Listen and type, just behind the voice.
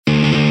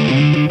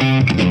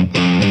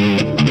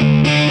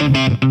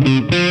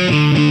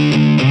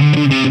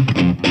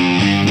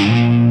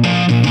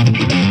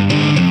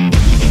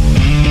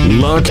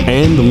lock,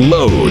 and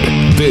load.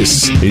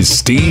 This is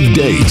Steve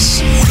Deace.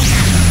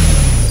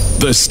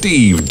 The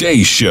Steve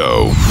Deace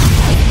Show.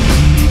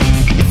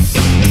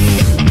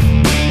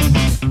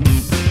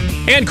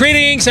 And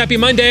greetings. Happy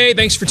Monday.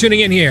 Thanks for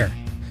tuning in here.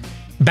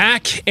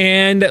 Back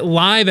and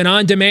live and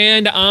on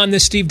demand on the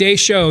Steve Deace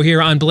Show here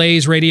on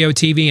Blaze Radio,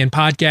 TV, and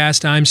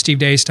podcast. I'm Steve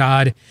Deace.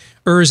 Todd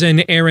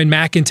Erzin, Aaron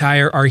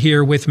McIntyre are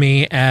here with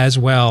me as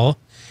well.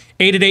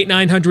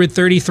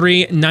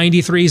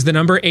 888-900-3393 is the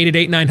number,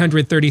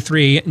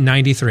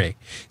 888-900-3393.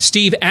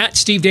 Steve at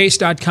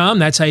stevedeace.com.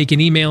 That's how you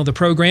can email the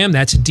program.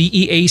 That's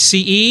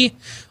DEACE.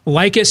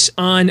 Like us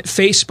on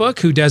Facebook.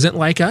 Who doesn't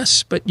like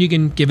us? But you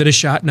can give it a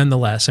shot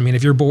nonetheless. I mean,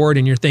 if you're bored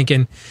and you're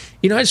thinking,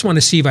 I just want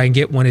to see if I can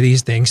get one of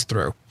these things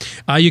through.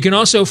 You can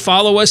also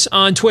follow us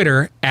on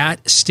Twitter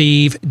at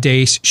Steve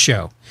Deace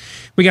Show.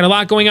 We got a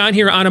lot going on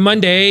here on a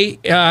Monday.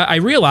 I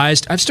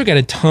realized I've still got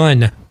a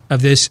ton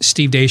of this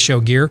Steve Deace Show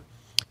gear.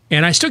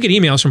 And I still get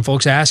emails from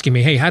folks asking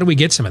me, hey, how do we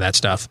get some of that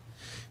stuff?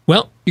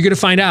 Well, you're going to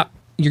find out.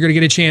 You're going to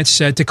get a chance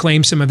to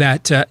claim some of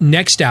that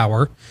next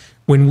hour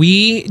when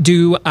we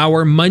do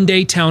our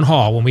Monday town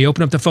hall, when we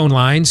open up the phone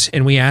lines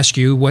and we ask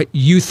you what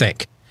you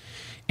think.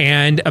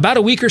 And about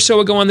a week or so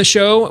ago on the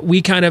show,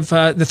 we kind of,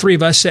 the three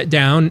of us sat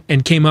down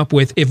and came up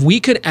with, if we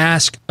could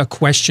ask a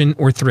question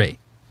or three,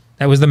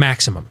 that was the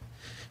maximum.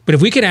 But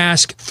if we could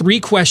ask 3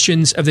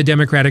 questions of the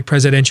Democratic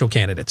presidential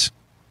candidates,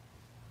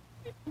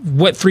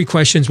 what 3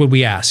 questions would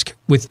we ask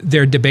with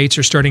their debates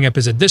are starting up?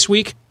 Is it this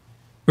week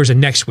or is it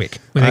next week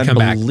when they come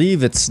back? I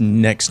believe it's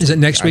next week. Is it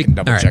next week? I can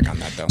double check on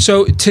that, though.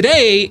 So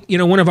today,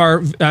 one of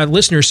our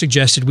listeners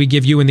suggested we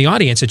give you in the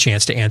audience a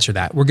chance to answer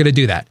that. We're going to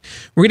do that.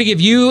 We're going to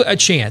give you a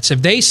chance.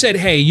 If they said,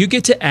 hey, you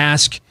get to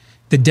ask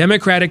the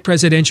Democratic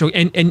presidential,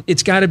 and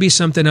it's got to be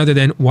something other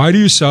than, why do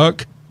you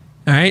suck?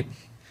 All right?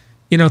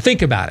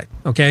 Think about it,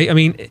 okay? I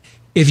mean,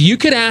 if you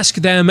could ask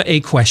them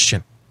a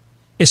question,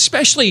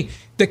 especially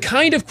the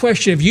kind of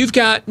question, if you've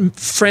got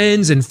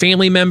friends and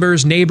family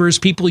members, neighbors,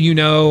 people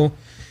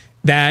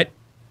that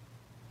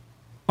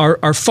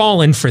are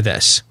fallen for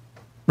this,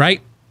 right?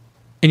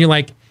 And you're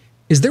like,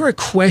 is there a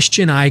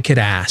question I could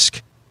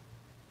ask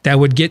that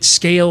would get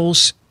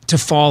scales to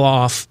fall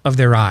off of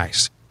their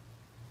eyes?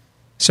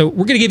 So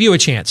we're going to give you a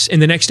chance in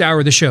the next hour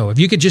of the show. If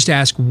you could just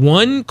ask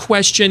one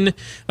question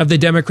of the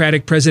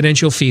Democratic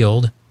presidential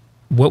field,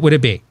 what would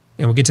it be?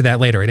 And we'll get to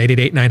that later at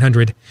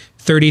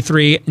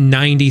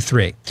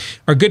 888-900-3393.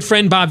 Our good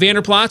friend Bob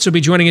Vander Plaats will be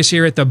joining us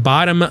here at the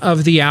bottom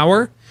of the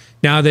hour.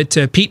 Now that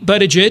Pete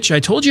Buttigieg, I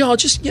told you all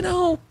just,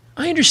 I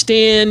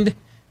understand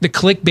the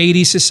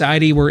clickbaity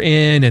society we're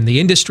in and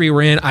the industry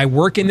we're in. I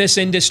work in this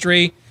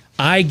industry.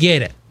 I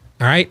get it.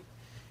 All right.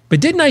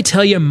 But didn't I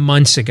tell you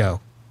months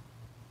ago,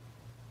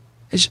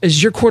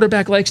 as your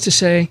quarterback likes to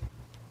say,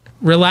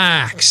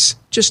 relax,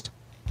 just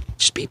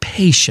be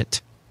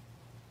patient.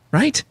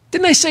 Right?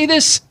 Didn't I say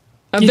this?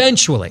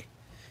 Eventually,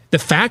 the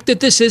fact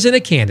that this isn't a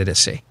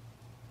candidacy,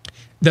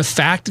 the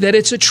fact that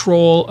it's a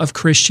troll of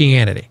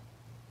Christianity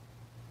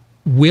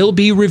will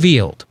be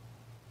revealed.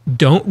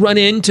 Don't run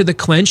into the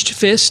clenched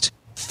fist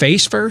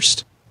face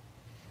first.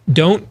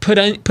 Don't put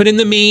in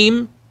the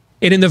meme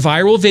and in the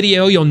viral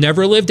video you'll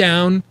never live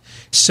down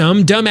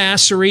some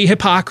dumbassery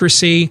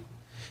hypocrisy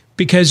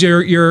because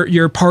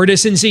your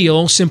partisan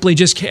zeal simply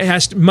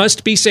just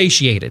must be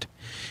satiated.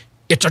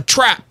 It's a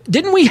trap.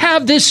 Didn't we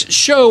have this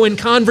show in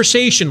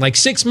conversation like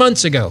 6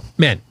 months ago,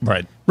 men?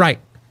 Right.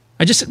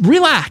 I just said,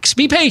 relax,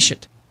 be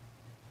patient.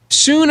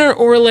 Sooner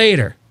or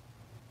later,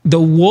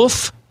 the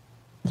wolf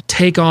will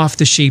take off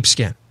the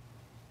sheepskin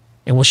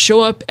and will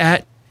show up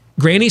at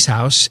Granny's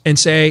house and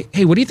say,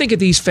 hey, what do you think of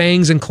these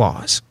fangs and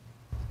claws?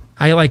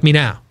 How you like me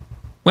now?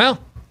 Well,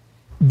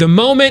 the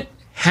moment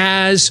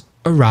has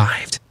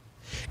arrived.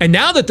 And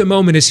now that the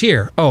moment is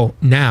here,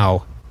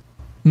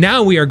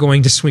 now we are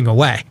going to swing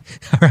away,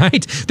 all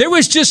right? There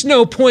was just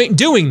no point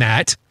doing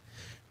that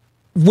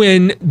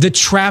when the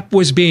trap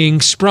was being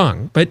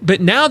sprung.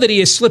 But now that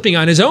he is slipping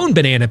on his own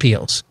banana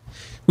peels,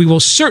 we will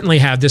certainly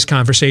have this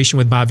conversation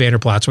with Bob Vander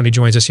Plaats when he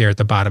joins us here at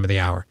the bottom of the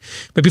hour.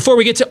 But before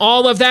we get to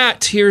all of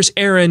that, here's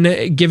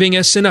Aaron giving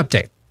us an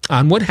update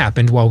on what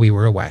happened while we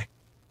were away.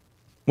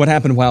 What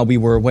happened while we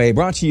were away,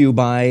 brought to you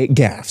by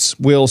Gaffs.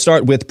 We'll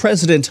start with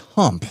President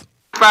Hump.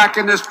 Back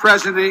in this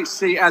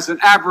presidency as an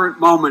aberrant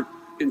moment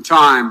in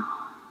time.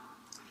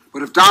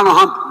 But if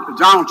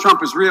Donald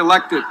Trump is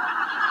reelected,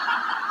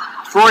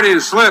 Freudian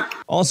slip.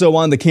 Also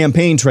on the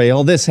campaign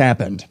trail, this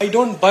happened. I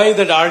don't buy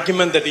that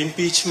argument that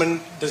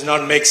impeachment does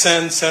not make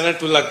sense, Senate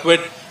will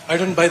acquit. I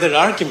don't buy that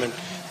argument.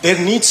 There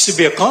needs to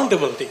be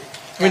accountability.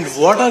 I mean,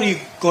 what are you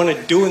going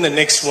to do in the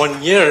next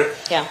 1 year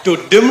to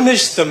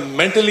diminish the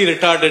mentally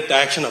retarded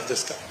action of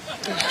this guy?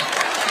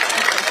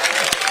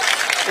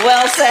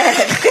 Well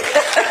said.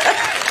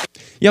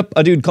 Yep,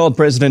 a dude called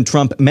President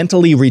Trump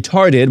mentally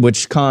retarded,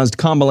 which caused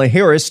Kamala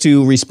Harris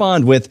to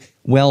respond with,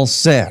 well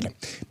said.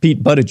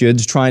 Pete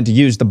Buttigieg tried to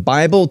use the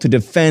Bible to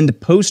defend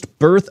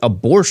post-birth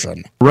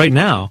abortion. Right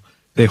now,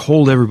 they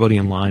hold everybody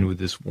in line with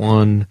this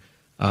one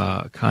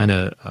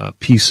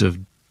piece of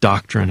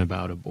doctrine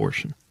about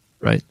abortion,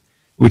 right?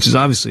 Which is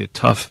obviously a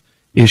tough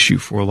issue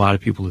for a lot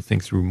of people to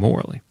think through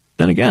morally.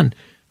 Then again,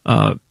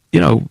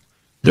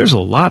 there's a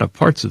lot of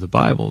parts of the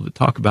Bible that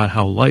talk about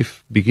how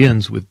life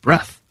begins with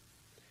breath.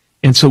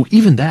 And so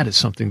even that is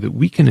something that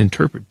we can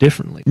interpret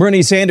differently.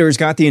 Bernie Sanders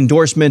got the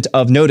endorsement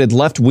of noted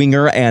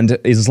left-winger and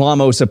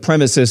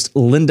Islamo-supremacist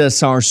Linda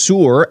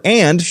Sarsour,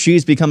 and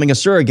she's becoming a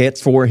surrogate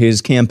for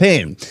his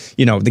campaign.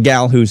 You know, the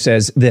gal who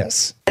says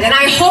this. And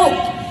I hope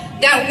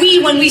that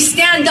when we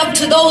stand up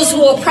to those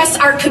who oppress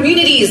our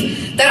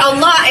communities, that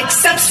Allah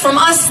accepts from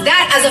us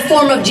that as a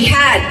form of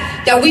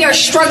jihad, that we are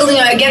struggling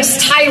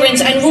against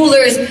tyrants and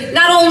rulers,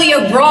 not only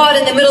abroad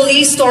in the Middle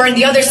East or in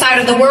the other side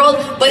of the world,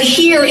 but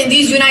here in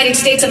these United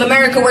States of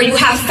America, where you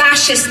have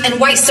fascists and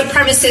white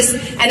supremacists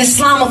and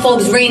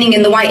Islamophobes reigning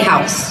in the White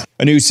House.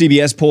 A new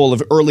CBS poll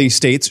of early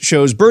states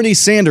shows Bernie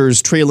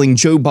Sanders trailing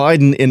Joe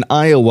Biden in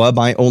Iowa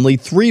by only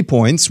 3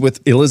 points, with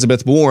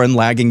Elizabeth Warren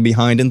lagging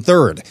behind in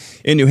third.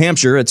 In New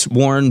Hampshire, it's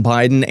Warren,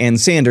 Biden, and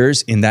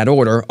Sanders in that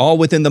order, all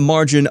within the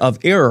margin of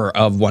error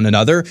of one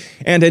another.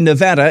 And in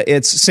Nevada,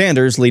 it's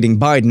Sanders leading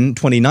Biden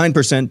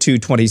 29% to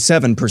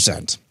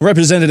 27%.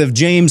 Representative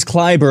James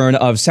Clyburn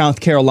of South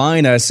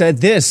Carolina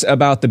said this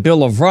about the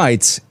Bill of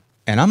Rights,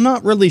 and I'm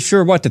not really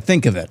sure what to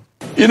think of it.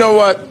 You know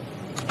what?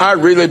 I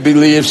really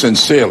believe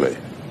sincerely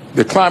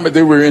the climate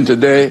that we're in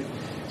today,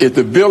 if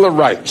the Bill of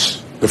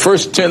Rights, the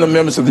first 10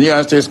 amendments of the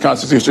United States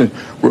Constitution,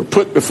 were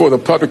put before the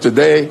public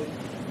today,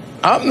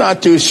 I'm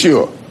not too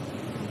sure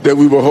that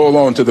we will hold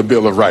on to the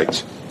Bill of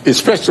Rights,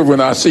 especially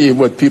when I see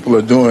what people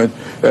are doing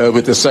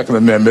with the Second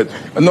Amendment,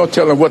 and no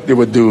telling what they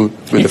would do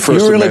with the First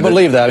Amendment. You really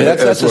believe that? I mean,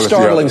 that's a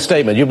startling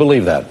statement. You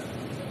believe that?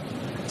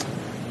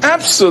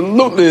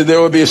 Absolutely,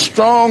 there will be a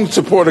strong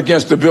support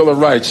against the Bill of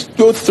Rights.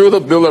 Go through the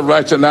Bill of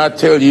Rights, and I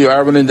tell you, I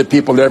run into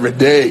people every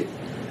day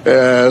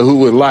who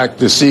would like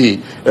to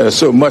see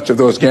so much of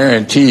those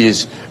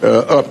guarantees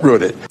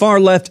uprooted.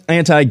 Far-left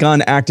anti-gun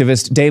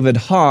activist David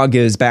Hogg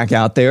is back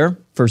out there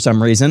for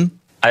some reason.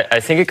 I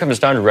think it comes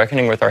down to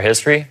reckoning with our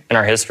history and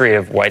our history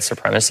of white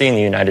supremacy in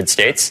the United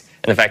States,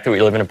 and the fact that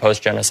we live in a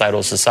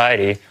post-genocidal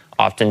society,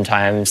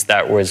 oftentimes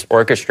that was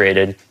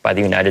orchestrated by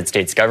the United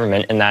States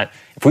government, and that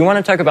if we want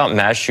to talk about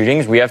mass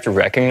shootings, we have to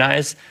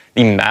recognize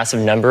the massive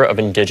number of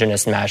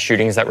indigenous mass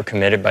shootings that were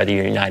committed by the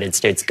United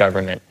States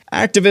government.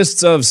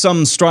 Activists of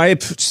some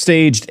stripe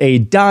staged a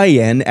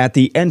die-in at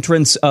the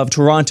entrance of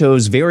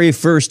Toronto's very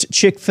first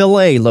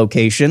Chick-fil-A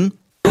location.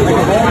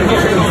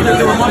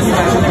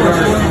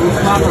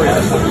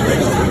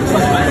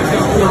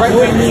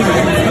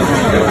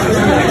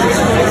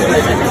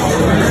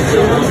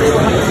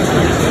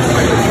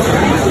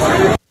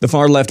 The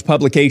far-left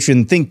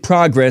publication Think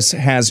Progress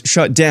has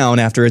shut down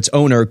after its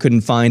owner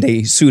couldn't find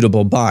a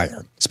suitable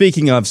buyer.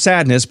 Speaking of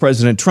sadness,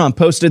 President Trump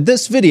posted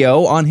this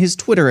video on his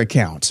Twitter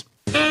account.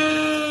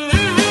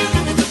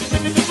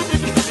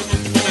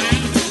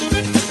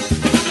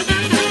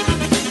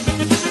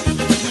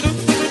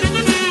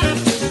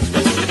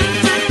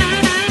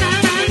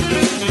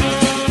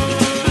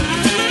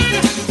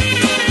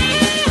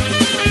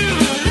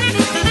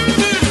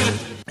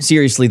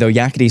 Seriously, though,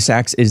 Yakety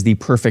Sax is the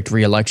perfect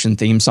re-election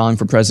theme song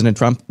for President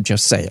Trump.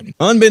 Just saying.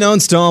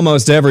 Unbeknownst to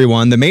almost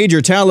everyone, the major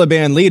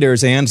Taliban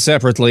leaders and,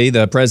 separately,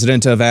 the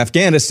president of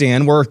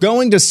Afghanistan were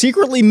going to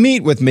secretly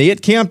meet with me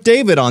at Camp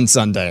David on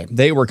Sunday.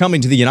 They were coming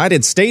to the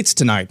United States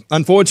tonight.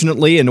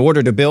 Unfortunately, in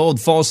order to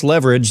build false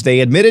leverage, they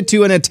admitted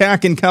to an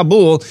attack in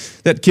Kabul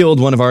that killed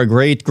one of our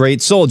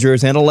great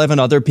soldiers and 11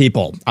 other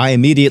people. I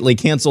immediately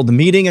canceled the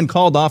meeting and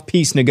called off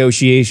peace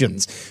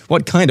negotiations.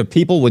 What kind of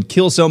people would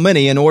kill so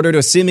many in order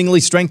to seemingly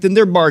strengthen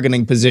their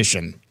bargaining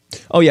position?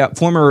 Oh yeah,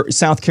 former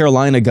South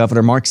Carolina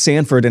Governor Mark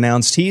Sanford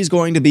announced he's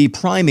going to be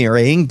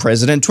primarying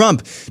President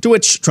Trump, to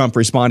which Trump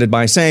responded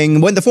by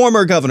saying, when the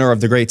former governor of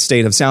the great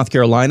state of South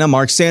Carolina,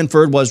 Mark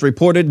Sanford, was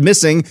reported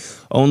missing,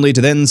 only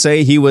to then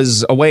say he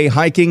was away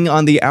hiking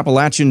on the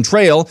Appalachian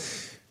Trail,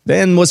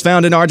 then was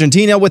found in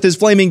Argentina with his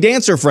flaming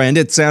dancer friend,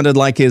 it sounded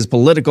like his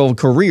political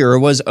career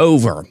was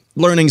over.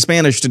 Learning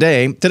Spanish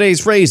today,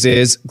 today's phrase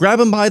is, grab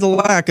him by the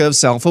lack of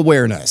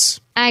self-awareness.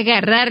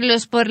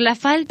 Agarrarlos por la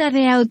falta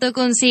de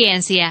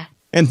autoconciencia.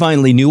 And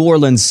finally, New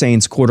Orleans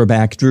Saints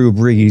quarterback Drew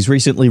Brees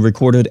recently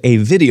recorded a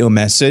video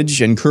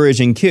message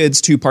encouraging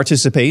kids to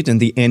participate in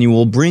the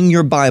annual Bring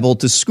Your Bible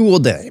to School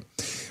Day.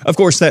 Of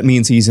course, that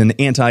means he's an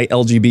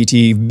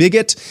anti-LGBT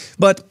bigot,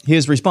 but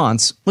his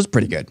response was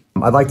pretty good.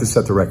 I'd like to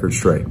set the record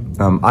straight.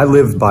 I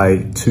live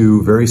by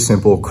two very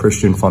simple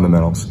Christian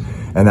fundamentals,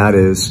 and that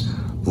is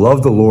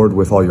love the Lord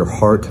with all your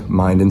heart,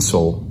 mind, and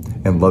soul,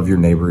 and love your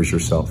neighbor as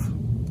yourself.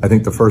 I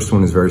think the first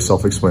one is very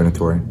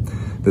self-explanatory.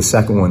 The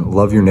second one,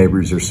 love your neighbor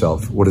as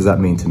yourself. What does that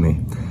mean to me?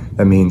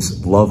 That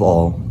means love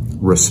all,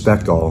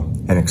 respect all,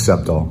 and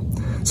accept all.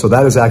 So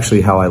that is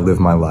actually how I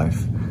live my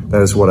life.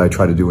 That is what I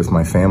try to do with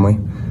my family,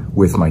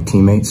 with my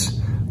teammates,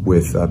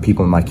 with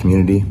people in my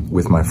community,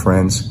 with my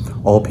friends,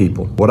 all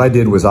people. What I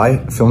did was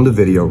I filmed a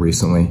video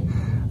recently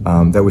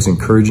that was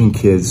encouraging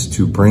kids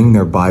to bring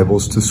their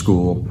Bibles to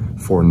school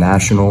for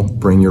National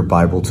Bring Your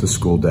Bible to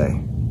School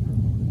Day.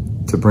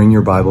 To bring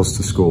your Bibles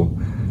to school.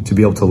 to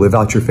be able to live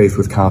out your faith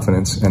with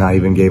confidence, and I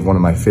even gave one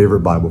of my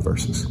favorite Bible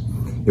verses.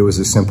 It was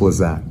as simple as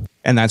that.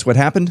 And that's what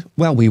happened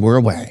while we were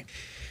away.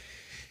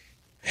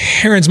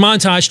 Aaron's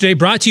montage today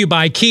brought to you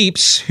by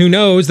Keeps. Who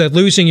knows that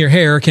losing your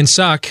hair can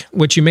suck?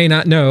 What you may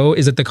not know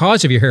is that the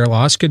cause of your hair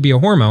loss could be a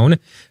hormone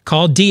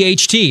called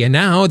DHT, and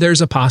now there's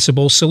a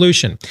possible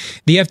solution.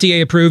 The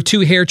FDA approved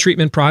 2 hair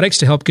treatment products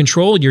to help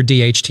control your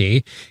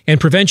DHT and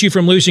prevent you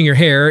from losing your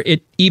hair.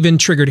 It even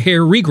triggered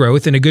hair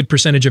regrowth in a good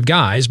percentage of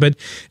guys, but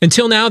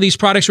until now, these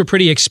products were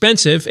pretty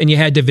expensive and you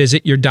had to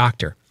visit your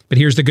doctor. But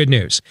here's the good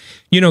news.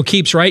 You know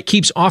Keeps, right?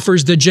 Keeps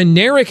offers the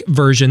generic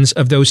versions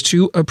of those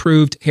 2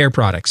 approved hair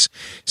products.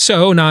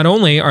 So not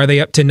only are they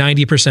up to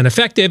 90%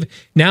 effective,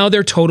 now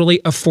they're totally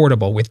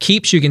affordable. With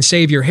Keeps, you can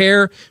save your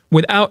hair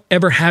without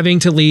ever having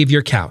to leave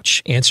your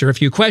couch. Answer a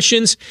few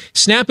questions,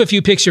 snap a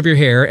few pics of your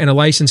hair, and a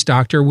licensed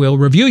doctor will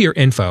review your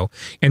info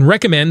and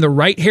recommend the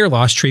right hair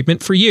loss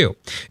treatment for you.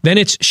 Then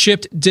it's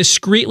shipped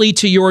discreetly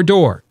to your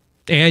door,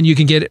 and you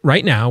can get it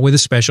right now with a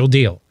special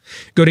deal.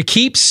 Go to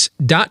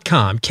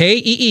keeps.com,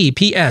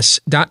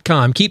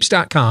 Keeps.com,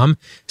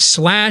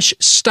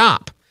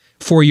 keeps.com/stop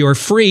for your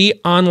free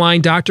online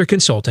doctor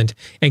consultant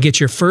and get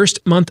your first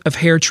month of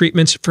hair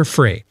treatments for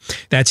free.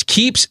 That's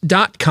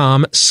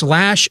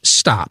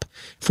keeps.com/stop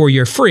for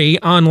your free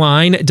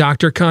online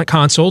doctor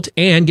consult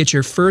and get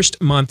your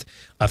first month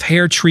of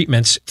hair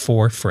treatments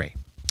for free.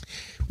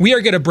 We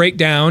are going to break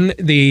down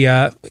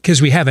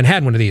because we haven't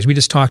had one of these. We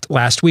just talked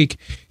last week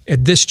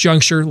at this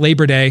juncture,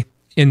 Labor Day,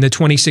 in the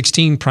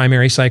 2016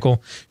 primary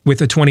cycle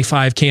with a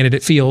 25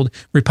 candidate field,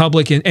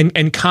 Republican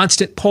and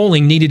constant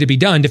polling needed to be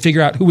done to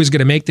figure out who was going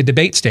to make the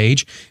debate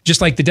stage, just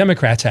like the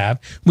Democrats have.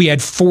 We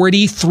had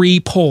 43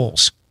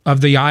 polls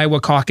of the Iowa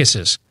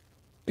caucuses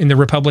in the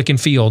Republican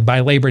field by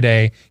Labor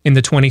Day in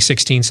the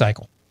 2016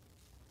 cycle.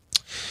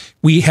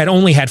 We had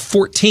only had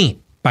 14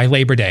 by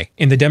Labor Day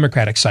in the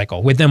Democratic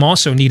cycle, with them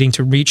also needing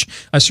to reach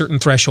a certain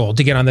threshold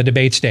to get on the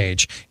debate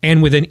stage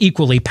and with an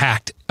equally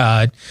packed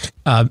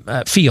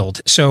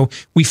field. So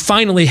we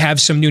finally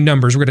have some new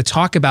numbers. We're going to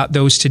talk about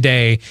those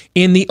today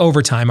in the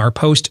Overtime, our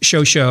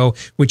post-show,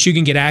 which you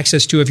can get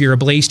access to if you're a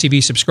Blaze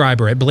TV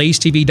subscriber at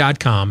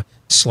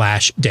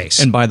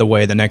blazetv.com/Deace. And by the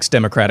way, the next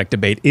Democratic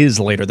debate is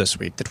later this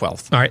week, the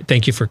 12th. All right.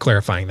 Thank you for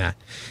clarifying that.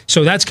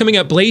 So that's coming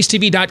up,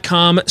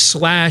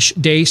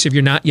 blazetv.com/Deace if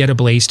you're not yet a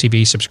Blaze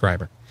TV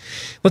subscriber.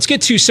 Let's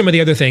get to some of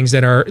the other things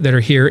that are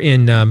here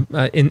in the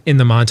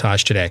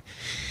montage today.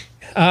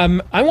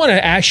 I want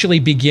to actually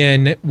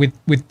begin with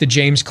the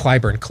James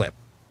Clyburn clip.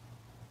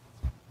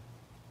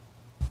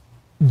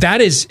 That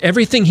is,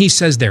 everything he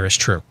says there is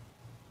true.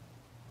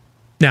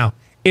 Now,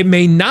 it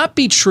may not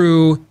be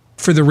true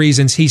for the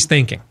reasons he's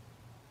thinking,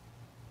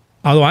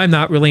 although I'm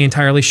not really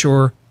entirely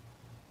sure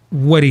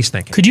what he's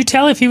thinking. Could you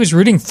tell if he was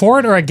rooting for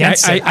it or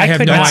against it? I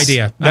have no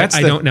idea.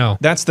 I don't know.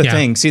 That's the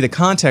thing. See, the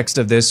context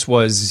of this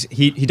was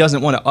he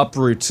doesn't want to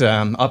uproot the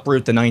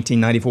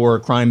 1994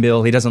 crime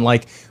bill. He doesn't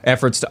like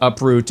efforts to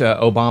uproot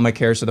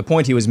Obamacare. So the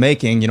point he was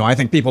making, I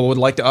think people would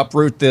like to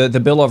uproot the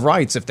Bill of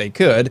Rights if they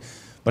could.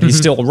 But he's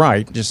still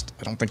right. Just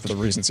I don't think for the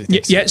reasons he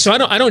thinks. Yeah. So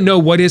I don't know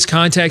what his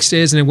context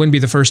is, and it wouldn't be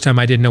the first time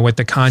I didn't know what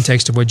the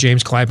context of what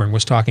James Clyburn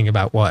was talking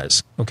about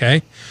was.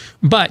 Okay,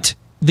 but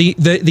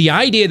the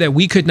idea that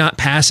we could not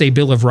pass a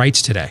Bill of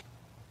Rights today,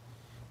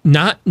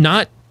 not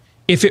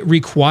if it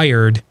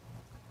required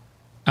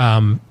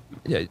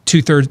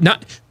 2/3.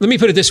 Not, let me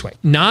put it this way: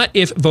 not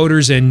if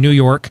voters in New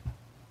York,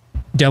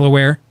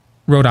 Delaware,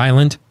 Rhode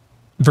Island,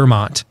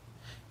 Vermont,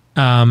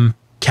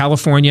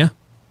 California,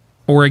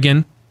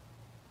 Oregon.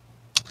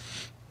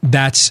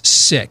 That's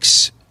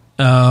 6.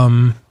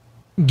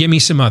 Give me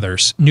some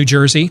others. New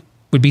Jersey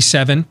would be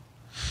 7.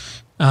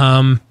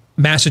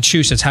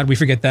 Massachusetts, how did we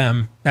forget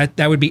them?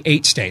 That would be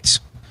 8 states.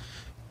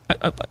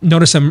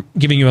 Notice I'm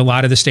giving you a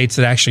lot of the states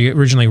that actually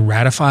originally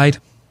ratified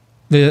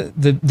the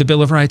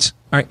Bill of Rights.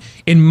 All right.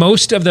 In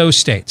most of those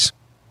states,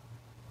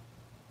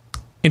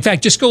 in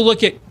fact, just go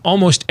look at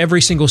almost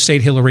every single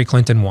state Hillary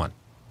Clinton won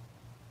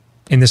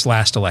in this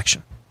last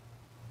election.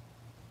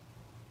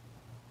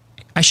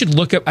 I should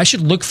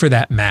look for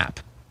that map.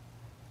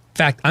 In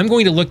fact, I'm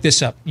going to look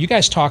this up. You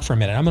guys talk for a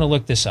minute. I'm going to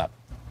look this up.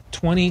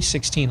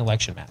 2016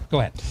 election map.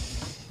 Go ahead.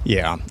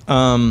 Yeah.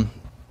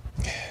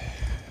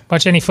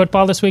 Watch any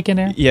football this weekend,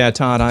 Aaron? Yeah,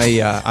 Todd.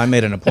 I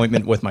made an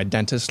appointment with my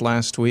dentist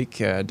Last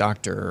week,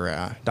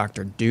 Dr.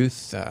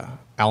 Duth,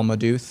 Alma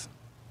Duth.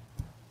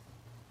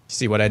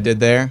 See what I did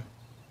there?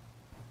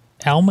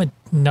 Alma?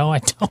 No, I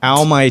don't.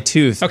 Alma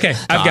Tooth. Okay,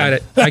 I've got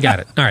it. I got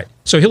it. All right.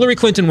 So Hillary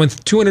Clinton won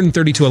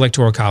 232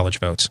 electoral college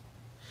votes.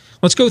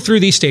 Let's go through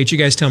these states. You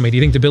guys tell me, do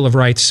you think the Bill of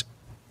Rights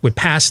would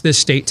pass this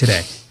state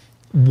today?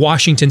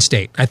 Washington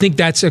State. I think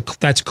that's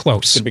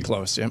close. Could be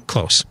close, yeah.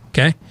 Close,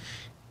 okay?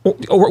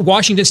 Or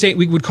Washington State,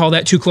 we would call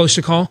that too close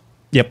to call?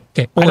 Yep.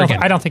 Okay,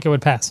 I don't think it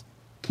would pass.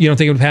 You don't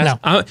think it would pass?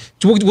 No.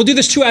 We'll do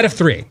this 2 out of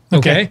 3,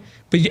 okay?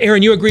 But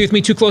Aaron, you agree with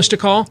me, too close to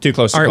call? Too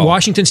close to call. All right,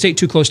 Washington State,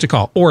 too close to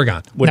call.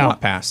 Oregon. Would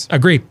not pass.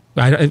 Agreed.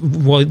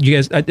 Well,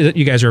 you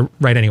guys are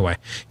right anyway.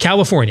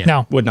 California.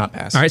 No. Would not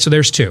pass. All right, so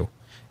there's 2.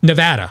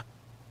 Nevada.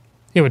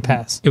 It would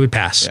pass. It would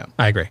pass. Yeah.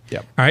 I agree.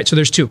 Yep. All right, so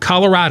there's two.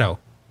 Colorado,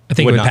 I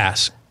think Would it would not.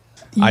 pass.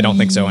 I don't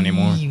think so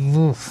anymore.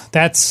 Oof,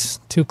 that's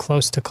too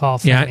close to call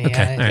for Yeah, me.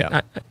 okay. I-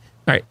 All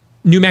right.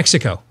 New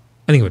Mexico,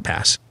 I think it would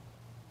pass.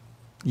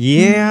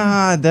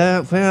 Yeah,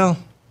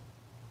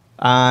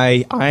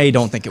 I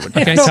don't think it would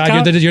pass. Okay, No,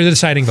 Todd, you're the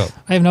deciding vote.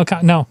 I have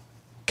no.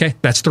 Okay,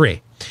 that's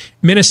 3.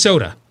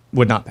 Minnesota,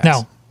 Would not pass.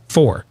 No.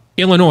 4.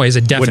 Illinois is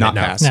a definite not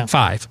no. pass. No.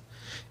 5.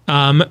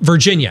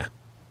 Virginia,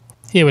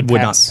 It would Would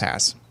pass. not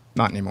pass.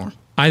 Not anymore.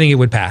 I think it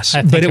would pass,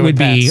 I think but it it would would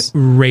be pass.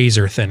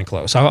 razor thin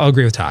close. I'll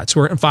agree with Todd.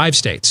 So we're in 5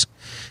 states.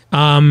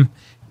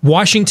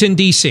 Washington,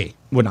 D.C.,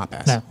 Would not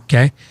pass. No.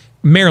 okay?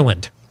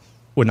 Maryland.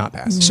 Would not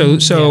pass. So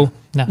Yeah.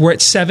 No. we're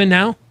at 7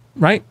 now,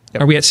 right?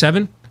 Yep. Are we at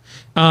 7?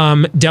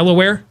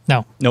 Delaware,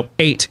 No. Nope.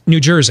 8. New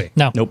Jersey,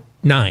 No. Nope.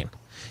 9.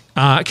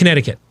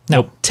 Connecticut,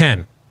 No.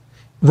 10.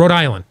 Rhode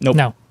Island, Nope.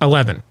 No.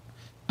 11.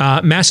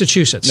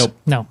 Massachusetts, Nope.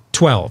 No.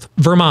 12.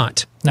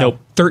 Vermont, No. Nope.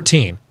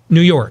 13.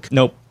 New York,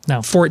 Nope.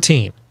 No.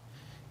 14.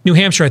 New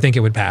Hampshire, I think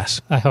it would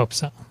pass. I hope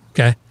so.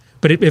 Okay.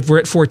 But if we're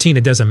at 14,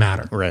 it doesn't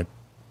matter. Right.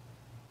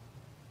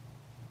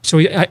 So,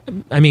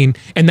 I mean,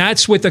 and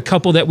that's with a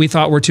couple that we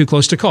thought were too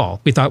close to call.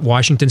 We thought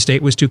Washington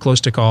State was too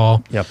close to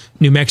call. Yep.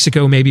 New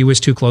Mexico maybe was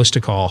too close to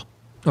call.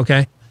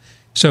 Okay.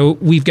 So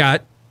we've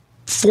got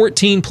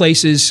 14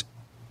 places,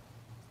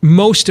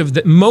 most of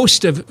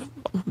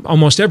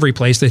almost every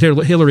place that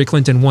Hillary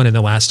Clinton won in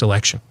the last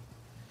election,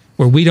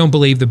 where we don't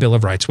believe the Bill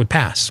of Rights would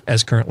pass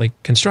as currently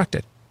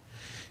constructed.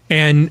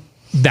 And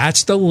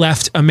that's the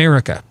left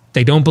America.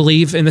 They don't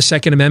believe in the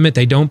Second Amendment.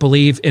 They don't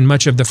believe in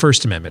much of the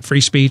First Amendment,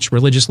 free speech,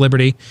 religious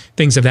liberty,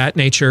 things of that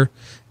nature.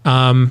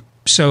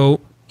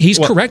 So he's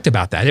correct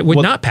about that. It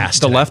would not pass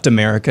The today. left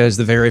America is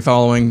the very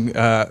following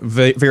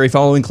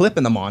clip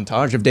in the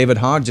montage of David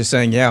Hogg just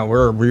saying, "Yeah,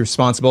 we're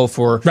responsible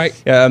for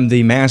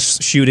the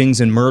mass shootings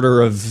and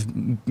murder of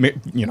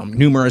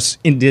numerous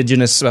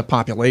indigenous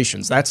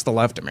populations." That's the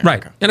left America.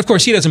 Right. And of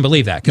course, he doesn't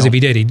believe that, because if he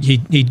did,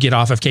 he'd get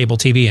off of cable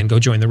TV and go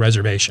join the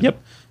reservation.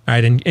 Yep. All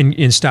right,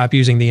 and stop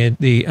using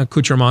the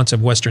accoutrements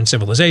of Western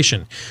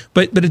civilization.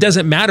 But it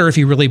doesn't matter if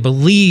he really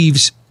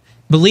believes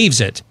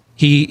it.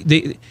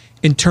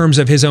 In terms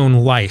of his own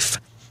life,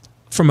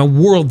 from a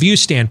worldview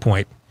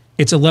standpoint,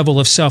 it's a level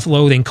of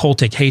self-loathing,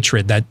 cultic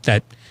hatred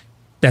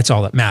that's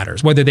all that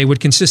matters. Whether they would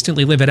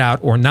consistently live it out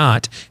or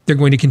not, they're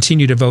going to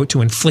continue to vote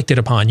to inflict it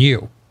upon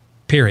you.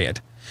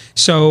 Period.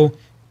 So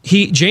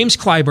James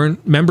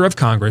Clyburn, member of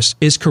Congress,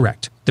 is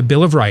correct. The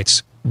Bill of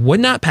Rights would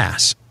not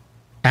pass,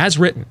 as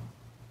written,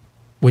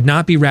 would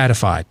not be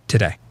ratified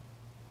today.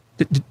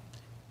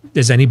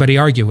 Does anybody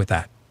argue with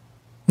that?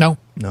 No.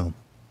 No.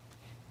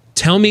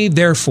 Tell me,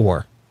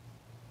 therefore,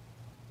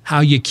 how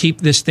you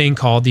keep this thing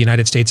called the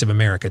United States of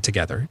America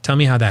together. Tell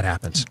me how that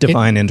happens.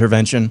 Divine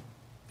intervention.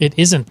 It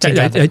isn't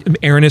together.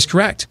 Aaron is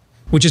correct,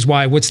 which is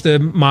why, what's the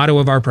motto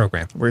of our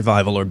program?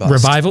 Revival or bust.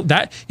 Revival.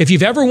 That, if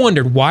you've ever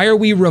wondered, why are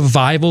we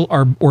revival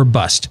or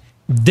bust?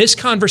 This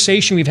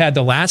conversation we've had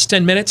the last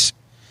 10 minutes,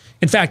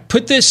 in fact,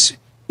 put this,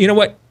 you know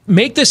what,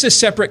 make this a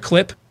separate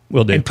clip.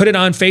 Will do. And put it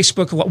on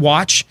Facebook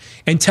Watch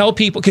and tell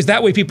people, because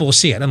that way people will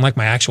see it, unlike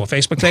my actual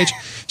Facebook page.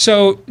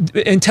 So,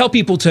 and tell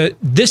people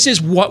this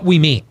is what we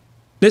mean.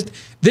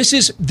 This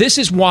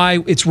is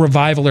why it's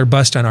revival or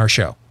bust on our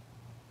show.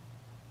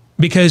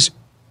 Because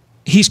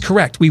he's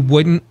correct. We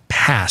wouldn't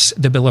pass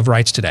the Bill of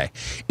Rights today.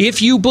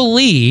 If you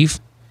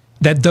believe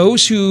that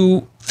those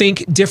who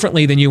think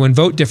differently than you and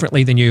vote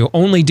differently than you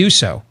only do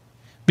so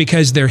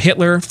because they're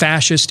Hitler,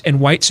 fascist, and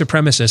white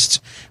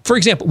supremacists. For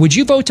example, would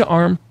you vote to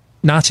arm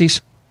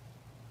Nazis?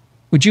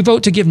 Would you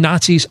vote to give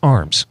Nazis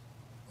arms?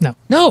 No.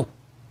 No,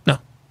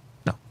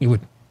 you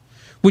wouldn't.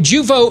 Would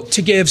you vote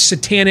to give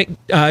satanic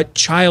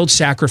child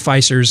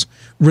sacrificers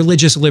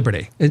religious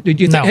liberty?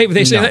 You No. Hey,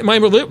 they say No. that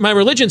my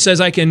religion says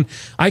I can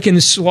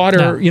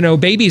slaughter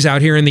babies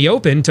out here in the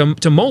open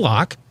to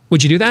Moloch.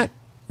 Would you do that?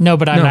 No,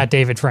 but I'm No. not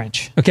David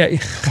French. Okay.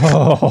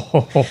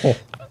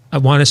 I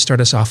want to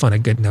start us off on a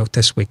good note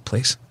this week,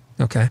 please.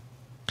 Okay.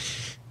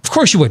 Of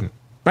course you wouldn't,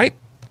 right?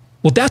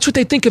 Well, that's what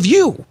they think of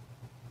you.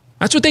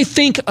 That's what they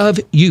think of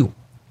you.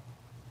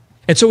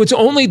 And so it's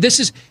only, this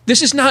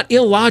is not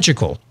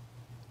illogical.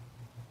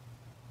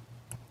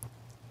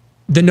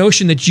 The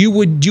notion that you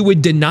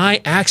would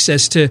deny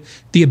access to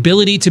the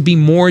ability to be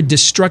more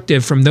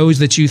destructive from those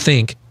that you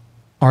think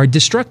are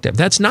destructive.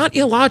 That's not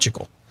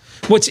illogical.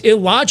 What's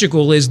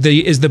illogical is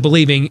the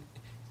believing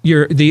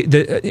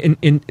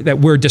that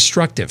we're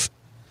destructive.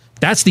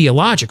 That's the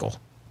illogical.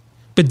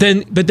 But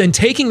then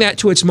taking that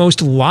to its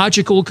most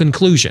logical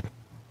conclusion,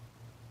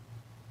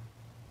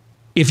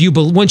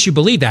 once you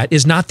believe that,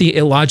 is not the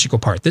illogical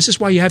part. This is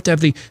why you have to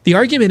have the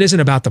argument isn't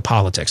about the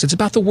politics. It's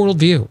about the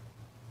worldview.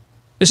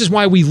 This is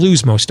why we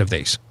lose most of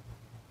these.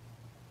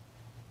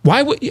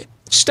 Why would you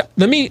stop?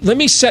 Let me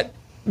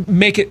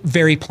make it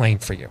very plain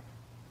for you.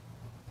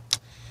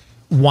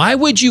 Why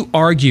would you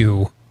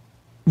argue?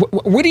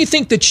 What do you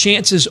think the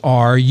chances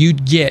are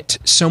you'd get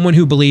someone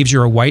who believes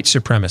you're a white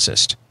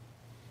supremacist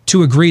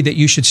to agree that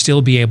you should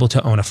still be able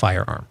to own a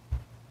firearm?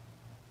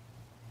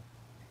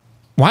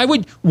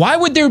 Why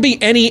would there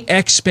be any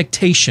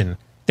expectation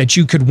that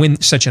you could win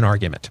such an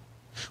argument?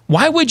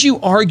 Why would you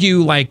argue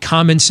like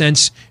common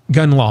sense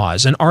gun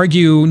laws and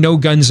argue no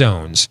gun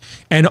zones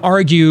and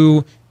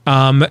argue,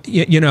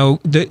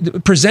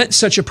 present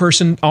such a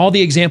person, all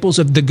the examples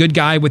of the good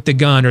guy with the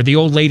gun or the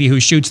old lady who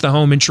shoots the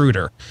home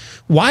intruder?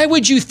 Why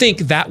would you think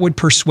that would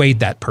persuade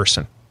that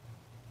person?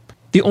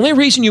 The only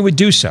reason you would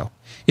do so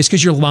is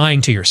because you're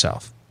lying to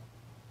yourself.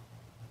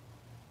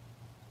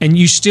 And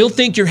you still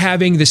think you're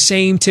having the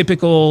same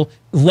typical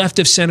left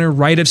of center,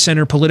 right of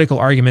center political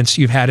arguments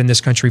you've had in this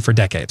country for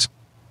decades.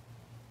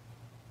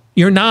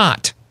 You're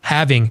not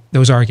having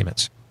those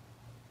arguments.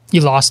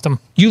 You lost them.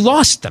 You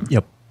lost them.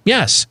 Yep.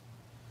 Yes.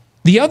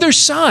 The other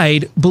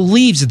side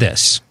believes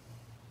this,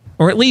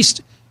 or at least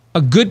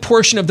a good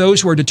portion of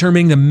those who are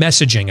determining the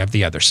messaging of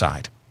the other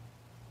side.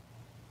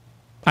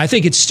 I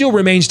think it still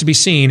remains to be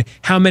seen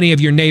how many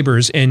of your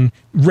neighbors in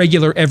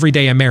regular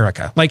everyday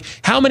America, like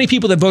how many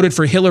people that voted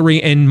for Hillary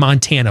in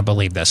Montana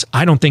believe this?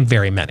 I don't think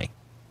very many.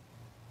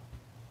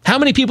 How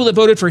many people that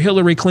voted for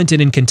Hillary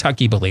Clinton in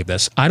Kentucky believe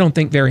this? I don't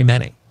think very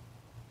many.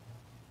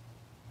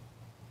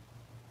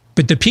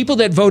 But the people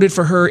that voted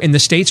for her in the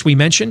states we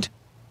mentioned,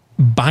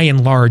 by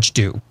and large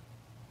do.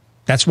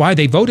 That's why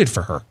they voted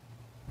for her.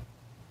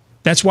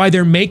 That's why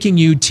they're making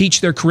you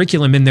teach their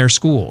curriculum in their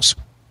schools.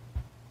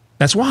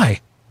 That's why.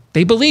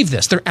 They believe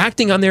this. They're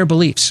acting on their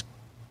beliefs.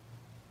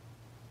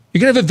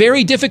 You're going to have a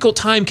very difficult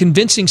time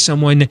convincing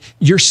someone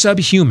you're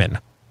subhuman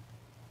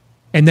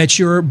and that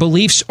your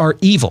beliefs are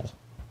evil,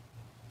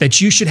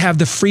 that you should have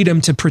the freedom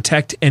to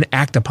protect and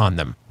act upon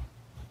them.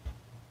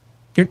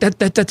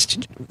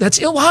 That's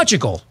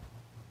illogical.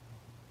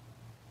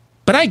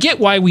 But I get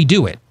why we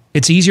do it.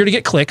 It's easier to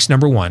get clicks,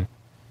 number one.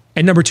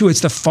 And number two,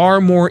 it's the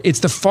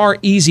far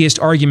easiest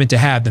argument to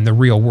have than the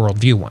real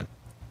worldview one.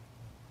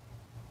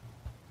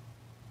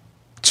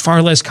 It's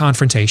far less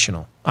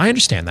confrontational. I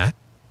understand that.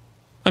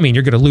 I mean,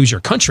 you're going to lose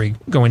your country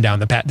going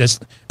down this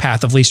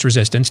path of least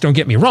resistance. Don't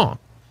get me wrong.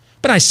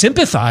 But I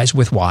sympathize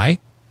with why. I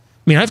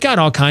mean, I've got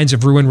all kinds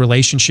of ruined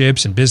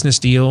relationships and business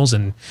deals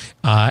and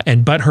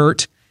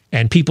butthurt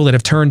and people that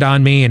have turned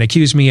on me and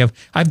accused me of,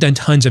 I've done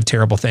tons of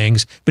terrible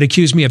things, but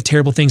accused me of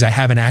terrible things I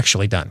haven't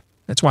actually done.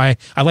 That's why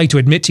I like to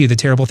admit to you the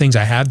terrible things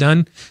I have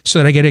done so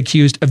that I get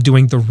accused of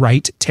doing the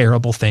right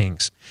terrible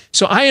things.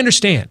 So I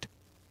understand.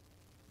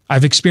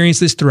 I've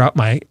experienced this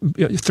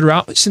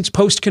since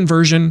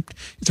post-conversion,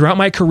 throughout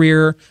my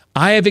career.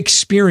 I have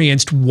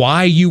experienced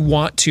why you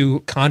want to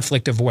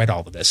conflict avoid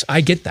all of this.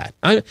 I get that.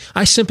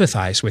 I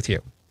sympathize with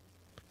you.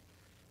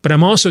 But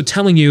I'm also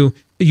telling you,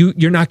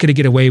 you're not going to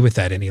get away with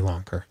that any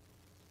longer.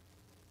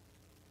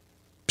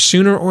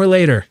 Sooner or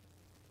later,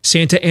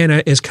 Santa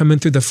Anna is coming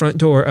through the front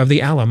door of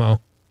the Alamo.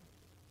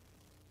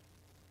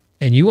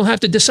 And you will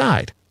have to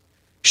decide,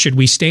 should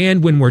we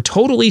stand when we're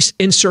totally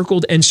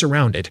encircled and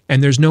surrounded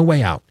and there's no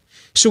way out?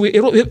 So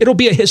it'll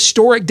be a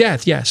historic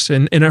death, yes,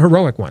 and a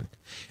heroic one.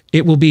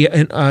 It will be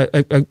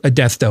a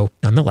death, though,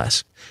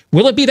 nonetheless.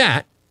 Will it be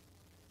that?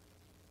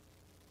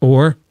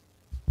 Or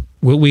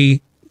will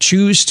we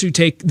choose to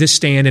take this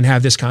stand and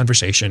have this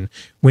conversation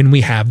when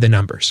we have the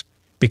numbers?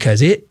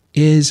 Because it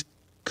is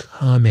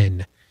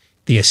coming.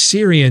 The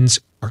Assyrians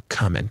are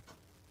coming.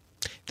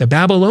 The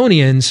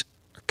Babylonians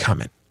are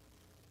coming.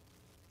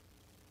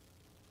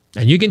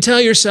 And you can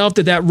tell yourself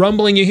that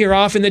rumbling you hear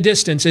off in the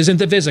distance isn't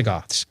the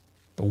Visigoths.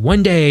 But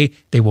one day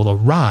they will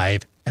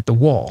arrive at the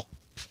wall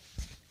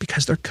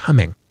because they're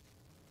coming.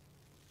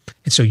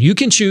 And so you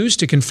can choose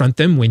to confront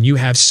them when you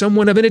have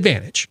somewhat of an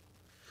advantage,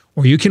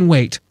 or you can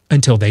wait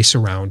until they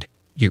surround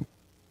you.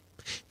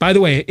 By the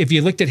way, if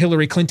you looked at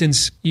Hillary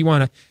Clinton's,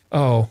 I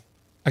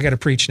got to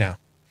preach now.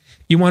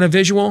 You want a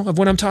visual of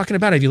what I'm talking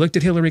about? Have you looked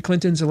at Hillary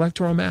Clinton's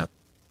electoral map?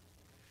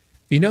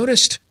 You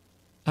noticed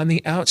on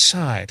the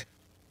outside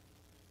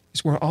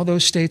is where all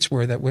those states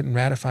were that wouldn't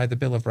ratify the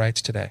Bill of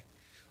Rights today.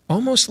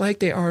 Almost like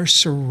they are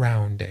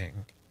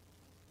surrounding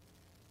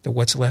the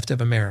what's left of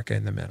America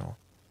in the middle.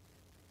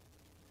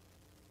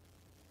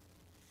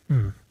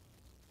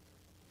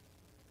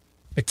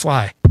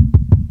 McFly.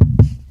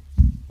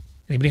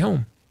 Anybody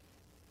home?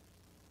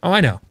 Oh,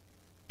 I know.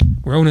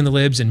 We're owning the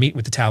libs and meeting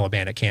with the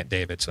Taliban at Camp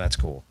David, so that's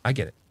cool. I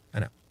get it.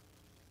 I know.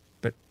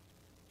 But,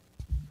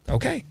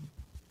 okay.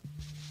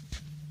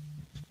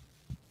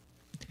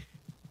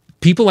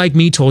 People like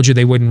me told you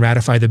they wouldn't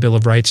ratify the Bill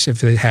of Rights if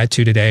they had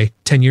to today,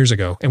 10 years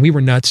ago. And we were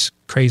nuts,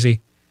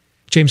 crazy.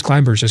 James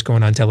Kleinberg's just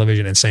going on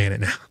television and saying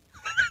it now.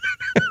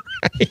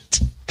 Right.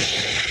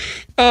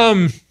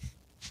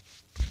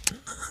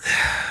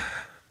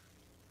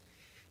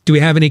 Do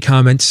we have any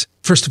comments?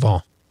 First of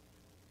all,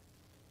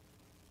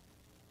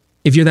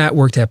 if you're that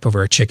worked up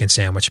over a chicken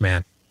sandwich,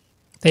 man,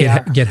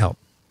 get help.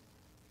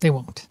 They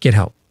won't. Get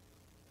help.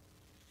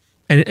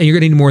 And you're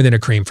going to need more than a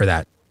cream for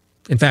that.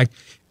 In fact,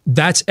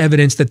 that's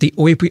evidence that the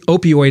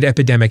opioid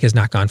epidemic has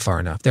not gone far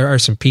enough. There are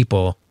some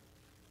people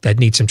that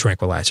need some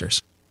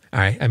tranquilizers. All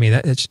right. I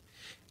mean,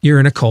 you're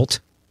in a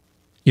cult.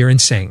 You're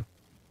insane.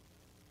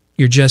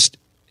 You're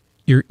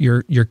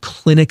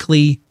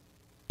clinically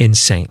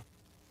insane.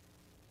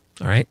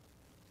 All right.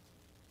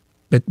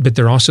 but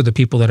they're also the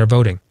people that are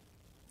voting.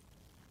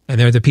 And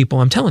they're the people,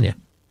 I'm telling you,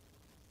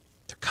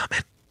 they're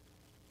coming.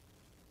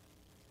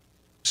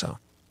 So,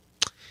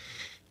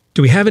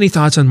 do we have any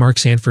thoughts on Mark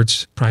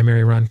Sanford's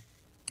primary run?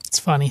 It's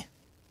funny.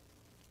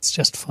 It's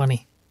just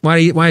funny. Why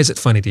is it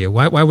funny to you?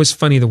 Why was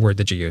funny the word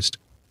that you used?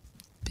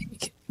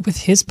 With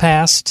his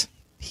past,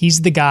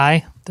 he's the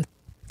guy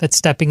that's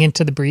stepping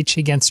into the breach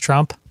against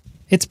Trump.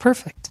 It's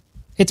perfect.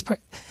 We're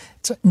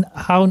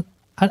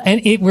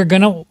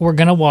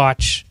gonna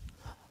watch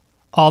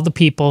all the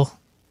people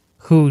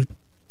who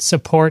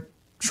support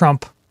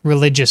Trump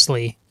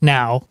religiously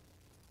now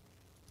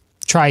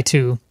try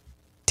to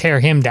tear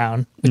him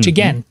down, which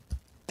again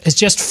is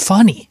just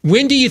funny.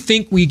 When do you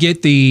think we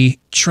get the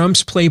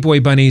Trump's Playboy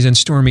bunnies and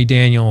Stormy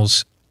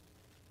Daniels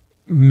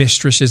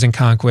mistresses in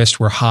conquest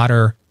were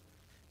hotter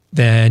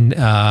than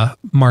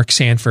Mark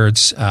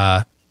Sanford's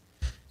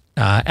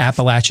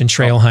Appalachian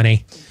Trail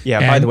honey?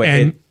 Yeah, by the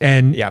way,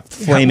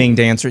 flaming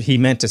dancer. He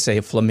meant to say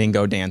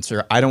flamingo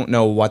dancer. I don't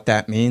know what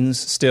that means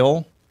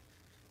still,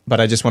 but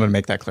I just wanted to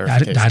make that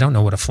clarification. I don't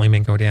know what a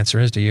flamingo dancer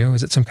is. Do you?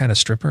 Is it some kind of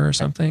stripper or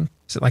something?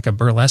 Is it like a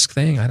burlesque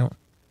thing? I don't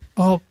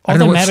know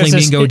what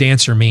flamingo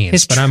dancer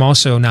means, but I'm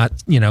also not,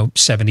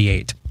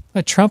 78.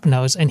 But Trump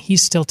knows, and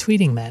he's still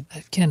tweeting that.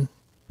 Again,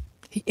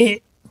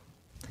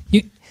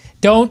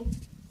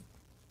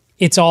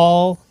 it's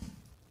all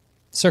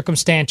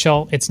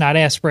circumstantial. It's not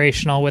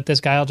aspirational with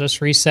this guy. I'll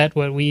just reset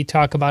what we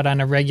talk about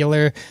on a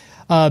regular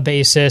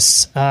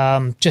basis.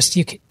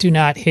 You do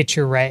not hit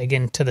your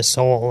wagon to the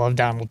soul of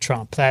Donald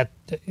Trump.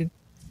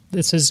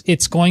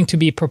 It's going to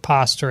be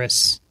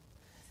preposterous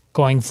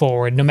going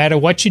forward. No matter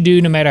what you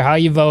do, no matter how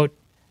you vote,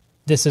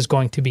 this is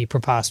going to be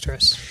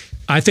preposterous.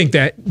 I think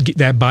that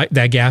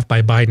gaffe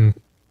by Biden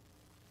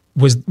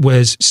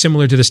was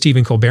similar to the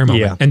Stephen Colbert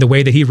moment, and the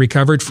way that he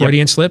recovered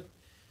Freudian slip.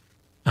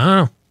 I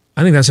don't know.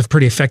 I think that's a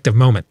pretty effective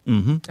moment,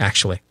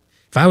 actually.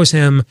 If I was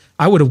him,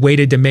 I would have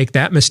waited to make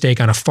that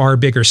mistake on a far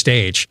bigger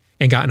stage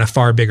and gotten a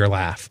far bigger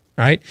laugh,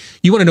 right?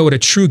 You want to know what a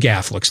true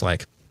gaffe looks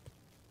like.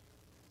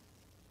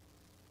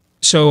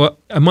 So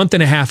a month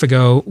and a half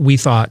ago, we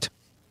thought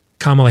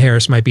Kamala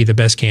Harris might be the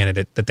best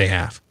candidate that they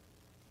have.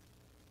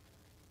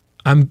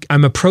 I'm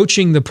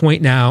approaching the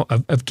point now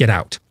of get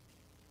out.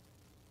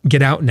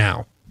 Get out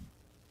now.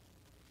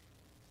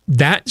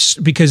 That's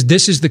because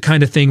this is the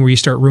kind of thing where you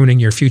start ruining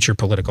your future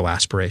political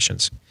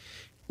aspirations.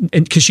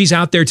 And because she's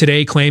out there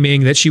today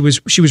claiming that she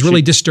was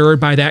really disturbed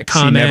by that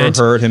comment. She never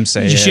heard him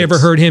say it. She never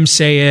heard him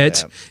say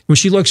it. Yeah. When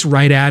she looks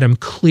right at him,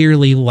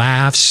 clearly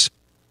laughs.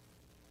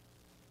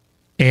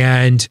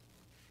 And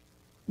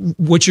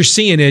what you're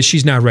seeing is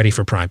she's not ready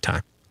for prime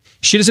time.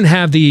 She doesn't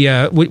have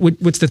the,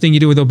 what's the thing you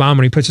do with Obama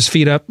when he puts his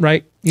feet up,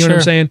 right? You know what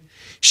I'm saying?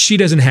 She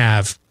doesn't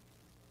have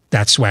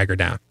that swagger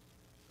down.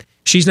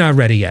 She's not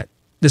ready yet.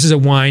 This is a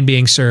wine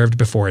being served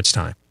before it's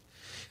time.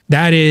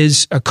 That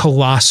is a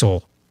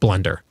colossal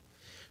blunder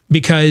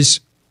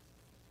because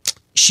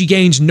she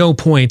gains no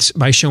points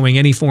by showing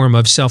any form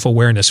of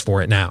self-awareness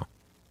for it now,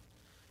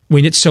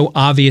 when it's so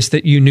obvious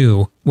that you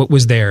knew what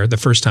was there the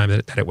first time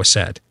that it was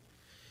said.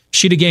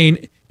 She'd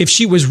again, if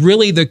she was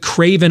really the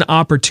craven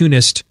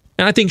opportunist,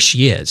 and I think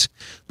she is,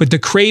 but the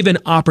craven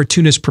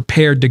opportunist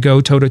prepared to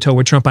go toe-to-toe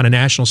with Trump on a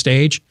national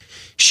stage,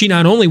 she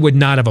not only would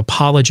not have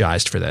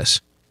apologized for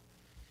this,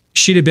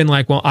 she'd have been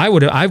like, well,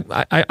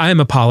 I'm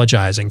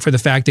apologizing for the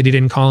fact that he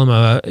didn't call him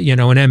an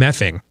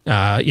MFing,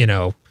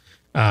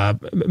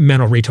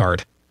 mental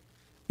retard.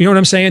 You know what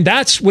I'm saying?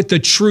 That's what the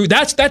true,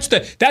 that's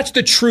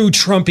the true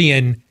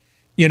Trumpian,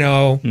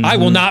 I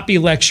will not be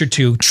lectured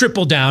to,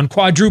 triple down,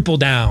 quadruple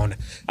down.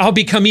 I'll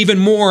become even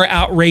more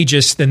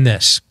outrageous than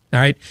this. All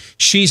right.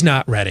 She's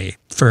not ready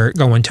for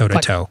going toe to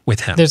toe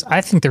with him.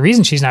 I think the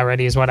reason she's not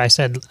ready is what I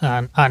said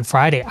on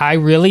Friday. I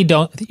really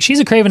don't. She's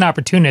a craven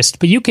opportunist,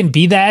 but you can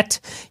be that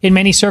in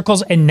many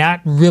circles and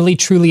not really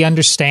truly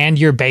understand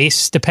your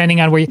base,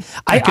 depending on where you.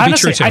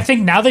 I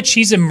think now that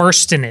she's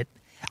immersed in it,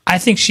 I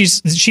think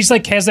she's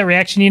like has that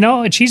reaction.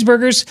 A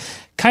cheeseburger's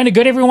kind of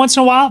good every once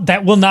in a while.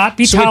 That will not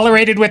be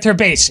tolerated with her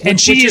base. And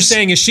what you're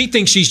saying is she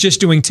thinks she's just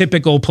doing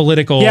typical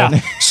political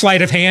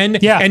sleight of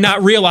hand, and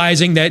not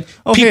realizing that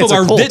people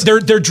are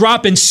they're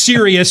dropping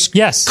serious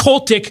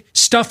cultic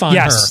stuff on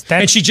her,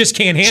 and she just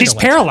can't handle it. She's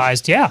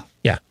paralyzed. Yeah,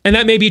 and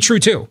that may be true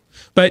too.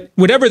 But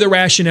whatever the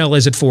rationale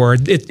is for,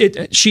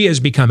 she has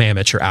become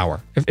amateur hour.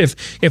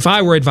 If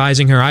I were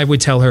advising her, I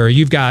would tell her,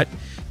 you've got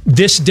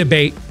this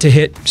debate to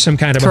hit some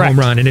kind of a home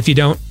run. And if you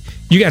don't,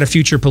 you got a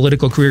future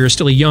political career. You're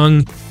still a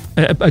young,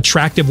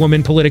 attractive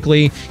woman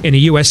politically in a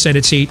U.S.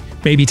 Senate seat.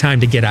 Maybe time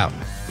to get out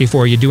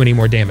before you do any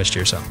more damage to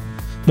yourself.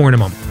 More in a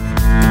moment.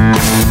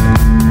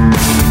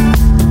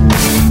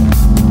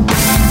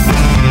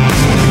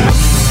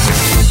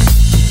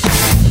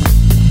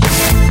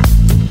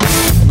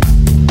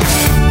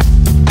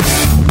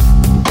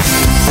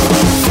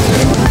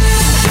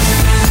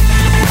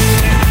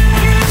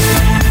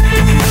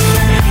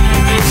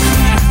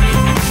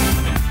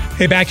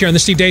 Hey, back here on the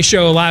Steve Deace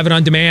Show, live and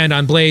on demand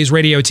on Blaze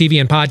Radio, TV,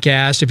 and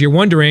podcast. If you're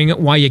wondering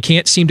why you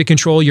can't seem to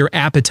control your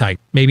appetite,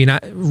 maybe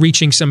not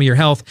reaching some of your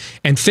health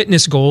and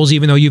fitness goals,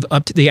 even though you've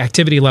upped the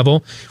activity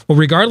level, well,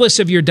 regardless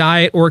of your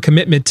diet or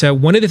commitment,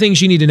 one of the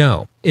things you need to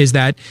know is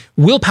that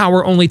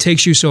willpower only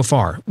takes you so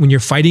far when you're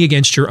fighting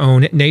against your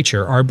own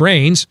nature. Our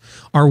brains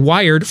are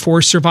wired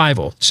for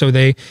survival, so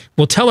they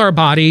will tell our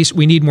bodies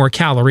we need more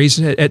calories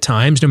at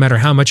times, no matter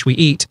how much we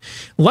eat.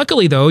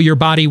 Luckily, though, your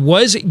body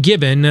was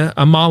given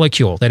a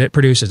molecule that it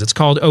produces. It's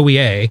called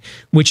OEA,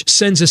 which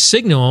sends a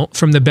signal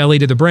from the belly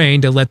to the brain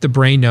to let the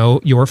brain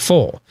know you're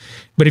full.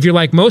 But if you're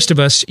like most of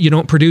us, you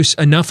don't produce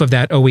enough of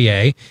that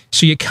OEA,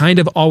 so you kind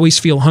of always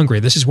feel hungry.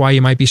 This is why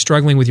you might be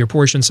struggling with your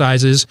portion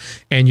sizes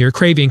and your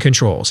craving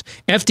controls.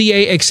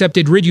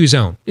 FDA-accepted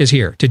Riduzone is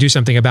here to do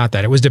something about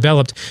that. It was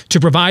developed to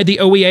provide the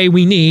OEA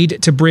we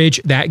need to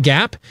bridge that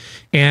gap,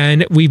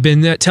 and we've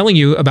been telling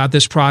you about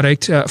this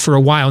product for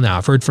a while now.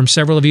 I've heard from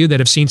several of you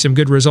that have seen some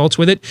good results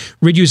with it.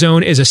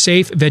 Riduzone is a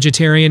safe,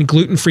 vegetarian,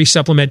 gluten-free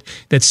supplement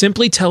that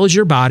simply tells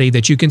your body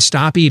that you can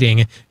stop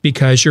eating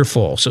because you're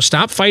full. So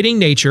stop fighting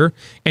nature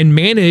and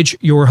manage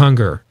your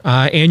hunger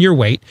and your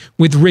weight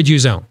with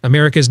Riduzone,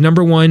 America's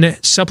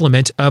 #1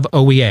 supplement of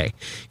OEA.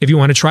 If you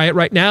want to try it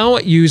right now,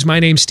 use my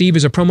name Steve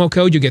as a promo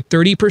code. You get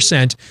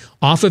 30%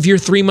 off of your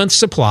 3-month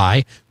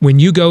supply when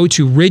you go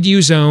to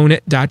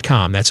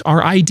riduzone.com. That's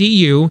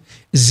RIDUZONE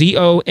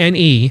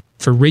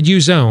for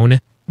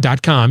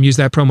riduzone.com. Use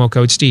that promo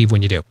code Steve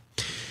when you do.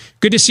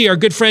 Good to see our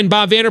good friend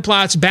Bob Vander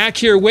Plaats back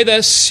here with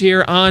us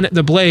here on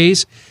The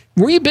Blaze.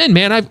 Where you been,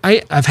 man?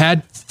 I've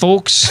had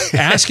folks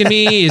asking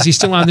me, is he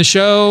still on the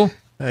show?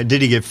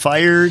 Did he get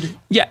fired?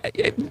 Yeah,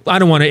 I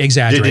don't want to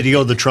exaggerate. Did he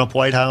go to the Trump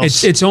White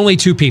House? It's only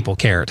 2 people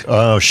cared.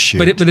 Oh, shoot.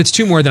 But it's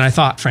 2 more than I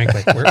thought,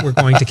 frankly. We're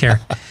going to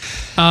care.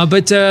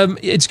 But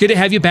it's good to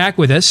have you back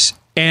with us.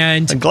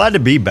 And I'm glad to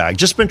be back.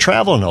 Just been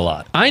traveling a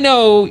lot. I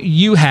know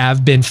you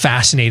have been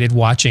fascinated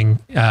watching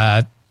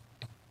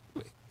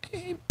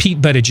Pete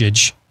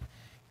Buttigieg,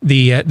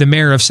 the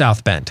mayor of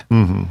South Bend.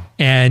 Mm-hmm.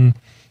 And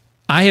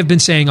I have been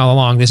saying all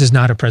along, this is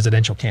not a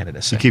presidential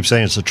candidacy. You keep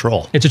saying it's a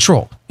troll. It's a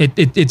troll.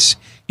 It's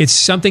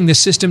something the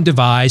system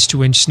devised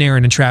to ensnare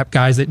and entrap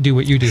guys that do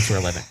what you do for a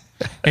living.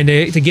 And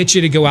to get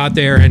you to go out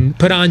there and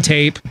put on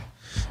tape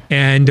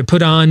and to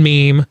put on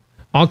meme,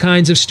 all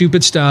kinds of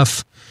stupid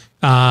stuff.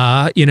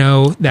 Are you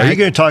going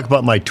to talk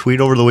about my tweet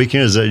over the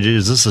weekend? Is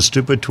this a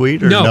stupid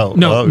tweet? Or no.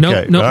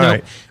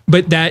 Right.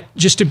 But that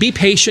just to be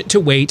patient, to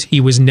wait. He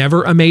was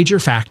never a major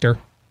factor.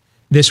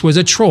 This was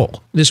a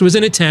troll. This was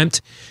an attempt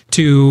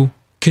to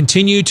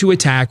continue to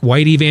attack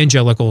white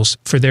evangelicals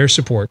for their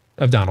support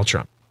of Donald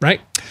Trump,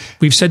 right?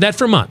 We've said that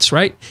for months,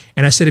 right?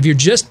 And I said, if you're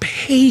just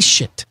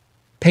patient.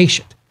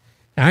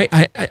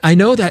 I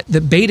know that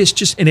the bait is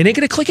just, and it ain't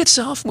going to click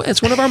itself.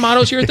 It's one of our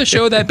mottos here at the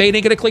show, that bait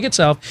ain't going to click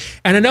itself.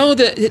 And I know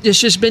that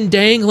it's just been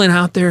dangling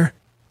out there,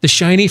 the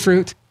shiny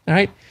fruit, all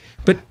right?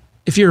 But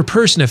if you're a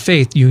person of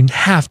faith, you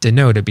have to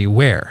know to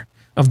beware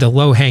of the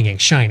low-hanging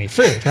shiny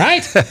fruit,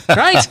 right?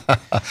 Right?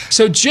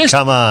 So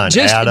come on,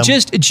 Adam.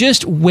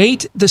 Just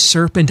wait the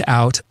serpent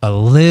out a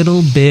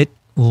little bit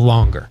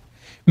longer.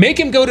 Make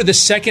him go to the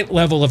second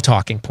level of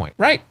talking point,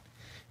 right?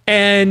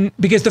 And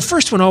because the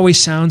first one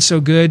always sounds so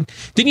good.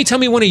 Didn't you tell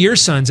me one of your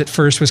sons at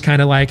first was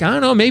kind of like, I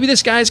don't know, maybe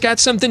this guy's got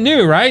something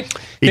new, right?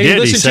 He then did. You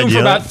listened to him for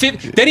yeah. about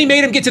 50, then he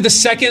made him get to the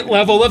second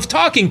level of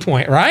talking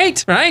point,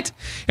 right? Right?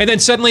 And then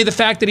suddenly the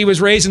fact that he was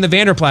raised in the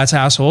Vander Plaats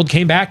household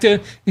came back to,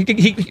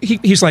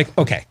 he's like,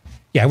 okay,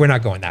 yeah, we're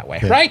not going that way,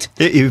 right?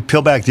 You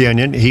peel back the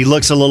onion. He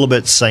looks a little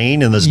bit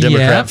sane in this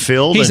Democrat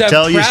field. He's a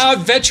proud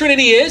veteran, and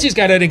he is. He's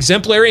got an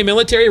exemplary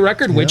military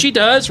record, which he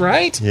does,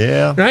 right?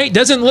 Yeah. Right?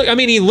 Doesn't look, I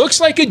mean, he looks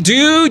like a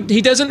dude.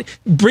 He doesn't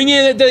bring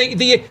in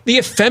the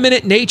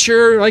effeminate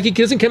nature, like he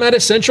doesn't come out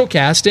of Central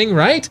Casting,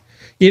 right?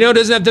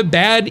 Doesn't have the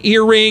bad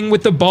earring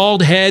with the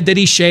bald head that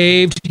he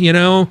shaved,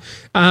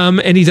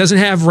 and he doesn't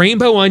have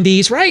rainbow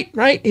undies, right?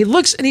 He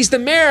looks, and he's the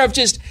mayor of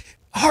just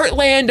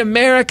Heartland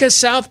America,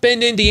 South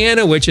Bend,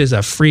 Indiana, which is a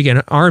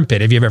freaking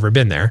armpit if you've ever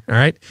been there. All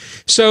right.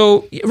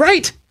 So,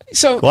 right.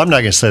 So, well, I'm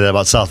not going to say that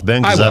about South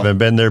Bend because I haven't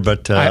been there,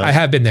 but I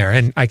have been there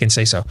and I can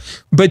say so.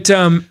 But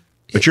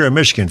you're a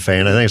Michigan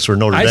fan. I think it's where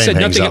Notre Dame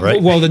hangs out,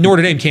 right? Well, the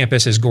Notre Dame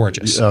campus is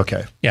gorgeous.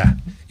 Okay. Yeah.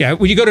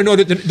 When you go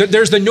to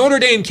there's the Notre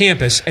Dame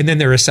campus and then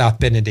there is South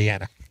Bend,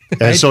 Indiana.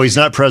 Right? And so he's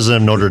not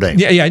president of Notre Dame.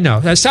 Yeah,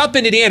 no. South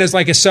Bend, Indiana is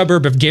like a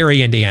suburb of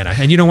Gary, Indiana.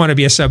 And you don't want to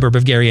be a suburb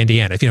of Gary,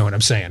 Indiana, if you know what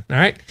I'm saying. All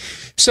right.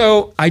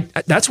 So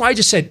that's why I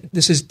just said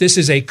this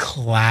is a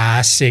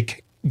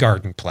classic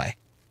garden play,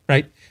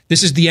 right?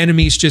 This is the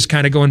enemy's just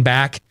kind of going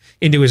back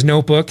into his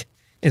notebook.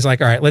 It's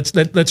like, all right,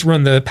 let's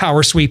run the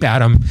power sweep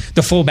at him,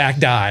 the fullback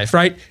dive,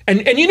 right?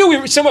 And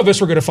some of us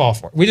were going to fall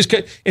for it. We just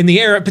could,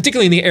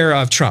 particularly in the era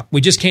of Trump,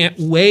 we just can't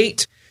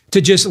wait to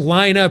just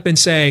line up and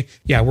say,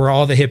 yeah, we're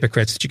all the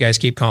hypocrites that you guys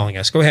keep calling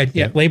us. Go ahead.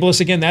 Yeah, label us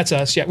again. That's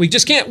us. Yeah, we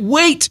just can't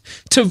wait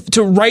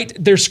to write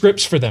their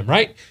scripts for them,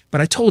 right?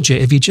 But I told you,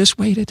 if you just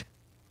waited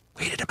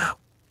them out,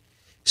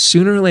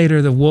 sooner or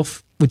later, the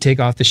wolf would take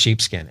off the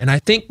sheepskin. And I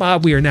think,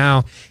 Bob, we are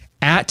now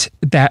at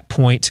that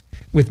point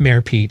with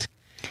Mayor Pete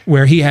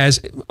where he has,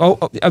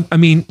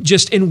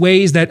 just in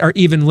ways that are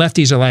even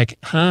lefties are like,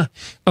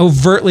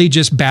 overtly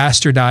just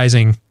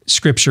bastardizing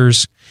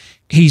scriptures.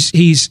 He's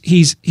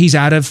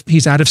out of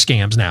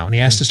scams now, and he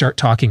has to start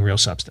talking real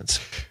substance.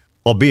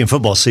 Well, being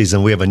football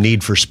season, we have a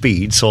need for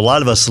speed. So a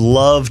lot of us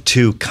love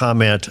to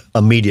comment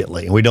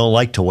immediately. We don't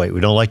like to wait. We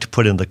don't like to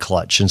put in the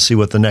clutch and see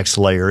what the next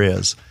layer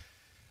is.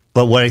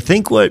 But what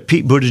Pete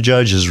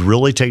Buttigieg is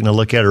really taking a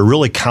look at or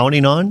really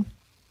counting on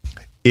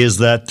is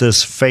that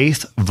this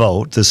faith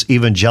vote, this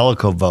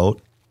evangelical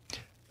vote,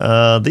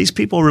 these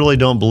people really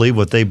don't believe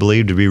what they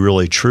believe to be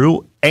really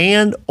true,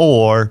 and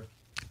or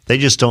they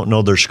just don't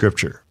know their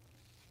scripture.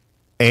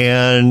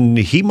 And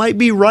he might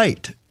be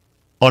right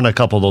on a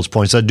couple of those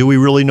points. Do we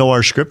really know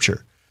our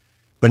scripture?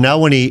 But now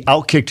when he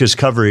outkicked his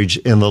coverage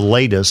in the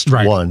latest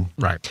one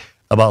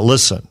about,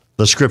 listen,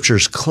 the scripture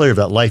is clear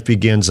that life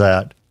begins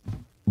at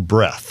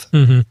breath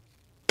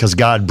because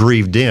God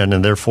breathed in,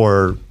 and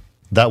therefore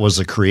that was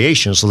the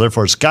creation. So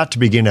therefore it's got to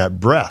begin at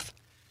breath.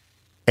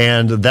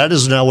 And that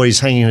is now what he's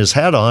hanging his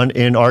hat on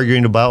and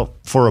arguing about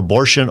for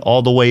abortion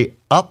all the way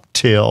up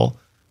till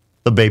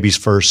the baby's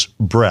first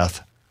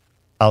breath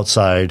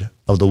outside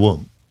of the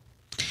womb.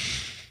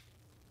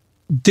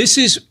 This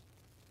is,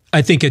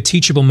 I think, a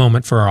teachable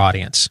moment for our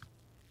audience,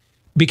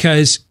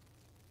 because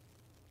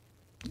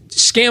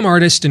scam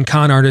artists and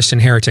con artists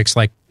and heretics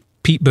like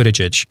Pete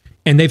Buttigieg,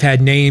 and they've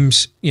had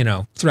names,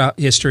 throughout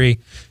history.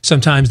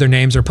 Sometimes their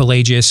names are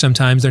Pelagius,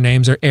 sometimes their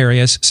names are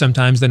Arius,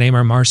 sometimes the name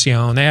are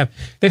Marcion.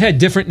 They've had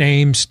different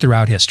names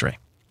throughout history,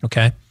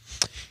 okay?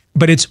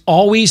 But it's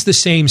always the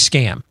same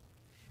scam.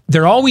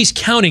 They're always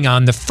counting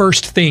on the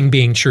first thing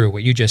being true,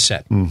 what you just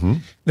said. Mm-hmm.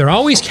 They're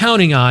always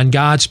counting on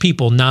God's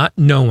people not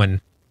knowing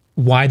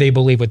why they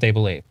believe what they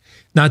believe,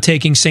 not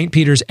taking St.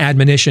 Peter's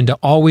admonition to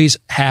always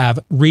have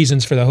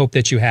reasons for the hope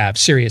that you have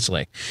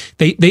seriously.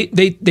 They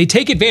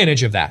take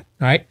advantage of that,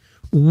 right?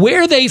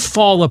 Where they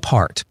fall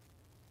apart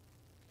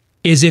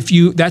is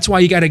that's why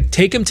you got to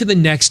take them to the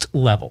next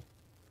level.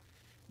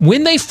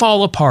 When they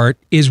fall apart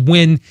is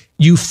when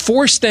you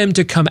force them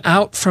to come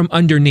out from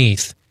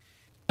underneath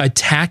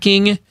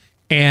attacking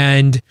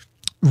and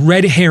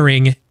red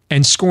herring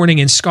and scorning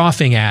and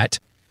scoffing at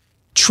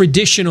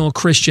traditional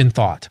Christian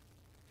thought.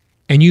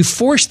 And you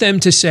force them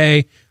to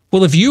say,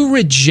 well, if you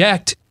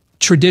reject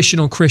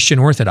traditional Christian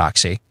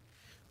orthodoxy,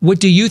 what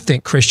do you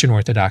think Christian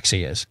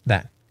orthodoxy is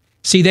then?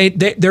 See,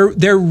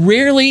 they're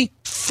rarely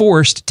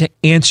forced to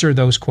answer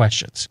those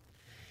questions.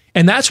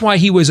 And that's why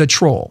he was a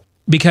troll,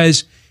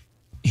 because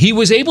he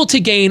was able to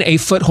gain a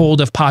foothold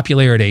of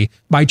popularity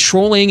by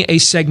trolling a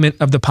segment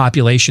of the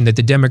population that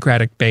the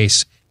Democratic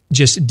base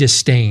just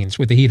disdains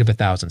with the heat of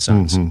 1,000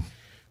 suns. Mm-hmm.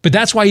 But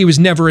that's why he was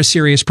never a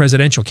serious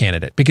presidential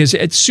candidate, because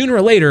sooner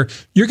or later,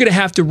 you're going to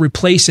have to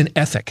replace an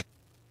ethic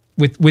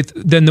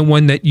than the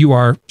one that you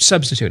are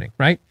substituting,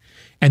 right?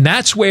 And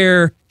that's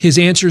where his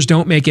answers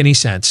don't make any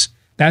sense.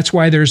 That's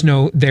why there's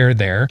no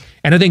there.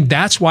 And I think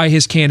that's why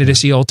his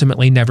candidacy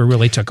ultimately never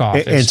really took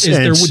off.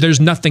 There's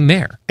nothing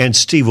there. And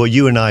Steve, what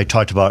you and I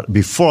talked about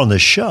before on the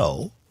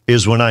show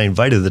is when I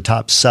invited the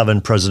top 7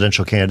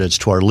 presidential candidates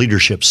to our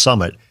leadership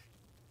summit,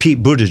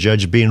 Pete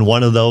Buttigieg being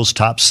one of those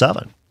top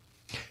 7.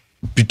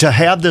 To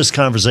have this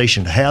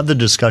conversation, have the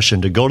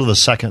discussion, to go to the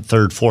second,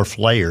 third, fourth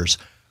layers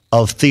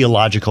of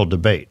theological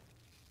debate.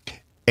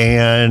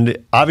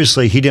 And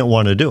obviously he didn't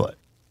want to do it.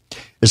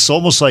 It's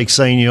almost like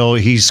saying,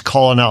 he's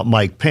calling out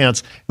Mike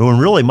Pence, when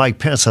really Mike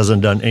Pence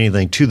hasn't done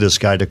anything to this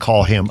guy to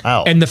call him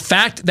out. And the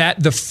fact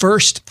that the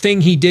first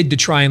thing he did to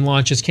try and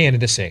launch his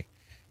candidacy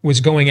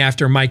was going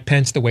after Mike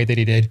Pence the way that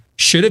he did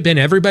should have been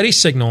everybody's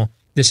signal.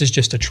 This is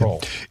just a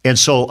troll. And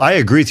so I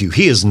agree with you.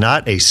 He is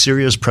not a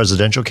serious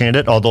presidential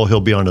candidate, although he'll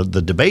be on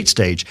the debate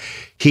stage.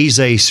 He's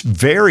a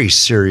very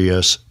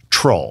serious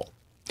troll.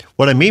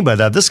 What I mean by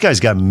that, this guy's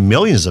got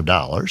millions of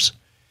dollars.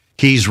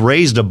 He's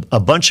raised a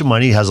bunch of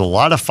money, has a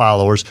lot of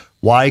followers.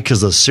 Why?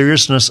 Because of the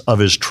seriousness of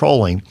his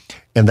trolling.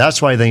 And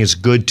that's why I think it's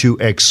good to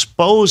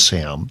expose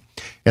him.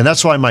 And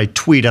that's why my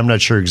tweet, I'm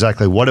not sure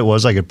exactly what it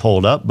was. I could pull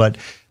it up. But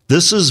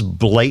this is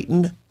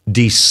blatant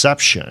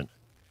deception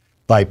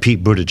by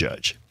Pete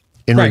Buttigieg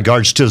in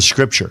regards to the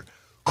scripture,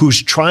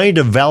 who's trying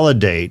to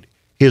validate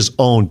his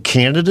own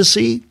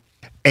candidacy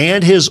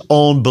and his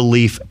own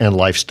belief and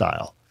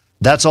lifestyle.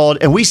 That's all.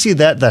 And we see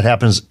that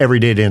happens every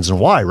day at Ends and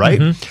Why, right?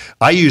 Mm-hmm.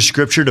 I use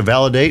scripture to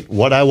validate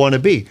what I want to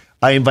be.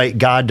 I invite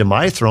God to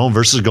my throne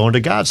versus going to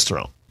God's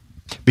throne,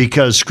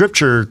 because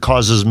scripture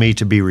causes me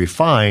to be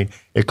refined.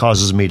 It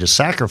causes me to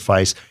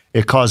sacrifice.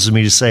 It causes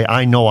me to say,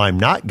 I know I'm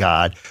not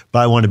God, but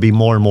I want to be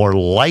more and more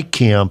like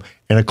him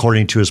and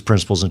according to his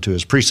principles and to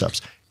his precepts.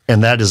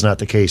 And that is not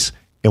the case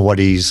in what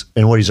he's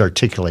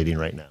articulating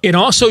right now. It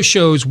also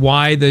shows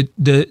why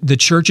the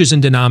churches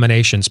and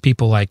denominations,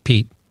 people like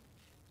Pete,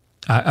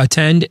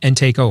 attend and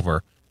take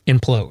over,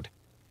 implode.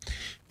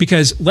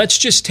 Because let's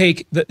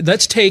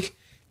take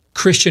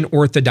Christian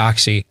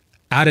orthodoxy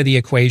out of the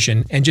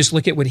equation and just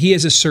look at what he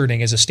is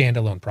asserting as a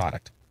standalone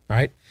product,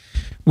 right?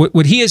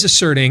 What he is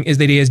asserting is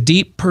that he has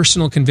deep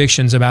personal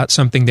convictions about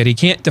something that he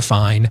can't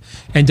define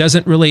and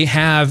doesn't really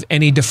have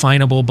any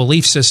definable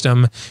belief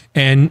system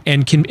and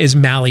is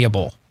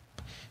malleable.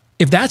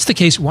 If that's the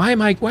case, why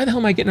the hell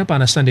am I getting up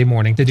on a Sunday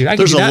morning to do? I can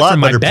There's do that a lot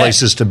from my better bed.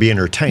 places to be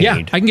entertained. Yeah,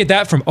 I can get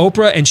that from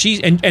Oprah, and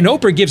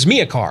Oprah gives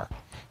me a car.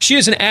 She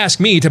doesn't ask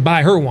me to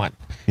buy her one.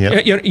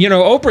 Yep. You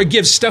know, Oprah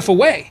gives stuff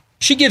away.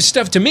 She gives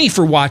stuff to me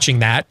for watching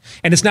that,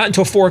 and it's not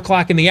until 4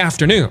 o'clock in the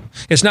afternoon.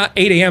 It's not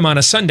 8 a.m. on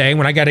a Sunday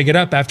when I got to get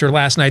up after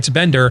last night's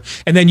bender,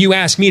 and then you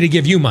ask me to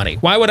give you money.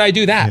 Why would I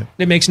do that?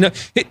 It makes no.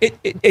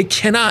 It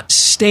cannot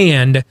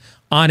stand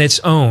on its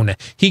own.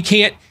 He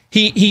can't.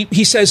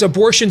 He says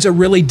abortion's a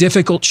really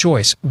difficult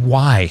choice.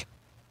 Why?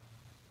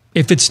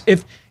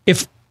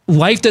 If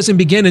life doesn't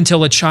begin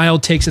until a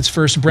child takes its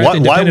first breath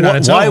independent on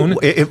its own,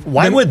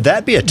 why would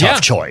that be a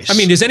tough choice? I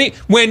mean,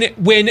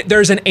 when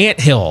there's an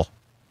anthill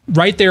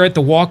right there at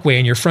the walkway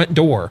in your front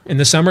door in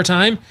the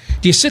summertime,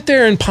 do you sit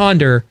there and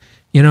ponder,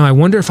 I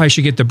wonder if I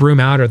should get the broom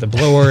out or the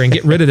blower and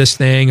get rid of this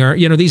thing? Or,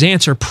 these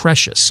ants are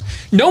precious.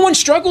 No one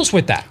struggles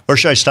with that. Or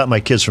should I stop my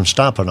kids from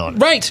stomping on it?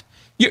 Right.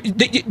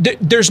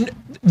 There's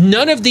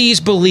none of these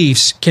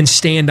beliefs can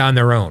stand on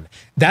their own.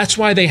 That's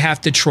why they have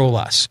to troll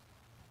us.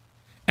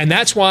 And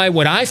that's why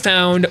what I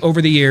found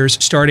over the years,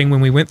 starting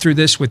when we went through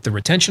this with the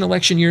retention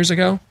election years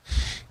ago,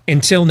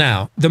 until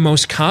now, the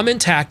most common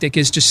tactic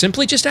is to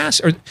simply just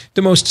ask, or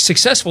the most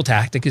successful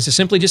tactic is to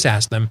simply just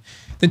ask them,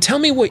 then tell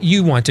me what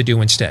you want to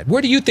do instead.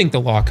 Where do you think the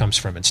law comes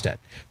from instead?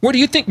 Where do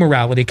you think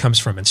morality comes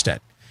from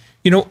instead?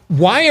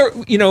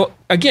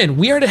 Again,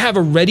 we are to have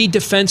a ready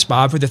defense,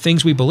 Bob, for the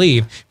things we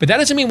believe, but that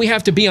doesn't mean we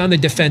have to be on the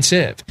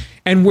defensive.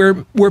 And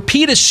where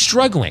Pete is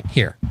struggling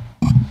here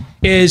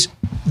is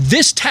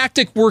this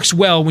tactic works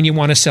well when you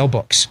want to sell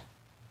books.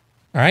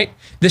 All right.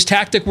 This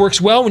tactic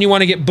works well when you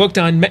want to get booked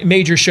on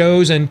major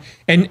shows and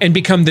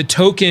become the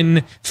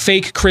token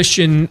fake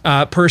Christian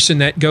person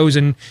that goes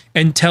and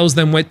tells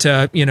them what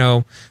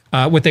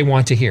they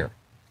want to hear.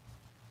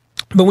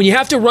 But when you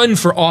have to run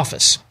for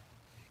office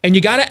and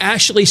you got to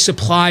actually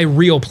supply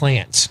real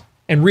plans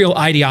and real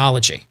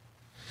ideology.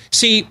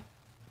 See,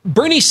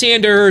 Bernie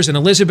Sanders and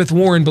Elizabeth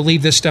Warren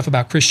believe this stuff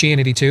about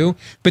Christianity too,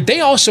 but they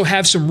also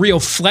have some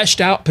real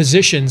fleshed out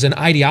positions and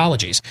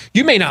ideologies.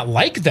 You may not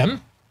like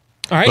them.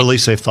 All right. But at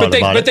least they've thought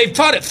about it. But they've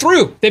thought it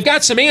through. They've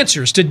got some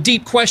answers to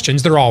deep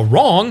questions. They're all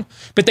wrong,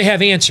 but they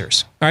have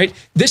answers. All right.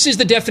 This is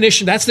the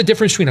definition. That's the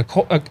difference between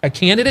a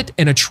candidate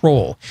and a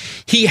troll.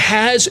 He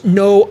has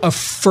no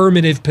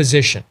affirmative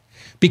position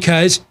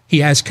because he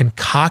has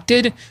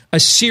concocted a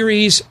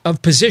series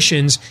of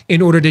positions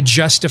in order to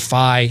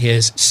justify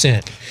his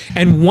sin.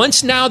 And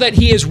once now that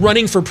he is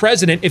running for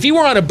president, if he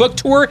were on a book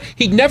tour,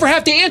 he'd never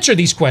have to answer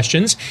these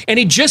questions, and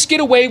he'd just get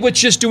away with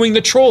just doing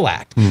the troll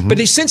act. Mm-hmm. But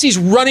since he's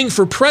running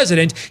for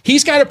president,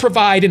 he's got to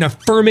provide an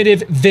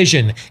affirmative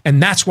vision,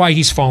 and that's why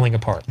he's falling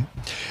apart.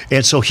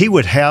 And so he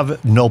would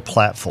have no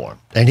platform.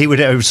 And he would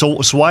have,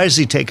 so why is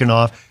he taking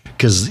off?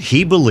 Because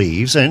he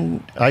believes,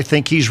 and I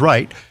think he's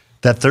right,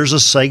 that there's a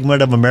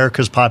segment of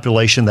America's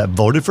population that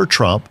voted for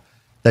Trump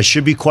that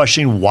should be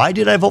questioning, why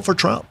did I vote for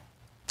Trump?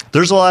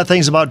 There's a lot of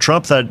things about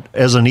Trump that,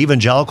 as an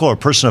evangelical or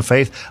person of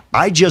faith,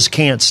 I just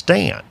can't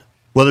stand,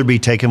 whether it be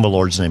taking the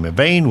Lord's name in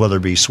vain, whether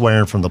it be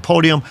swearing from the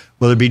podium,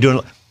 whether it be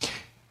doing...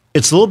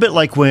 It's a little bit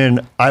like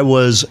when I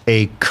was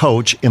a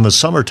coach in the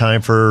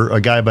summertime for a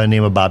guy by the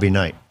name of Bobby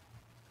Knight.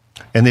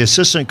 And the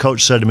assistant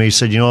coach said to me, he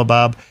said,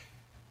 Bob,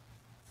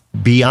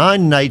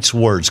 beyond Knight's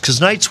words,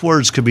 because Knight's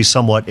words could be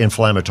somewhat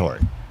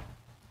inflammatory.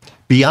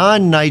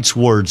 Beyond Knight's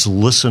words,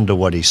 listen to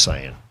what he's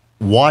saying.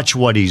 Watch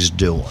what he's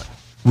doing.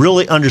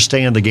 Really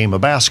understand the game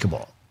of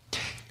basketball.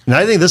 And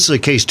I think this is a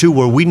case, too,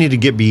 where we need to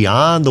get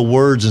beyond the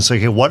words and say,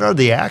 okay, what are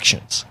the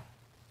actions?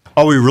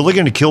 Are we really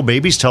going to kill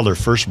babies till their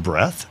first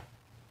breath?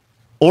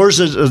 Or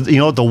is it,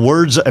 the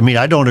words,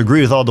 I don't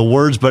agree with all the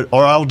words,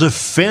 or I'll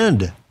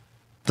defend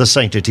the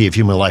sanctity of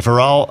human life,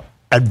 or I'll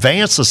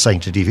advance the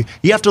sanctity.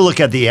 You have to look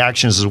at the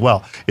actions as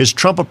well. Is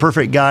Trump a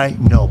perfect guy?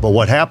 No. But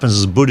what happens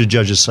is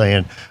Buttigieg is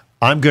saying,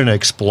 I'm going to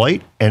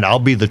exploit, and I'll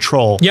be the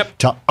troll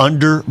to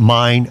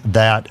undermine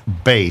that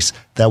base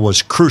that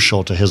was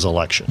crucial to his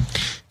election.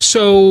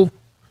 So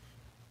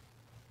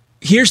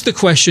here's the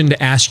question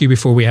to ask you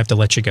before we have to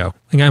let you go.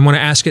 And I want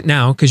to ask it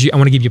now because I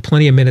want to give you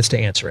plenty of minutes to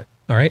answer it.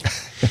 All right?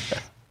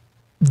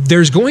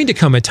 There's going to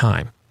come a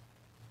time,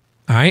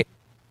 all right?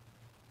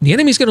 The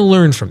enemy's going to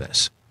learn from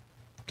this,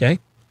 okay?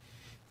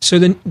 So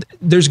then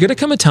there's going to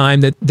come a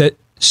time that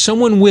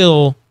someone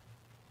will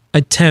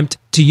attempt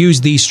to use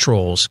these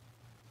trolls,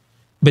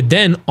 but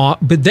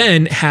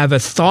then have a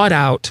thought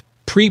out,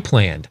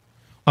 pre-planned,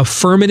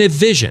 affirmative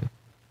vision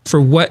for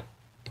what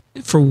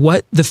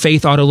the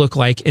faith ought to look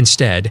like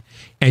instead,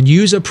 and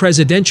use a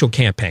presidential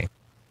campaign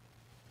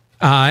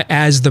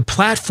as the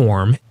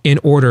platform in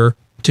order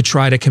to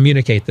try to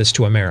communicate this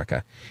to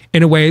America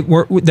in a way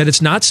that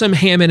it's not some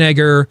ham and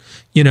egger,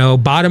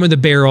 bottom of the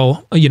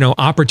barrel,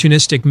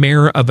 opportunistic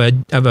mayor of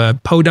a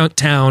podunk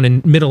town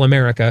in middle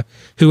America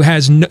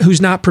who's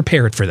not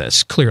prepared for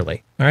this,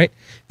 clearly. All right.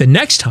 The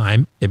next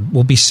time it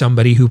will be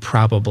somebody who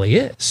probably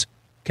is.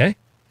 Okay?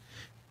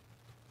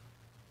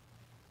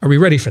 Are we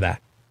ready for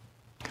that?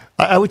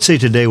 I would say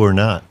today we're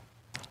not.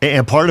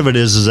 And part of it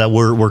is that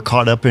we're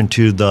caught up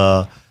into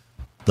the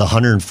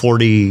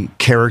 140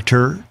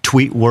 character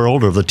tweet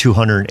world, or the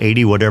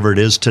 280, whatever it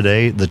is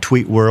today, the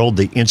tweet world,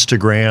 the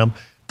Instagram,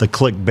 the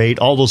clickbait,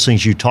 all those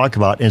things you talk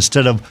about,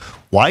 instead of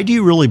why do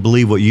you really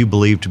believe what you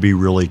believe to be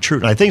really true?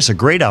 And I think it's a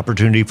great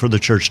opportunity for the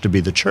church to be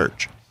the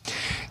church.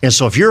 And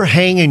so if you're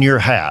hanging your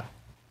hat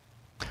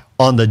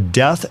on the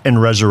death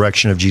and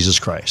resurrection of Jesus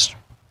Christ,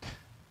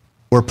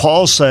 where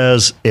Paul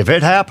says, if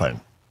it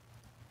happened,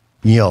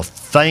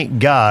 thank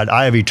God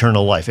I have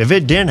eternal life. If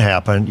it didn't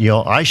happen,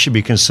 I should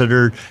be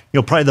considered,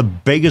 probably the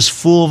biggest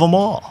fool of them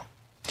all.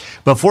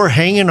 But if we're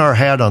hanging our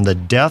hat on the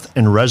death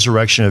and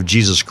resurrection of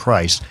Jesus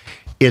Christ,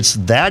 it's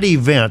that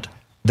event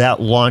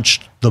that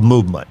launched the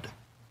movement.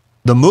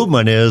 The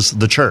movement is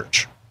the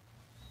church.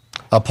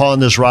 Upon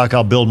this rock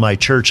I'll build my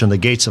church, and the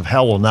gates of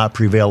hell will not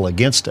prevail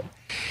against it.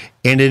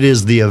 And it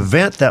is the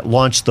event that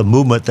launched the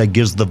movement that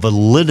gives the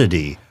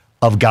validity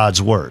of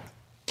God's word.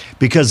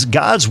 Because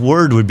God's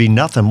word would be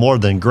nothing more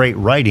than great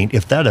writing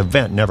if that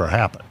event never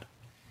happened.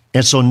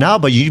 And so now,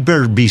 but you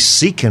better be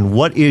seeking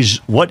what is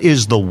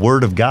the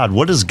word of God?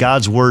 What does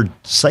God's word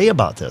say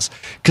about this?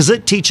 Because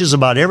it teaches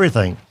about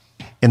everything.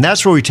 And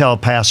that's where we tell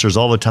pastors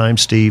all the time,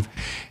 Steve,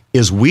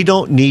 is we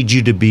don't need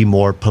you to be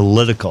more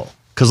political.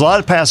 Because a lot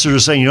of pastors are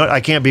saying,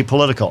 I can't be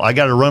political. I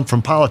got to run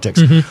from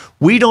politics. Mm-hmm.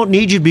 We don't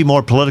need you to be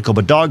more political,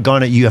 but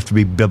doggone it, you have to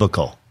be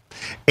biblical.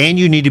 And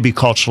you need to be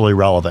culturally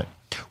relevant.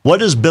 What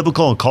does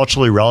biblical and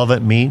culturally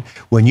relevant mean?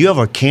 When you have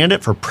a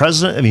candidate for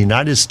president of the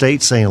United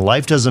States saying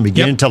life doesn't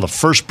begin until the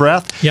first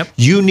breath,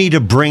 you need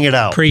to bring it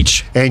out.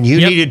 Preach. And you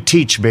need to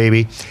teach,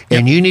 baby.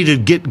 And you need to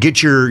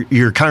get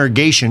your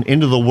congregation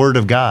into the word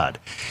of God.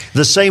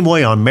 The same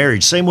way on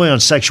marriage, same way on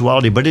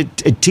sexuality, but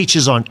it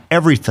teaches on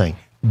everything.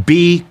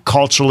 Be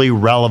culturally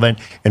relevant.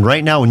 And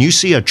right now, when you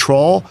see a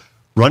troll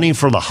running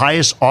for the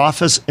highest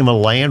office in the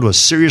land with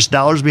serious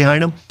dollars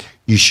behind him,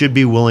 you should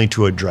be willing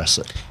to address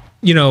it.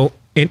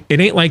 It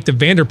ain't like the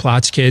Vander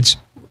Plaats kids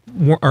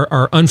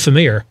are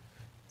unfamiliar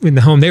in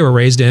the home they were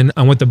raised in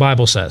on what the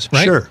Bible says,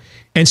 right? Sure.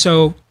 And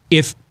so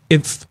if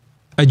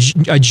a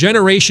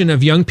generation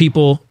of young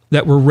people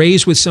that were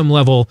raised with some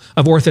level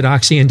of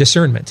orthodoxy and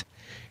discernment,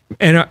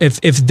 and if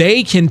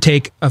they can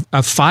take a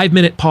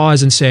 5-minute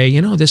pause and say,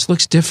 this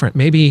looks different,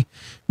 maybe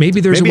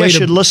there's a way I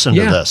should listen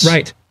to this.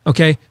 Right.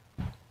 Okay.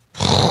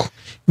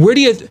 Where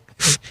do you...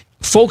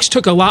 Folks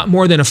took a lot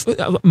more than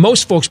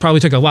most folks probably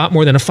took a lot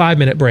more than a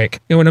 5-minute break.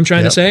 You know what I'm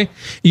trying to say?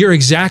 You're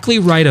exactly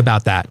right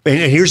about that.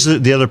 And here's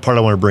the other part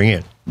I want to bring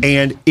in.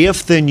 And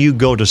if then you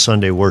go to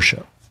Sunday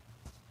worship,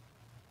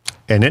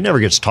 and it never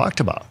gets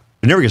talked about,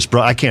 it never gets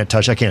brought, I can't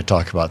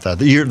talk about that.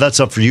 That's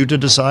up for you to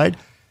decide.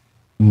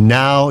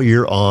 Now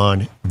you're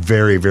on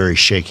very, very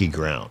shaky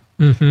ground.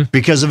 Mm-hmm.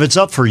 Because if it's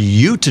up for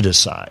you to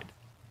decide,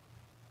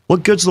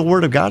 what good's the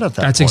word of God at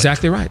that point? That's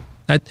exactly right.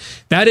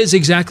 That is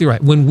exactly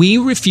right. When we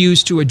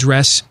refuse to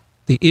address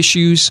the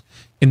issues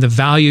and the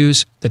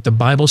values that the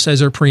Bible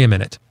says are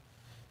preeminent,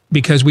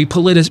 because we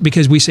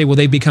say, well,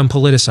 they become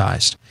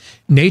politicized.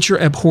 Nature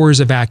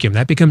abhors a vacuum.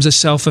 That becomes a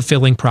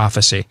self-fulfilling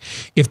prophecy.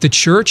 If the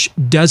church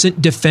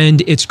doesn't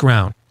defend its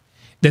ground,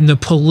 then the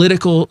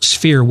political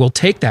sphere will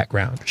take that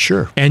ground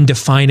and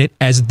define it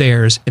as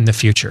theirs in the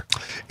future.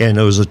 And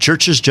it was the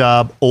church's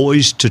job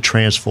always to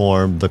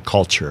transform the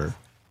culture,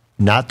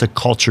 not the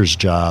culture's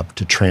job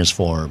to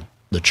transform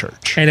the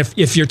church. And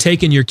if you're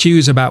taking your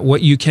cues about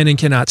what you can and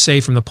cannot say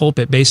from the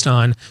pulpit based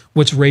on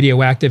what's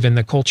radioactive in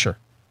the culture,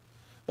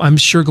 I'm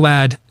sure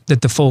glad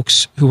that the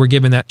folks who were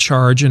given that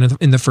charge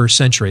in the first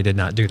century did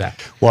not do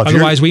that. Well,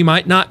 otherwise, we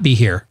might not be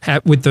here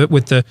with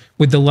the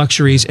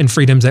luxuries and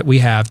freedoms that we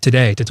have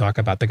today to talk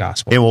about the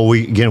gospel. And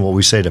what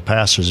we say to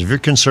pastors, if you're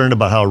concerned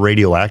about how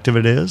radioactive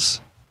it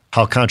is,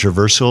 how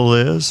controversial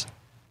it is,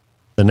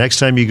 the next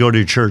time you go to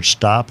your church,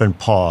 stop and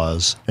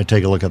pause and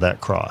take a look at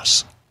that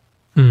cross.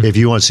 If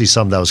you want to see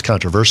something that was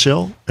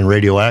controversial and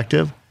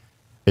radioactive,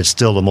 it's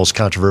still the most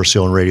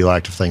controversial and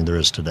radioactive thing there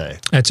is today.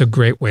 That's a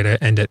great way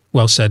to end it.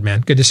 Well said,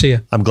 man. Good to see you.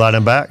 I'm glad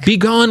I'm back. Be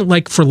gone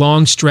for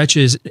long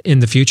stretches in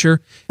the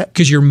future,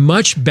 because you're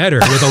much better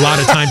with a lot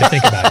of time to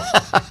think about it.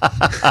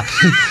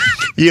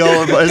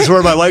 It's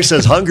where my wife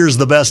says hunger's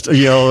the best,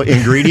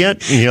 ingredient.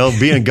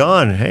 Being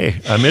gone.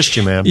 Hey, I missed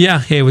you, man. Yeah.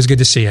 Hey, it was good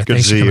to see you. Good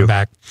Thanks to see for coming you.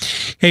 back.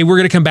 Hey, we're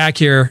going to come back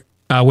here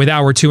with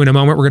hour 2 in a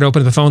moment. We're going to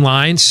open the phone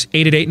lines,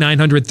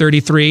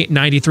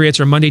 888-900-3393. It's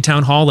our Monday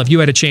Town Hall. If you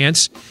had a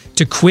chance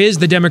to quiz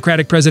the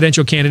Democratic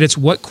presidential candidates,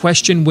 what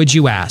question would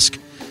you ask?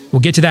 We'll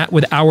get to that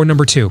with hour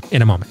number 2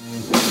 in a moment.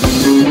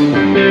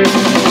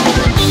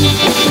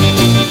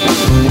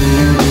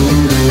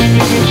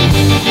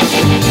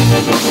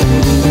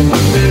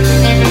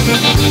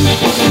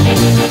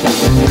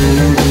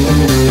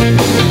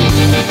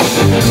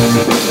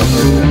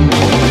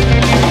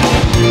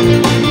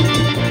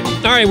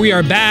 All right, we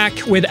are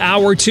back with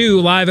hour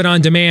 2, live and on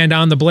demand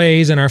on The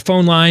Blaze, and our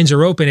phone lines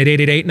are open at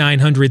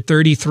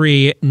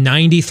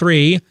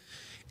 888-900-3393.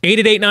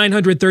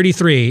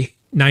 888-900-3393.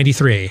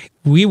 8893.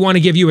 We want to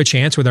give you a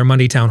chance with our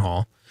Monday Town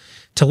Hall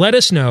to let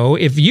us know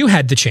if you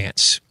had the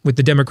chance with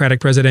the Democratic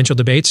presidential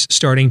debates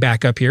starting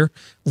back up here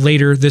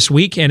later this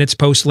week, and it's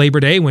post-Labor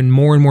Day when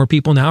more and more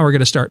people now are going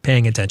to start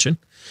paying attention.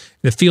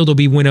 The field will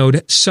be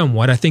winnowed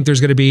somewhat. I think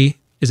there's going to be,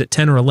 is it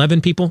 10 or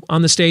 11 people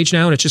on the stage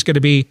now? And it's just going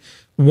to be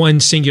one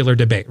singular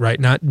debate, right?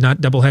 Not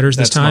double headers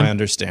this time? That's my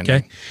understanding.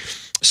 Okay.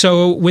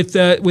 So with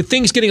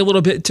things getting a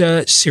little bit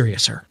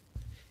seriouser,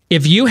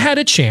 if you had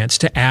a chance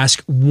to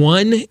ask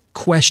one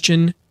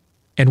question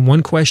and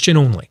one question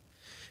only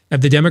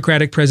of the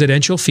Democratic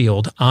presidential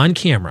field on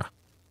camera,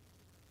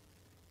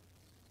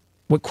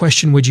 what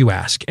question would you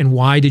ask, and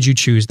why did you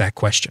choose that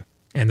question?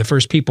 And the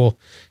first three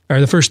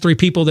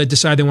people that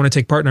decide they want to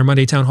take part in our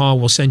Monday Town Hall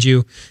will send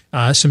you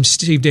some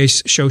Steve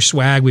Deace Show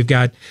swag. We've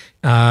got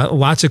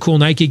lots of cool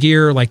Nike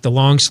gear, like the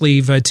long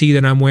sleeve tee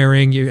that I'm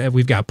wearing.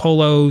 We've got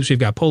polos, we've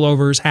got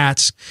pullovers,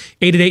 hats.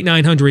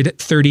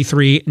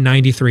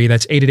 888-900-3393.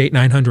 That's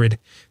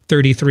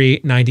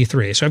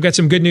 888-900-3393. So I've got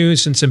some good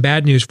news and some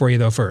bad news for you,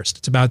 though, first.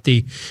 It's about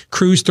the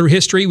cruise through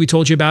history we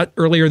told you about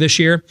earlier this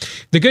year.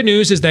 The good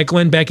news is that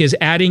Glenn Beck is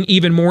adding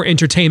even more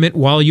entertainment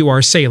while you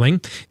are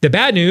sailing. The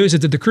bad news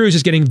is that the cruise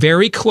is getting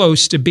very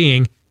close to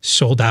being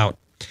sold out.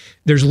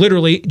 There's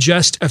literally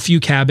just a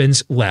few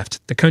cabins left.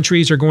 The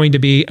countries are going to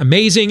be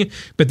amazing,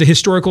 but the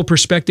historical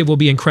perspective will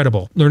be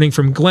incredible. Learning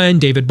from Glenn,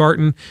 David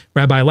Barton,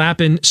 Rabbi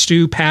Lappin,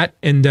 Stu, Pat,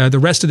 and the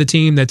rest of the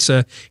team that's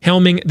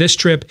helming this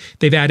trip,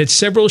 they've added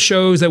several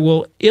shows that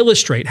will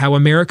illustrate how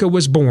America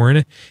was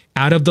born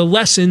out of the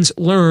lessons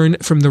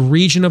learned from the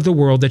region of the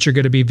world that you're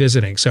going to be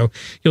visiting. So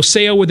you'll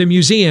sail with a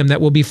museum that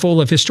will be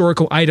full of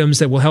historical items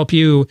that will help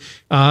you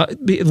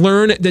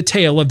learn the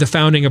tale of the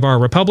founding of our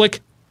republic.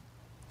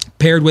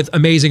 Paired with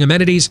amazing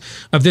amenities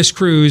of this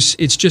cruise,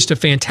 it's just a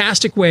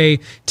fantastic way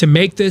to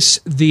make this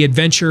the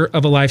adventure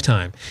of a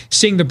lifetime.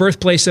 Seeing the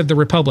birthplace of the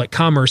Republic,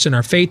 commerce, and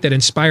our faith that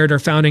inspired our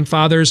founding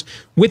fathers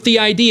with the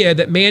idea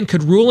that man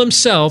could rule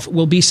himself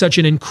will be such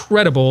an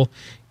incredible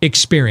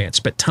experience.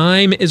 But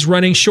time is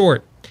running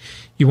short.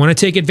 You want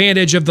to take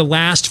advantage of the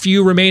last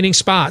few remaining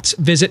spots.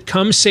 Visit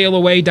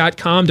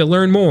ComeSailAway.com to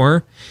learn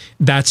more.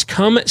 That's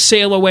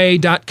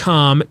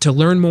ComeSailAway.com to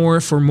learn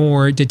more for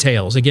more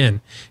details.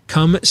 Again,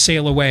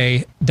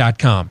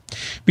 ComeSailAway.com.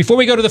 Before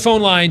we go to the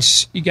phone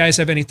lines, you guys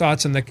have any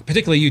thoughts on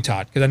particularly you,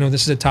 Todd, because I know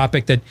this is a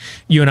topic that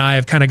you and I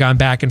have kind of gone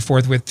back and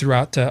forth with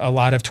throughout a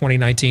lot of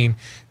 2019.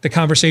 The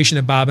conversation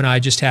that Bob and I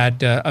just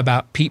had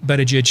about Pete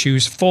Buttigieg,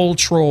 whose full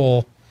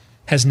troll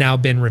has now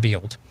been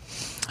revealed.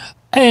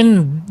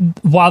 And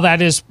while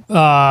that is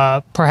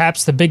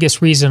perhaps the biggest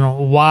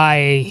reason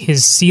why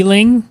his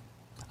ceiling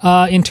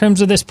in terms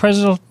of this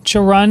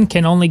presidential run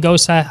can only go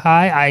so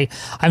high,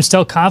 I'm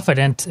still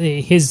confident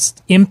his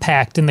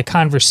impact in the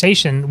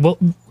conversation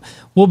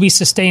will be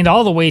sustained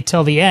all the way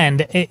till the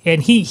end,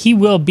 and he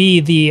will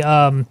be the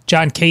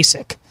John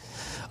Kasich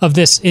of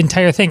this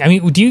entire thing. I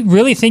mean, do you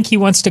really think he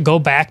wants to go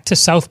back to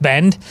South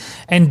Bend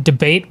and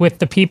debate with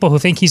the people who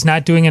think he's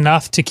not doing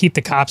enough to keep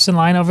the cops in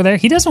line over there?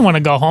 He doesn't want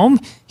to go home.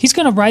 He's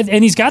going to ride,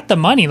 and he's got the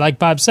money, like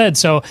Bob said.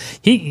 So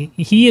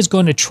he is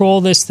going to troll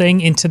this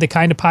thing into the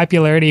kind of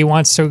popularity he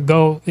wants to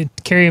go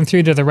carry him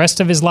through to the rest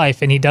of his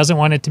life, and he doesn't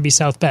want it to be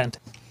South Bend.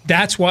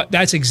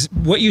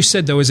 What you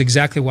said, though, is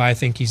exactly why I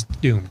think he's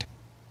doomed.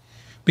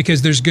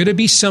 Because there's going to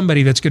be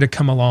somebody that's going to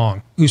come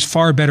along who's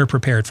far better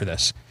prepared for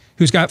this,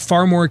 who's got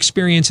far more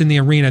experience in the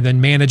arena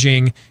than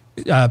managing,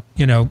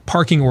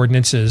 parking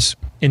ordinances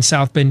in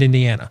South Bend,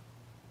 Indiana.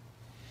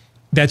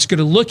 That's going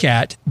to look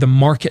at the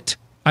market.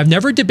 I've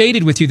never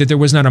debated with you that there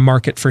was not a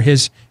market for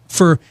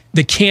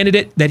the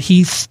candidate that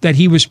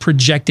he was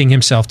projecting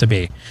himself to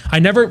be. I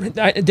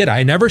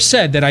never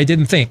said that I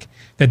didn't think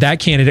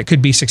that candidate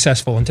could be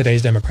successful in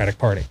today's Democratic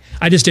Party.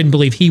 I just didn't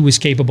believe he was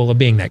capable of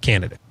being that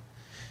candidate.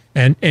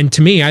 And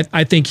to me,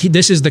 I think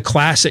this is the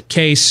classic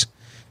case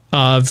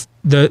of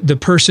the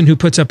person who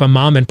puts up a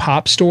mom and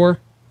pop store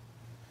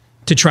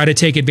to try to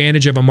take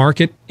advantage of a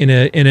market in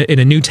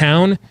a new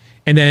town,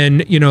 and then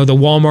the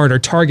Walmart or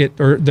Target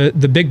or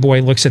the big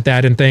boy looks at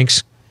that and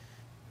thinks,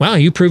 wow,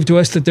 you proved to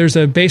us that there's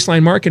a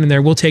baseline market in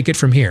there, we'll take it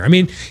from here. I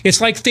mean,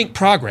 it's like Think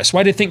Progress.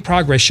 Why did Think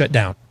Progress shut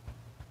down?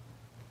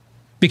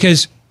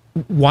 Because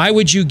why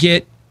would you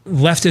get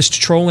leftist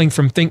trolling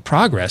from Think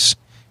Progress,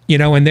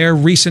 and they're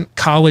recent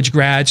college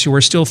grads who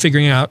are still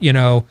figuring out,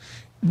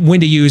 when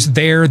to use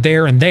there,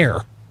 and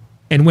there,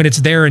 and when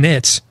it's there and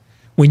it's.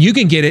 When you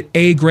can get it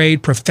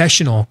A-grade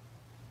professional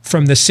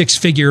from the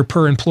six-figure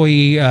per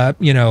employee,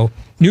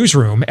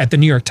 newsroom at the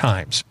New York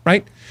Times,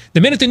 right?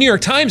 The minute the New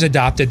York Times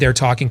adopted their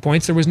talking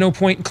points, there was no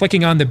point in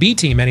clicking on the B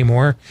team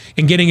anymore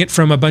and getting it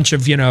from a bunch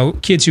of,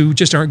 kids who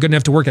just aren't good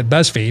enough to work at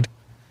BuzzFeed.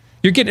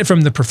 You're getting it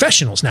from the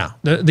professionals now.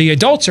 The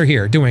adults are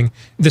here doing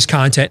this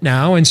content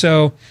now, and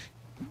so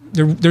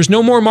there's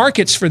no more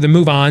markets for the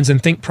move-ons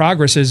and Think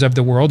Progresses of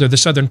the world or the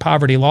Southern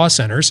Poverty Law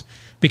Centers,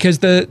 because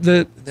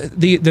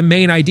the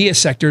main idea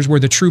sectors where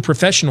the true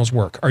professionals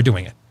work are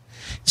doing it.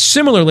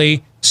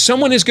 Similarly,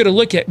 someone is going to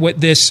look at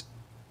what this,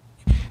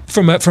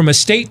 from a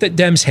state that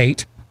Dems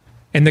hate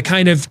and the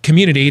kind of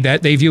community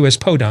that they view as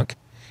podunk,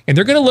 And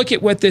they're going to look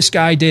at what this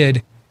guy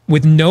did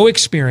with no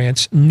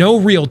experience, no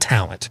real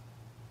talent.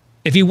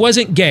 If he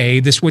wasn't gay,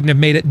 this wouldn't have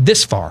made it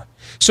this far.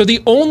 So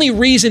the only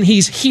reason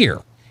he's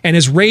here and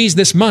has raised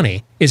this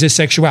money is his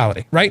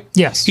sexuality, right?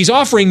 Yes. He's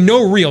offering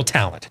no real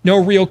talent,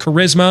 no real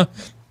charisma.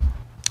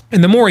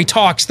 And the more he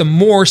talks, the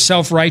more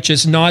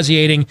self-righteous,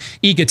 nauseating,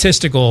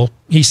 egotistical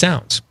he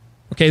sounds.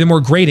 Okay, the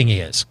more grating he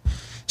is.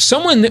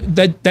 Someone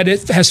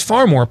that has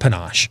far more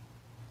panache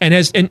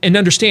and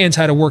understands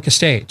how to work a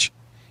stage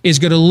is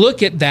going to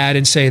look at that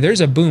and say,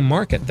 there's a boom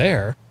market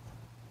there.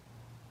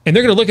 And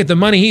they're going to look at the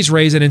money he's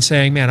raising and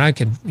saying, man, I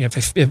could,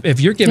 if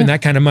you're giving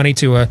that kind of money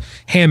to a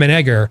ham and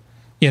egger,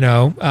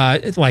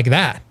 like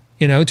that,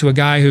 to a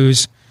guy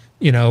who's,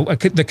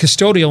 the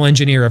custodial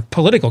engineer of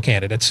political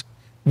candidates,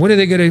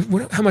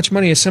 how much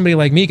money is somebody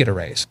like me going to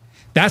raise?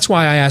 That's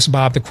why I asked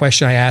Bob the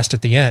question I asked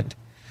at the end,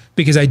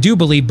 because I do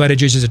believe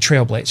Buttigieg is a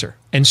trailblazer,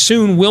 and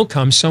soon will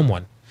come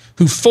someone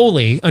who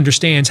fully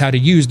understands how to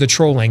use the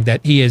trolling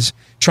that he is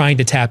trying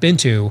to tap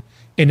into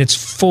in its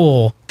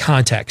full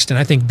context. And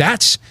I think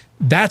that's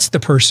the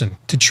person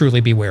to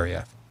truly be wary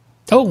of.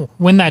 Oh,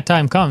 when that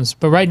time comes.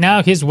 But right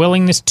now, his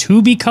willingness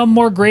to become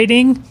more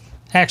grating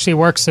actually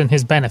works in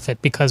his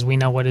benefit because we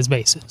know what his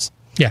base is.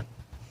 Yeah,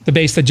 the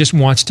base that just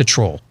wants to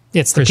troll.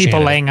 It's the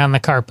people laying on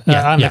the carpet,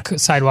 the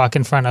sidewalk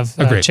in front of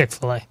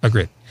Chick-fil-A.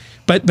 Agreed.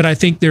 But I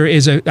think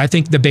I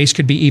think the base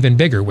could be even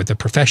bigger with the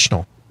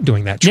professional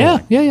doing that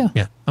trolling.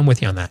 Yeah. I'm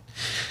with you on that.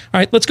 All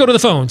right, let's go to the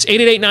phones.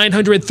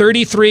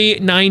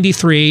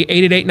 888-900-3393,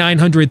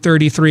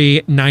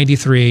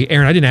 888-900-3393.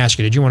 Aaron, I didn't ask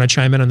you. Did you want to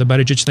chime in on the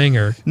Buttigieg thing,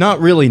 or not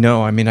really?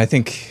 No. I mean, I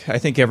think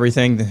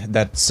everything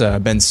that's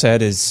been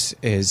said is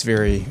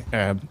very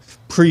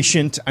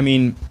prescient. I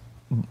mean,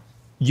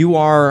 you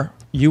are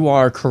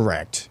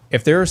correct.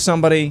 If there is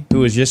somebody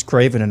who is just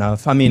craven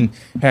enough, I mean,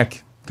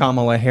 heck,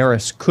 Kamala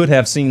Harris could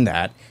have seen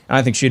that. And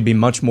I think she'd be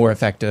much more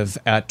effective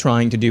at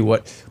trying to do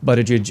what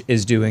Buttigieg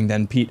is doing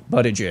than Pete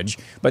Buttigieg.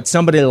 But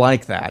somebody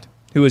like that,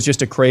 who is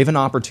just a craven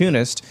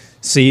opportunist,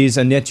 sees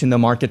a niche in the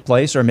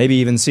marketplace, or maybe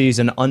even sees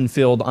an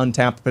unfilled,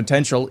 untapped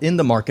potential in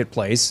the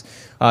marketplace,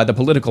 the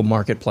political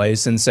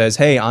marketplace, and says,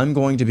 hey, I'm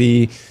going to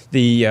be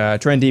the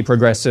trendy,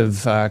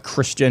 progressive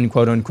Christian,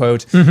 quote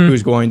unquote,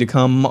 who's going to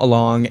come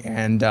along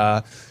and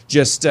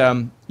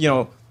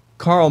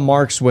Karl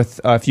Marx with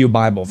a few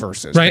Bible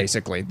verses, right?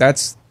 Basically.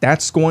 That's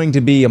going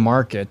to be a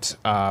market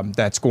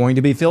that's going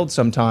to be filled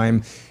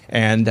sometime,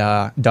 and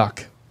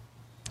duck.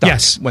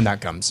 Yes, when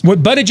that comes.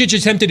 What Buttigieg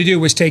attempted to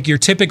do was take your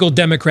typical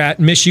Democrat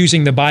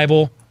misusing the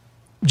Bible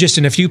just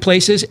in a few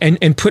places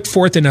and put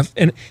forth a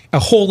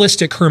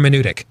holistic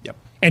hermeneutic. Yep.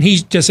 And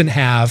he's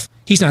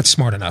not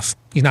smart enough.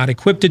 He's not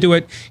equipped to do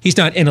it. He's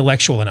not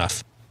intellectual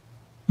enough.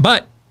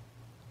 But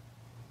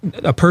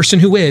a person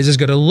who is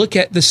going to look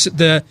at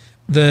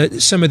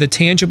some of the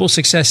tangible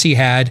success he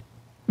had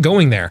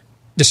going there,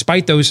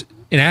 despite those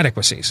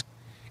inadequacies,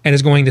 and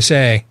is going to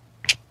say,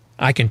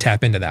 I can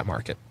tap into that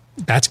market.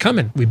 That's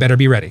coming. We better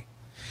be ready.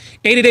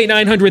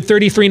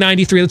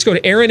 888-900-3393. Let's go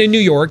to Aaron in New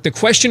York. The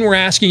question we're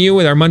asking you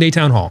with our Monday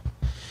Town Hall,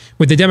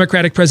 with the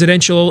Democratic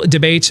presidential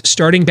debates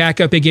starting back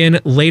up again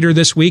later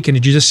this week, and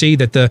did you just see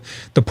that the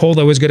poll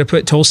that was going to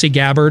put Tulsi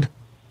Gabbard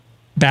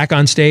back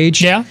on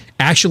stage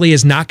actually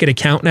is not going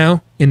to count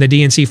now in the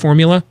DNC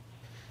formula?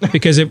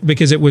 because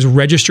it was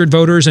registered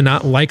voters and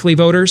not likely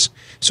voters.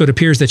 So it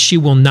appears that she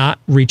will not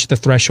reach the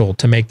threshold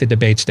to make the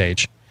debate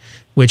stage,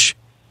 which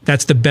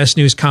that's the best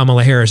news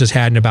Kamala Harris has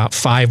had in about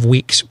 5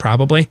 weeks,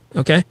 probably.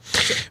 Okay.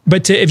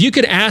 But if you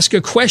could ask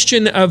a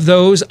question of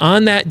those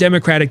on that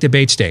Democratic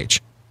debate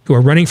stage who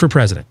are running for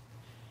president,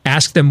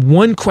 ask them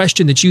one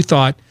question that you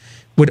thought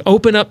would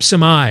open up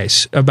some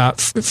eyes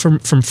about from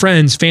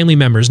friends, family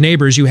members,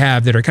 neighbors you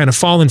have that are kind of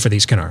falling for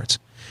these canards.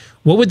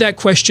 What would that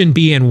question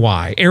be and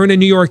why? Aaron in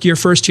New York, you're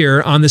first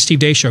here on the Steve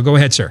Deace Show. Go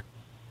ahead, sir.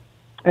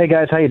 Hey,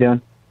 guys. How you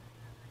doing?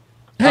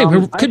 Hey,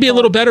 we could be a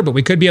little better, but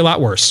we could be a lot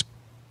worse.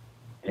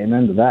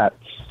 Amen to that.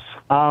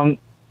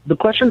 The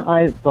question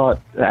I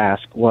thought to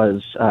ask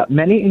was,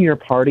 many in your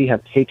party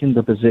have taken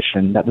the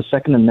position that the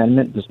Second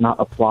Amendment does not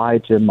apply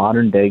to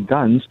modern-day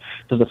guns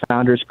because the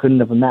founders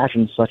couldn't have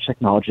imagined such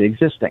technology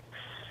existing.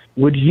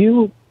 Would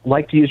you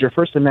like to use your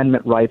First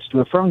Amendment rights to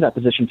affirm that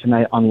position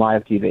tonight on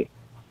live TV?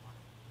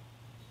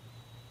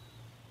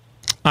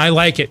 I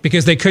like it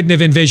because they couldn't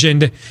have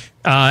envisioned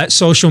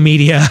social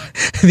media,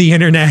 the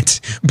internet,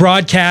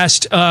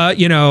 broadcast,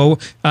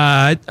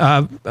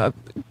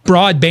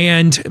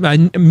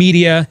 broadband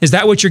media. Is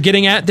that what you're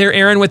getting at there,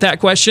 Aaron, with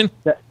that question?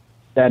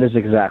 That is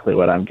exactly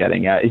what I'm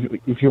getting at.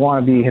 If you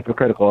want to be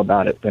hypocritical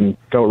about it, then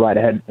go right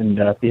ahead and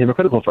be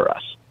hypocritical for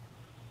us.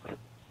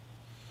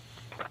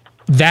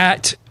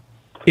 That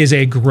is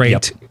a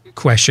great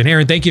question.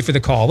 Aaron, thank you for the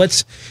call.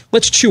 Let's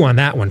chew on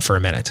that one for a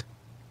minute.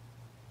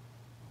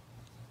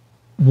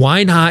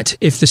 Why not,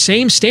 if the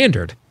same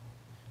standard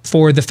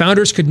for the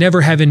founders could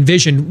never have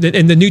envisioned,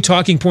 and the new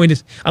talking point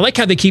is, I like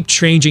how they keep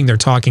changing their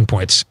talking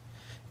points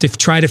to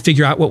try to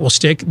figure out what will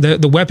stick.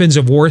 The weapons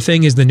of war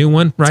thing is the new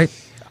one, right?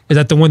 Is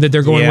that the one that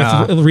they're going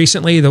with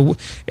recently?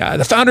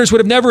 The founders would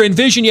have never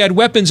envisioned you had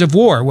weapons of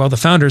war. Well, the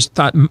founders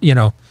thought,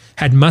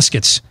 had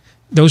muskets.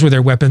 Those were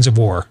their weapons of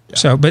war. Yeah.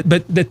 So, but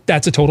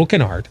that's a total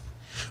canard.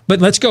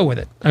 But let's go with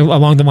it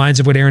along the lines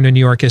of what Aaron in New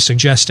York is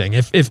suggesting.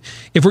 If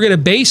we're going to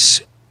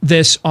base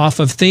this off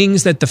of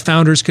things that the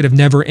founders could have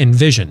never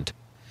envisioned,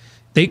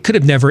 they could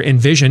have never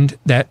envisioned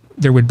that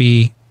there would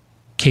be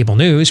cable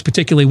news,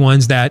 particularly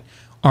ones that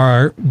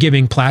are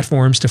giving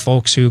platforms to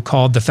folks who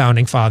called the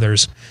founding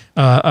fathers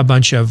a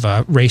bunch of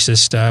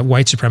racist,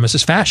 white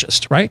supremacist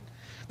fascists, right?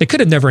 They could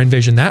have never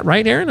envisioned that,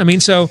 right, Aaron? I mean,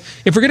 so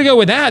if we're going to go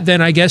with that,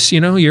 then I guess,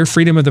 your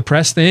freedom of the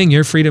press thing,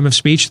 your freedom of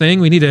speech thing,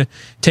 we need to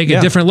take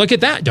a different look at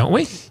that, don't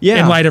we?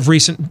 Yeah. In light of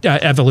recent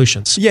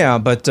evolutions. Yeah,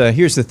 but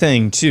here's the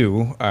thing,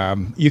 too.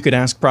 You could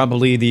ask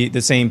probably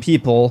the same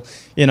people,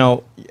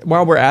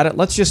 while we're at it,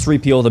 let's just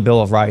repeal the Bill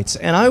of Rights.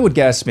 And I would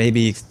guess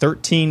maybe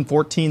 13,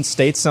 14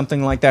 states,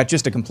 something like that,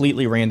 just a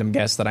completely random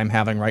guess that I'm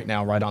having right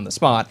now, right on the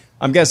spot.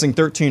 I'm guessing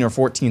 13 or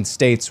 14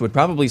 states would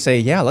probably say,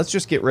 yeah, let's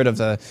just get rid of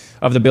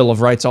the Bill of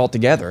Rights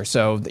altogether.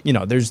 So,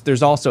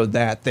 there's also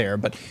that there.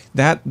 But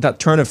that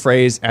turn of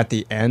phrase at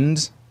the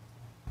end,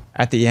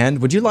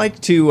 would you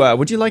like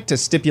to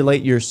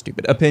stipulate your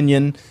stupid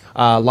opinion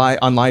on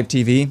live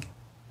TV?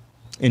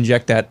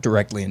 Inject that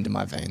directly into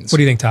my veins. What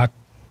do you think, Todd?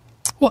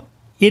 Well,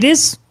 it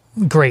is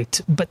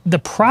great, but the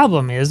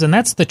problem is, and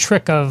that's the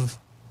trick of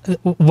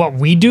what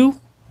we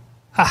do,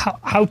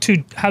 how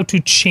to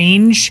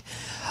change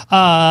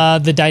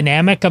the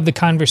dynamic of the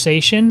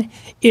conversation,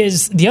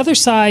 is the other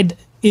side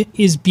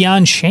is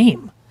beyond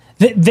shame.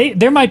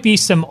 There might be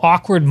some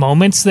awkward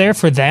moments there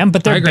for them,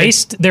 but their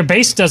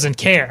base doesn't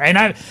care.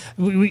 And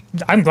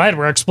I'm glad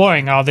we're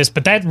exploring all this,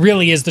 but that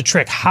really is the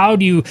trick.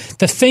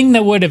 The thing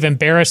that would have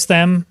embarrassed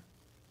them,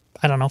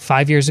 I don't know,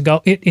 5 years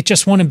ago, it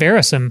just won't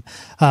embarrass them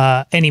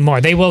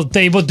anymore. They will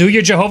do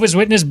your Jehovah's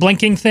Witness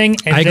blinking thing,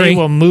 and they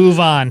will move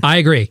on. I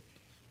agree.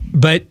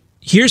 But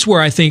here's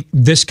where I think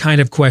this kind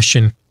of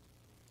question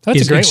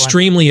is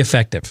extremely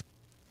effective.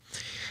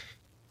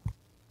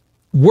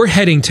 We're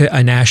heading to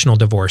a national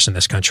divorce in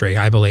this country,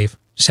 I believe,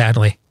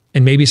 sadly,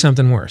 and maybe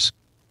something worse.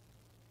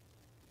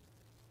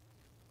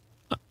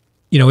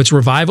 It's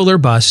revival or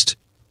bust,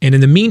 and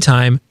in the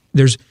meantime,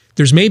 there's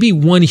maybe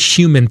one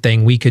human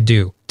thing we could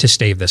do to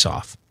stave this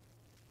off.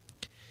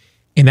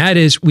 And that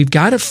is, we've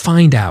got to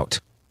find out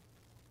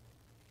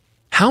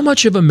how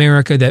much of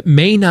America that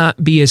may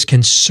not be as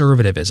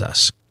conservative as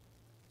us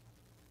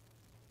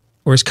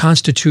or as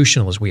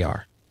constitutional as we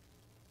are,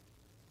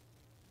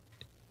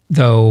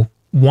 though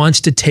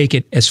wants to take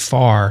it as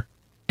far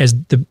as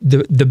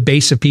the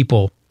base of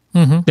people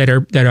that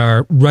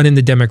are running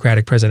the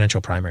Democratic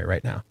presidential primary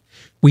right now.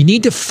 We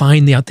need to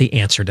find out the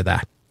answer to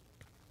that.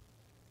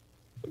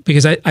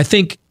 Because I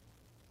think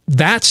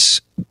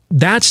that's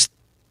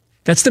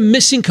the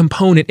missing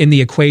component in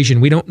the equation.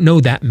 We don't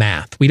know that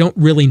math. We don't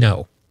really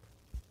know.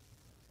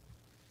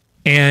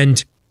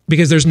 And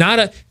because there's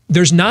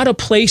not a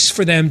place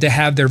for them to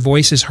have their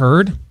voices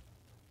heard.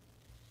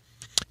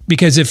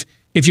 Because if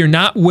you're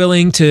not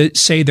willing to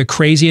say the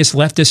craziest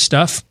leftist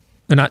stuff,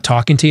 they're not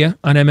talking to you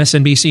on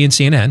MSNBC and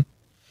CNN.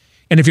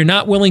 And if you're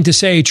not willing to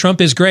say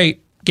Trump is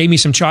great, gave me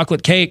some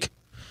chocolate cake,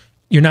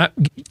 you're not,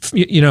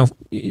 your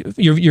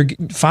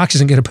Fox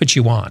isn't going to put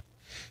you on.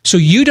 So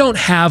you don't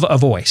have a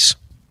voice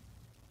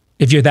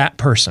if you're that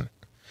person.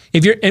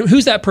 And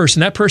who's that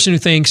person? That person who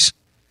thinks,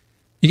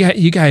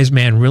 you guys,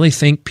 man, really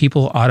think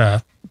people ought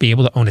to be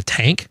able to own a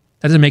tank?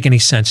 That doesn't make any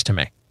sense to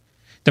me.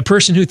 The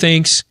person who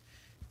thinks,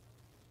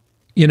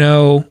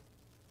 I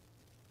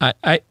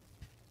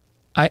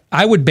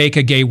would bake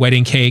a gay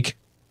wedding cake.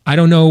 I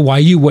don't know why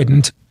you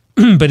wouldn't,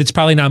 but it's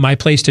probably not my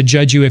place to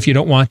judge you if you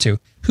don't want to.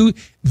 Who?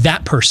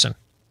 That person.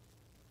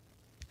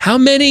 How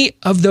many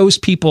of those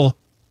people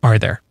are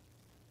there?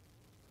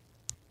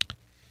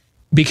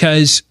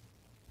 Because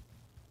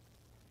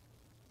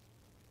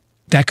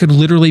that could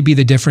literally be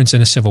the difference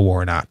in a civil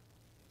war or not.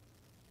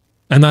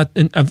 I'm not,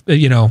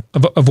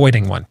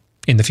 avoiding one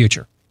in the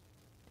future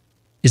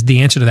is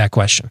the answer to that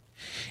question.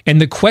 And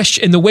the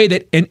question, and the way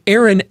that, and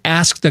Aaron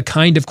asked the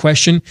kind of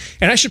question,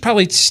 and I should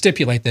probably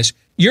stipulate this.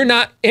 You're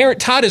not, Aaron,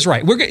 Todd is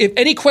right. If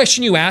any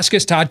question you ask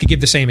us, Todd could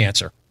give the same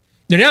answer.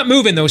 They're not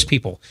moving those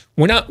people.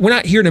 We're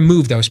not here to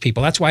move those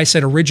people. That's why I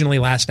said originally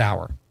last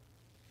hour.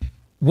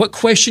 What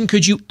question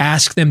could you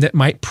ask them that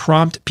might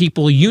prompt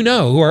people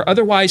who are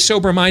otherwise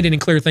sober-minded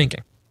and clear-thinking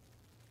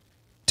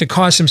to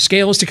cause some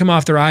scales to come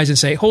off their eyes and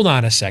say, hold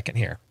on a second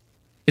here.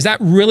 Is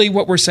that really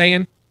what we're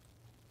saying?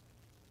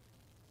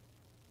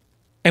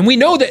 And we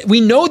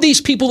know these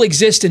people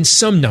exist in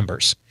some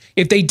numbers.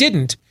 If they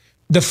didn't,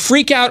 the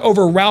freak out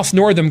over Ralph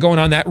Northam going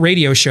on that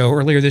radio show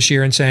earlier this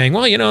year and saying,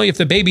 well, if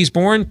the baby's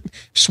born,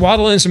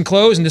 swaddle in some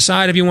clothes and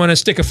decide if you want to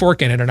stick a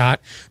fork in it or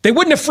not. They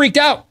wouldn't have freaked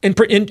out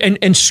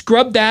and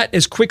scrubbed that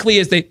as quickly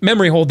as they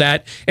memory hold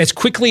that as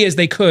quickly as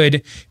they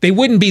could. They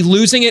wouldn't be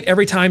losing it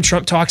every time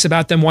Trump talks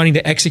about them wanting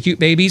to execute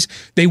babies.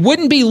 They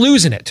wouldn't be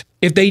losing it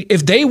if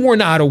they were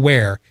not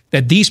aware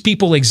that these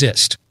people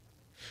exist.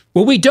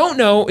 What we don't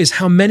know is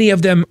how many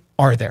of them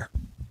are there.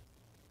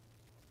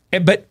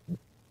 But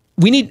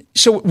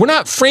we're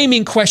not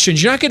framing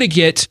questions. You're not going to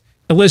get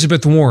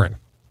Elizabeth Warren.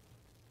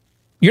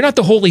 You're not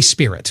the Holy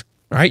Spirit,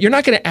 all right? You're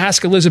not going to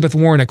ask Elizabeth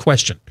Warren a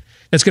question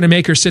that's going to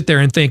make her sit there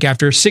and think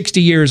after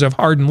 60 years of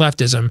hardened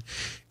leftism,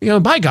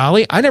 by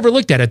golly, I never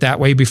looked at it that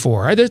way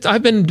before.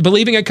 I've been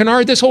believing a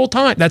canard this whole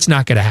time. That's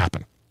not going to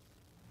happen.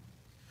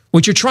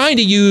 What you're trying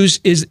to use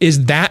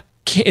is that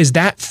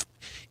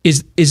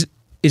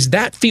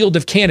field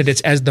of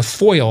candidates as the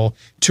foil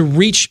to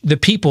reach the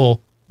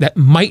people that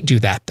might do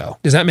that, though.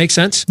 Does that make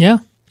sense? Yeah.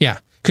 Yeah.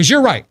 Because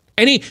you're right.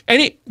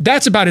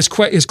 That's about as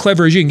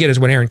clever as you can get is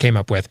what Aaron came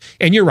up with.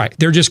 And you're right.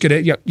 They're just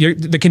going to,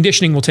 the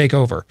conditioning will take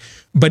over.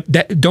 But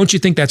don't you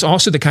think that's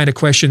also the kind of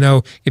question,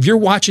 though, if you're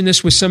watching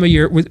this with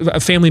with a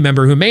family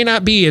member who may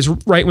not be as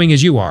right-wing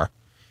as you are,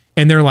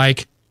 and they're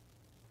like,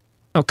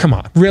 oh, come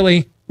on,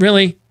 really?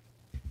 Really?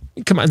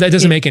 Come on, that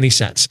doesn't make any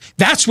sense.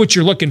 That's what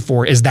you're looking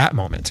for, is that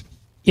moment.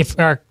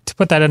 To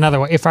put that another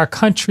way, if our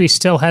country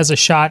still has a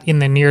shot in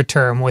the near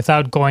term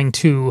without going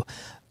to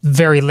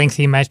very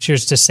lengthy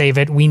measures to save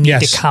it, we need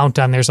to count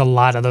on there's a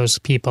lot of those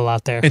people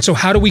out there. And so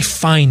how do we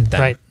find them?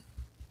 Right.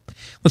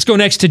 Let's go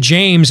next to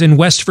James in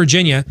West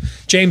Virginia.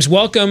 James,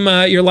 welcome.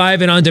 You're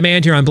live and on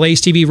demand here on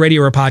Blaze TV,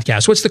 radio, or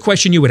podcast. What's the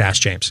question you would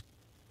ask, James?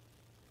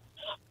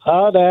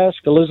 I'd ask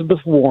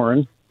Elizabeth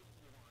Warren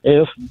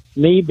if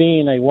me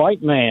being a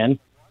white man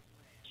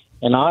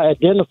and I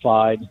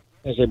identified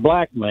as a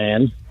black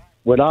man,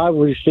 would I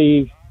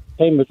receive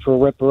payments for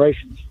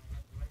reparations?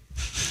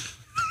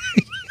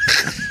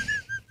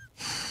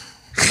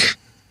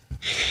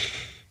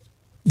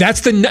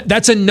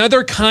 That's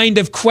another kind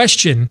of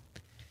question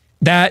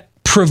that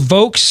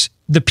provokes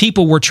the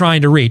people we're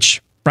trying to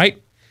reach,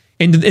 right?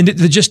 And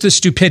just the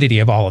stupidity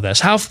of all of this.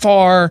 How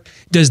far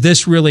does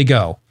this really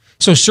go?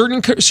 So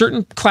certain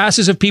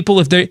classes of people,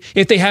 if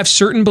they have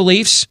certain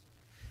beliefs,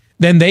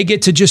 then they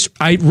get to just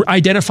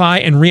identify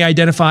and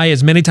re-identify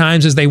as many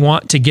times as they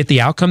want to get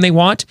the outcome they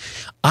want.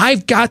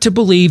 I've got to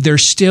believe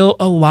there's still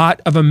a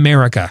lot of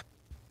America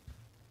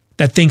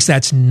that thinks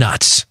that's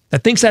nuts,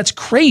 that thinks that's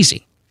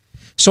crazy.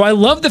 So I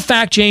love the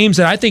fact, James,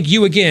 that I think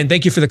you, again,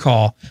 thank you for the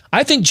call.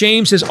 I think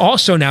James has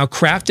also now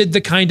crafted the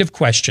kind of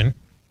question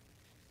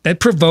that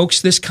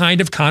provokes this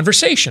kind of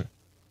conversation.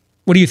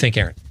 What do you think,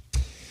 Aaron?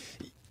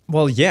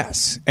 Well,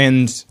 yes.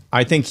 And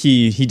I think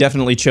he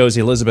definitely chose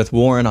Elizabeth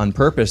Warren on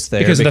purpose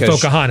there. Because of the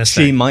Pocahontas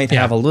thing. She might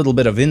have a little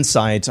bit of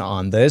insight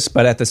on this,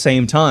 but at the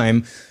same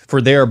time,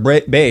 for their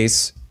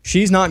base,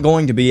 she's not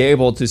going to be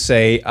able to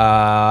say,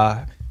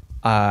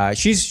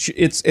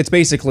 it's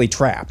basically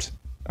trapped.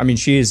 I mean,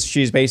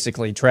 she's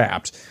basically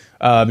trapped.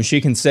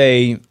 She can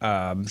say,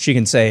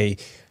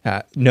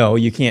 no,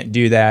 you can't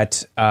do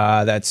that.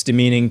 That's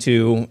demeaning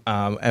to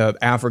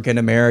African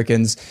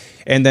Americans.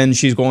 And then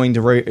she's going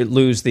to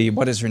lose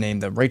what is her name?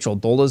 The Rachel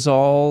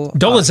Dolezal?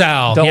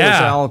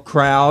 Dolezal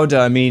crowd.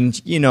 I mean,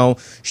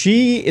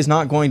 she is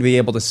not going to be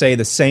able to say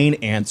the sane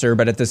answer,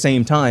 but at the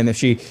same time, if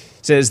she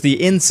says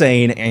the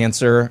insane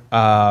answer,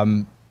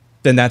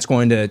 then that's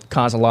going to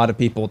cause a lot of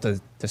people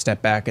to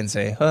step back and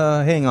say,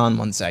 hang on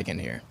one second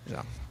here.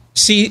 So.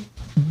 See,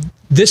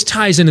 this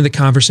ties into the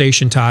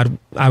conversation, Todd,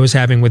 I was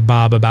having with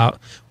Bob about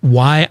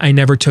why I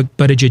never took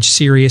Buttigieg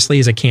seriously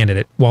as a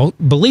candidate, while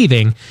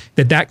believing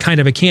that kind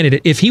of a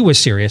candidate, if he was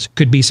serious,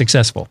 could be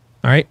successful.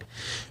 All right?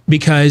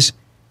 Because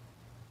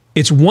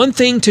it's one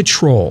thing to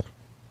troll.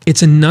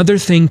 It's another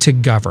thing to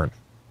govern.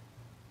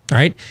 All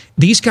right?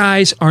 These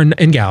guys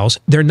and gals,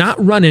 they're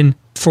not running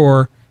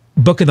for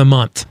Book of the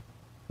Month.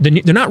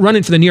 They're not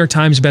running for the New York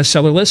Times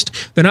bestseller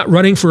list. They're not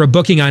running for a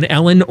booking on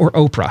Ellen or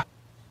Oprah.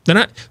 They're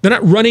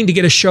not running to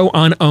get a show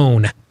on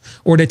OWN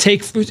or to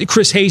take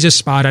Chris Hayes'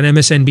 spot on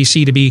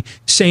MSNBC to be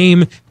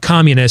same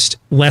communist,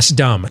 less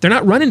dumb. They're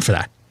not running for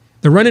that.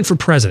 They're running for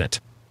president.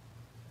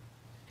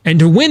 And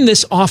to win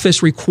this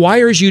office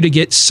requires you to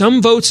get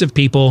some votes of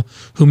people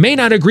who may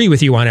not agree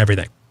with you on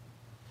everything,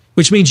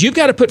 which means you've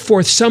got to put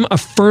forth some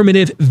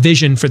affirmative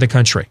vision for the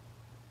country.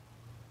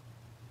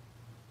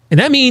 And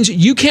that means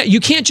you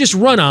can't just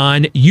run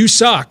on, you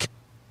suck.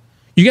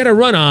 You got to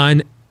run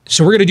on,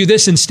 so we're going to do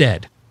this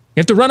instead. You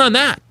have to run on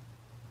that.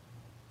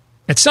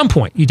 At some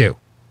point, you do.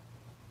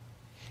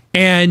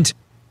 And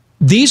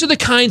these are the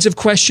kinds of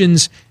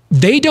questions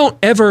they don't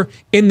ever,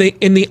 in the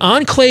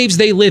enclaves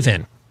they live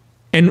in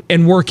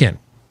and work in,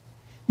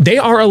 they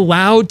are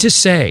allowed to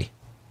say,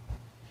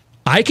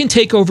 I can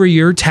take over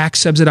your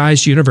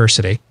tax-subsidized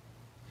university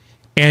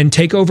and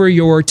take over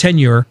your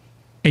tenure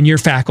and your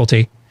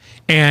faculty,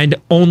 and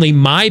only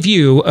my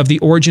view of the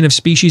origin of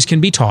species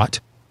can be taught.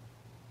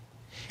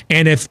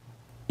 And if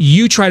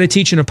you try to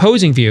teach an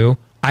opposing view,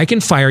 I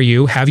can fire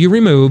you, have you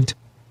removed,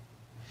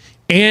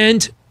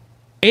 and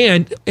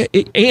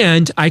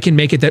I can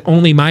make it that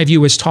only my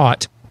view is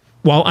taught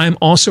while I'm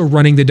also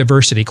running the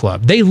diversity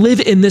club. They live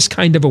in this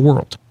kind of a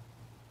world.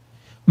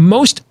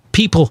 Most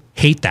people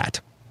hate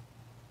that.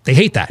 They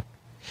hate that.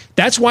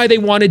 That's why they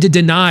wanted to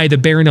deny the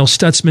Barronelle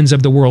Stutzmans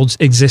of the world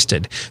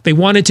existed. They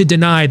wanted to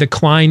deny the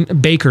Klein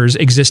Bakers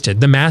existed.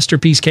 The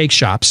Masterpiece Cake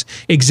Shops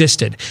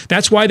existed.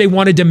 That's why they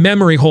wanted to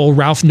memory hole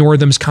Ralph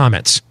Northam's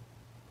comments.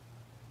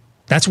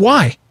 That's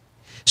why.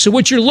 So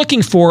what you're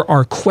looking for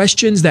are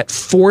questions that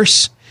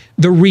force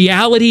the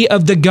reality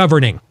of the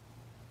governing.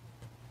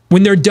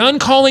 When they're done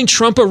calling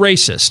Trump a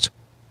racist,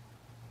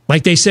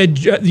 like they said,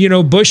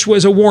 Bush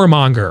was a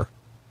warmonger,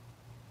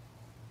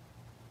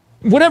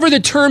 whatever the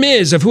term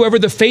is of whoever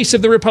the face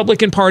of the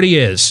Republican Party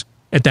is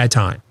at that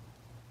time,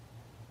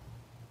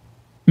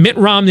 Mitt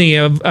Romney,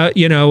 a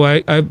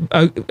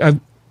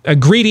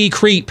greedy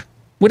creep,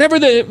 whatever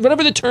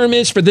the term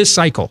is for this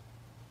cycle,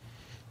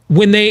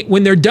 when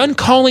they're done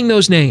calling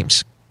those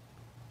names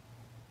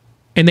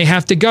and they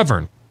have to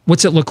govern,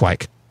 what's it look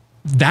like?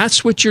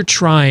 That's what you're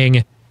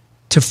trying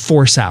to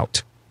force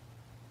out.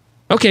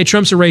 Okay,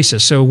 Trump's a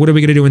racist, so what are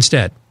we going to do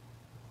instead?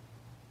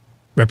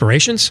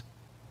 Reparations?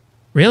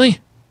 Really?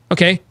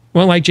 Okay,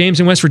 well, like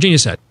James in West Virginia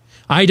said,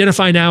 I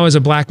identify now as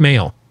a black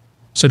male,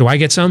 so do I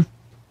get some?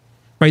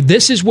 Right?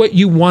 This is what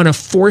you want to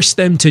force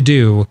them to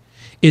do,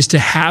 is to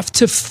have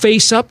to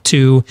face up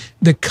to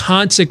the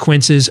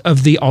consequences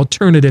of the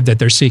alternative that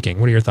they're seeking.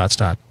 What are your thoughts,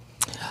 Todd?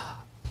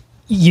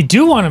 You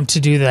do want them to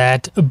do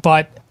that,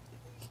 but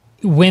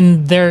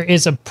when there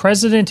is a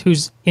president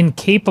who's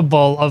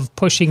incapable of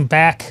pushing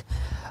back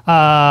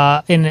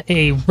in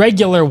a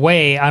regular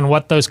way on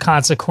what those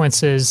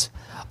consequences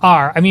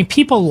are. I mean,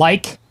 people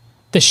like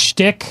the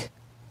shtick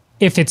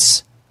if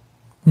it's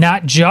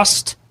not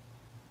just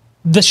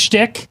the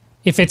shtick,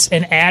 if it's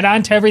an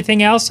add-on to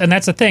everything else, and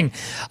that's the thing.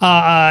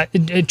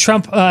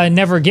 Trump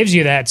never gives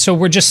you that, so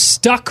we're just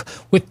stuck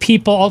with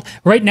people.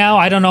 Right now,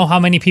 I don't know how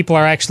many people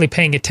are actually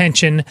paying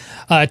attention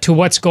to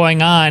what's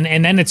going on,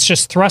 and then it's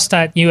just thrust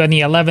at you in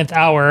the 11th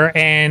hour,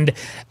 and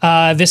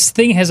this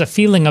thing has a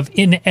feeling of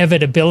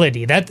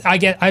inevitability. That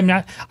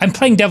I'm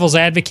playing devil's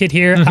advocate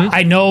here. Mm-hmm.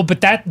 I know,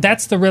 but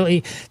that's the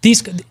really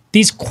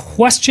these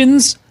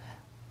questions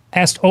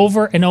asked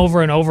over and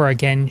over and over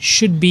again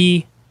should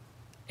be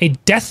a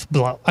death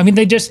blow. I mean,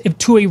 they just,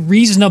 to a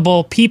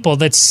reasonable people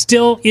that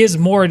still is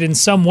moored in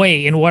some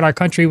way in what our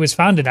country was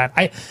founded on.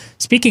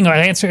 Speaking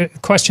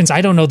of questions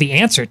I don't know the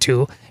answer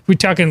to,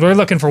 we're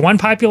looking for one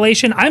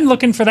population. I'm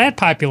looking for that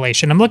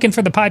population. I'm looking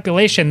for the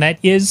population that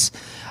is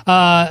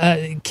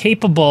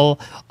capable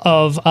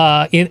of,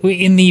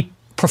 in the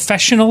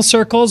professional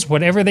circles,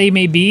 whatever they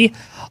may be,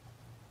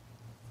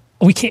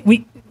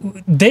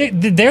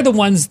 they're the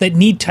ones that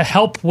need to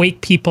help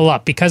wake people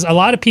up, because a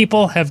lot of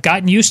people have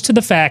gotten used to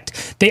the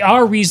fact they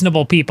are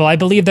reasonable people. I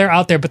believe they're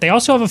out there, but they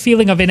also have a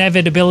feeling of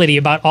inevitability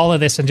about all of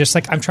this, and just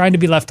like, I'm trying to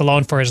be left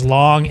alone for as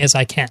long as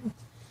I can.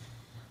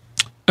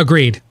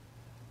 Agreed.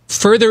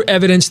 Further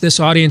evidence this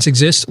audience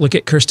exists, look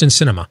at Kyrsten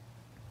Sinema.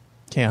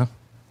 Yeah.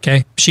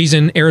 Okay. She's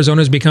in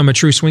Arizona's become a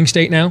true swing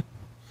state now,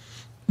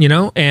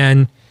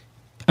 and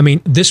I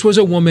mean, this was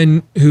a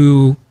woman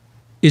who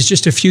is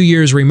just a few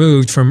years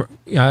removed from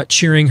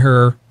cheering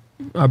her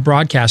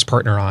broadcast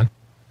partner on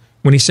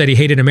when he said he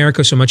hated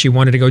America so much he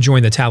wanted to go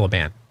join the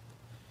Taliban.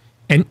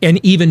 And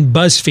even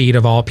BuzzFeed,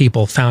 of all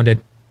people, found it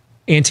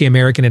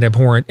anti-American and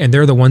abhorrent, and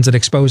they're the ones that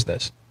exposed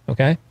this,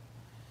 okay?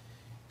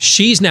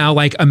 She's now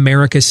like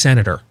America's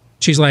senator.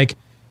 She's like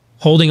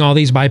holding all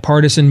these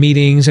bipartisan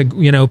meetings,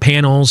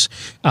 panels,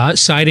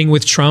 siding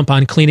with Trump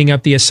on cleaning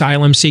up the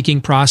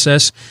asylum-seeking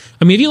process.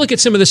 I mean, if you look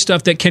at some of the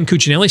stuff that Ken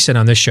Cuccinelli said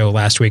on this show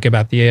last week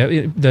about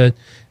the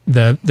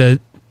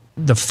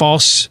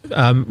false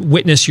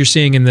witness you're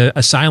seeing in the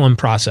asylum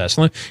process.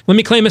 Let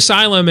me claim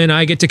asylum and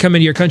I get to come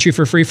into your country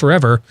for free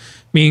forever.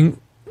 I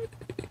mean,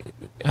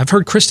 I've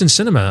heard Kyrsten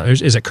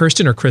Sinema. Is it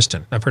Kirsten or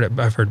Kristen? I've heard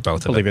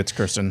both. I believe it's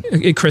Kirsten.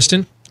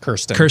 Kristen.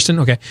 Kirsten.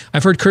 Okay.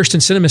 I've heard Kyrsten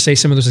Sinema say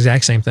some of those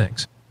exact same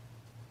things.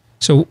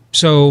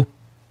 So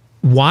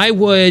why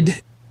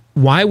would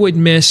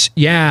Miss,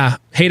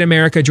 hate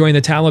America, join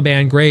the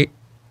Taliban, great,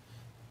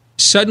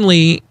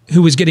 suddenly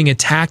who was getting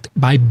attacked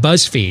by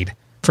BuzzFeed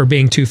for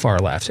being too far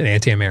left and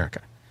anti-America,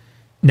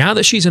 now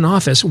that she's in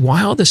office,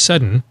 why all of a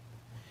sudden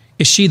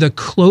is she the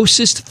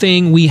closest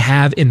thing we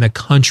have in the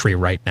country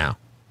right now?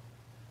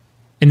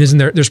 And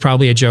there's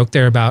probably a joke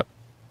there about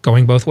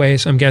going both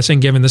ways, I'm guessing,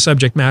 given the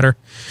subject matter.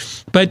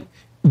 But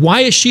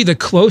why is she the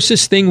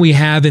closest thing we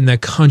have in the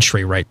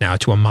country right now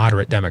to a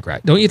moderate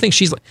Democrat? Don't you think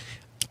she's like,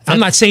 I'm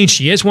not saying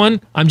she is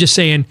one. I'm just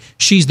saying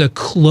she's the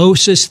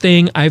closest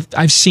thing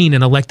I've seen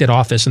in elected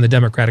office in the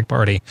Democratic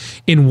Party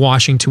in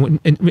Washington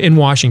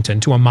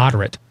to a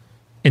moderate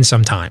in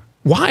some time.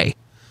 Why?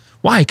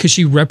 Why? Because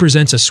she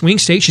represents a swing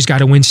state. She's got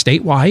to win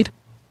statewide.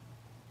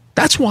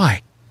 That's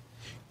why.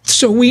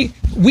 So we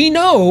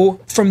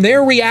know from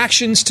their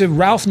reactions to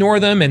Ralph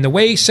Northam and the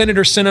way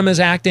Senator Sinema is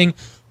acting,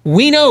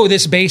 we know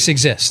this base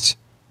exists.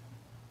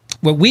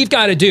 What we've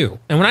got to do,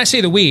 and when I say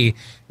the we,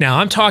 now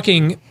I'm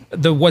talking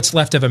the what's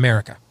left of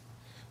America.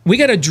 We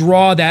got to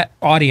draw that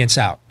audience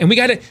out, and we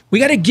got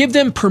to give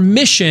them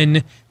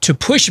permission to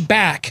push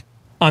back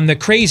on the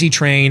crazy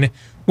train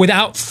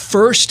without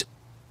first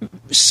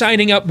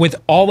signing up with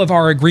all of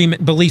our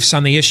agreement beliefs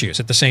on the issues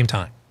at the same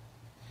time.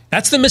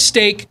 That's the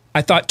mistake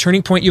I thought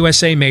Turning Point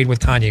USA made with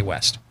Kanye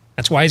West.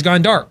 That's why he's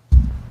gone dark.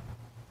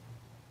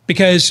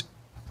 Because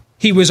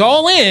he was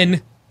all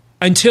in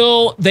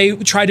until they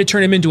tried to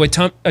turn him into a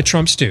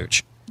Trump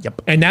stooge.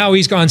 Yep. And now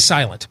he's gone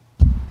silent.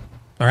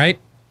 All right?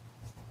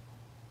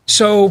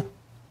 So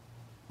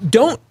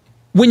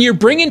when you're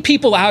bringing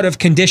people out of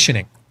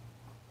conditioning,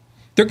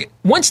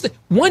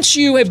 once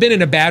you have been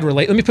in a bad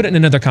relationship, let me put it in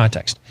another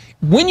context.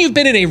 When you've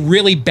been in a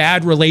really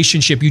bad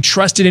relationship you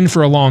trusted in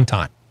for a long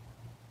time,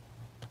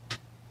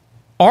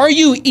 are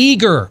you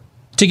eager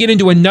to get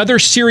into another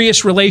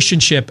serious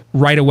relationship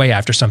right away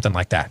after something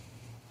like that?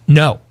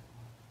 No.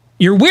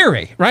 You're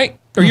weary, right?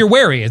 Or you're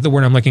wary is the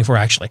word I'm looking for,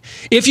 actually.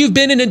 If you've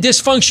been in a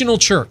dysfunctional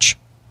church,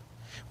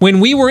 when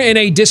we were in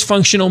a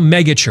dysfunctional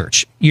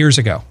megachurch years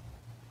ago,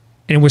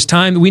 and it was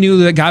time, we knew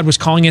that God was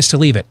calling us to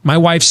leave it. My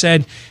wife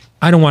said,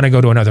 I don't want to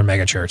go to another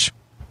megachurch.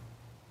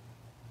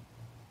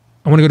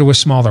 I want to go to a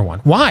smaller one.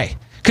 Why?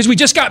 Because we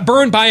just got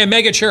burned by a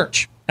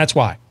megachurch. That's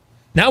why.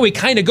 Now we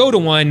kind of go to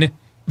one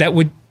that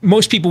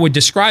most people would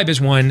describe as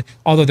one,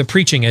 although the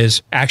preaching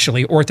is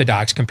actually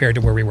orthodox compared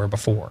to where we were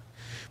before.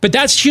 But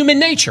that's human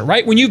nature,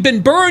 right? When you've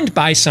been burned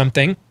by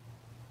something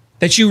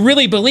that you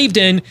really believed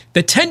in,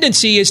 the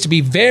tendency is to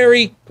be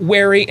very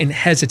wary and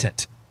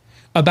hesitant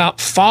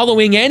about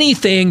following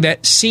anything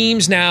that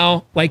seems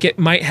now like it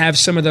might have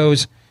some of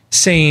those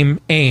same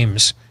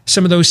aims,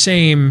 some of those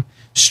same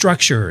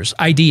structures,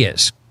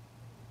 ideas.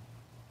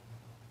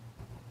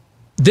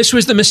 This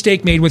was the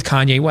mistake made with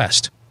Kanye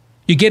West.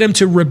 You get him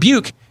to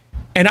rebuke,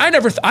 and I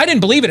didn't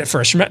believe it at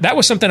first. That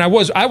was something I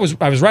was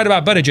right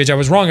about Buttigieg. I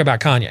was wrong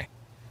about Kanye.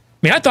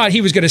 I mean, I thought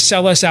he was going to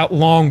sell us out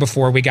long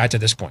before we got to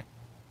this point.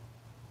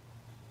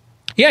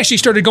 He actually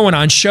started going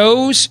on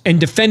shows and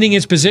defending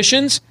his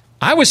positions.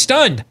 I was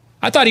stunned.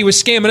 I thought he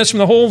was scamming us from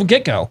the whole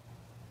get-go.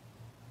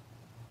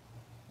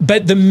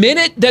 But the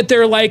minute that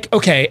they're like,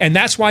 okay, and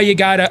that's why you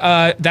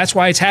gotta, that's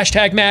why it's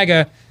hashtag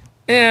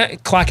MAGA,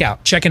 clock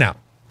out, checking out.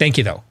 Thank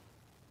you, though.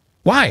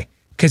 Why?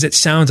 Because it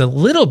sounds a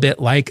little bit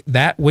like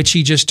that which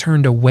he just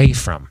turned away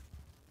from.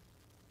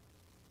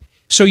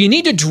 So you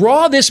need to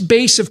draw this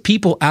base of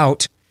people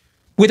out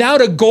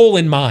without a goal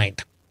in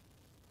mind.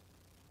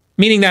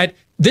 Meaning that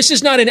this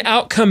is not an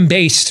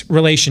outcome-based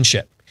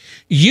relationship.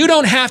 You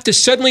don't have to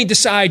suddenly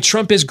decide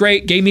Trump is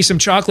great, gave me some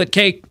chocolate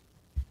cake,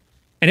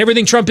 and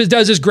everything Trump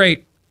does is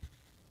great.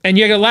 And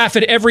you're going to laugh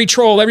at every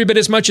troll every bit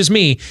as much as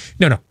me.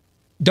 No.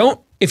 Don't.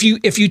 If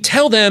you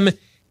tell them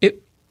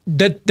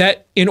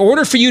that in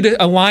order for you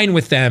to align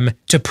with them,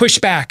 to push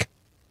back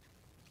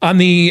on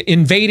the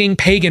invading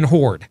pagan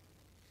horde,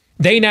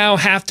 they now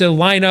have to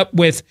line up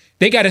with,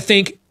 they got to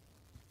think,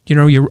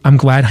 I'm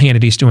glad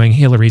Hannity's doing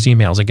Hillary's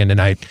emails again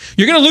tonight.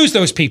 You're going to lose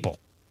those people.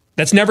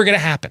 That's never going to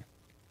happen.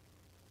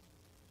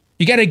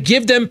 You got to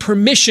give them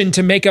permission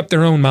to make up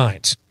their own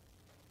minds.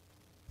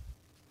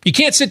 You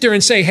can't sit there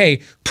and say,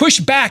 hey, push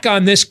back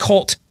on this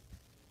cult,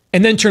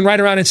 and then turn right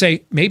around and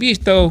say, maybe,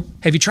 though,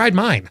 have you tried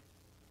mine?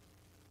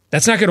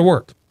 That's not going to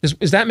work.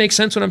 Does that make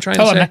sense what I'm trying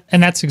to say?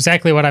 And that's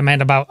exactly what I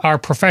meant about our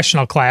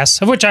professional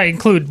class, of which I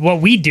include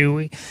what we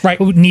do, right?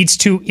 Who needs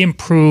to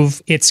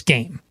improve its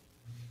game.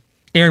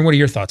 Aaron, what are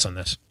your thoughts on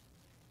this?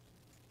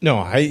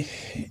 No,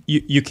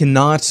 you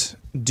cannot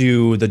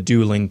do the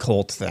dueling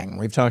cult thing.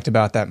 We've talked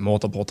about that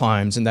multiple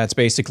times, and that's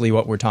basically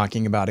what we're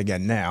talking about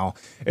again now,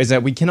 is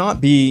that we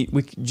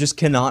just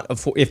cannot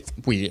afford,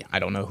 I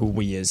don't know who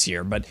we is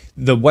here, but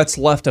what's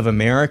left of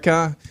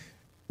America,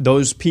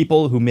 those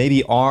people who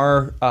maybe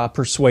are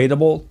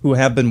persuadable, who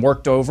have been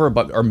worked over,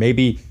 but are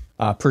maybe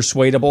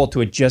persuadable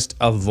to just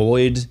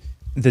avoid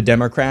the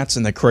Democrats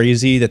and the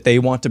crazy that they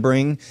want to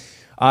bring,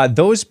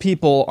 those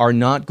people are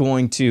not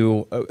going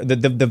to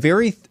the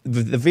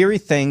very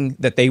thing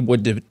that they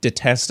would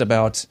detest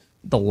about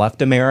the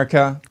left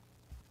America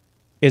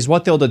is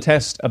what they'll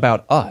detest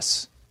about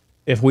us.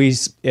 If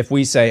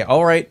we say,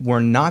 all right, we're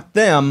not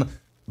them,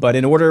 but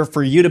in order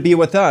for you to be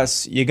with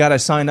us, you got to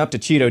sign up to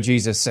Cheeto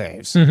Jesus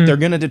Saves. Mm-hmm. They're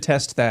going to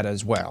detest that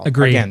as well.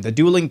 Agreed. Again, the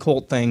dueling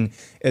cult thing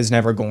is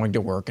never going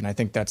to work, and I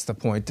think that's the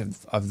point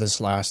of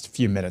this last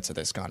few minutes of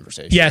this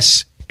conversation.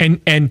 Yes.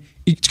 And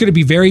it's going to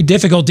be very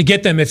difficult to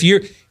get them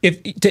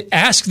to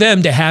ask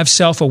them to have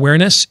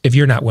self-awareness if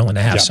you're not willing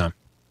to have some,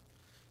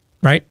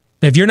 right?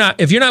 If you're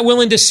not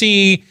willing to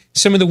see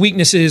some of the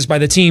weaknesses by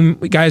the team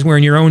guys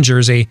wearing your own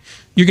jersey,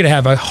 you're going to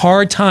have a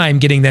hard time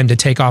getting them to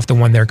take off the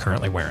one they're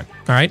currently wearing.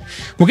 All right.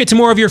 We'll get to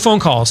more of your phone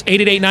calls.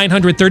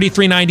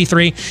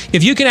 888-900-3393.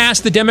 If you can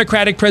ask the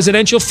Democratic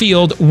presidential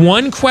field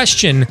one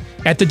question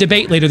at the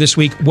debate later this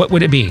week, what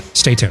would it be?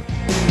 Stay tuned.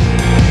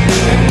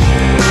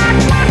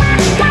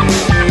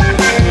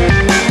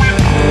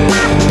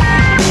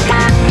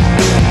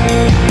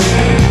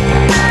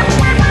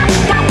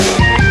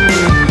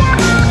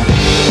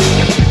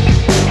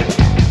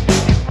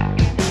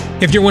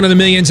 If you're one of the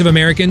millions of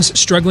Americans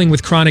struggling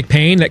with chronic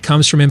pain that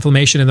comes from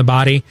inflammation in the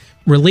body,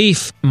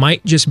 relief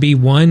might just be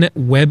one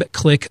web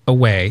click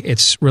away.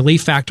 It's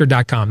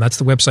relieffactor.com. That's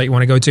the website you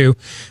want to go to.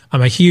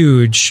 I'm a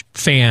huge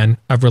fan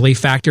of Relief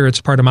Factor.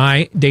 It's part of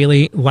my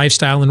daily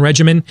lifestyle and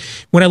regimen.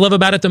 What I love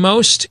about it the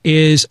most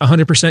is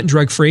 100%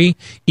 drug-free,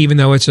 even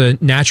though it's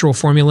a natural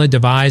formula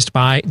devised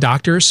by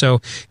doctors. So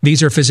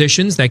these are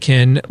physicians that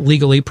can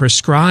legally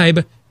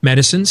prescribe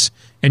medicines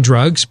and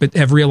drugs, but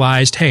have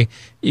realized, hey,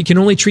 you can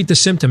only treat the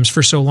symptoms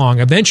for so long.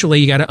 Eventually,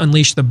 you got to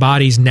unleash the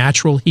body's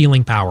natural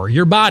healing power.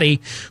 Your body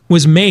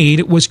was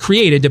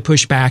created to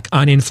push back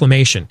on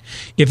inflammation.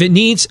 If it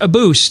needs a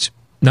boost,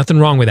 nothing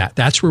wrong with that.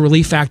 That's where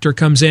Relief Factor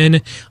comes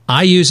in.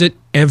 I use it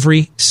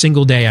every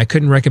single day. I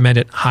couldn't recommend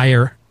it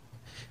higher.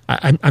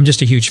 I'm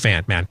just a huge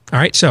fan, man. All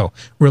right, so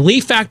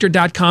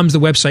relieffactor.com is the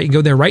website. You can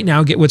go there right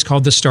now, get what's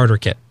called the starter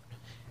kit.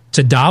 It's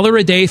 $1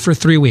 a day for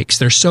 3 weeks.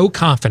 They're so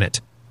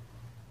confident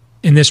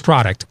in this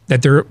product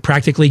that they're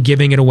practically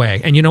giving it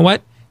away. And you know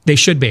what? They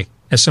should be,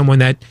 as someone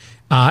that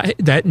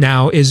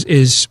now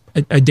is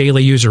a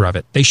daily user of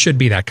it. They should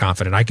be that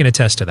confident. I can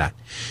attest to that.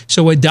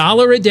 So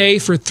 $1 a day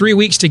for 3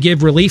 weeks to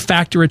give Relief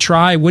Factor a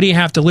try. What do you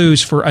have to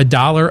lose for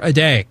 $1 a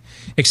day?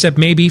 Except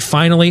maybe,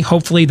 finally,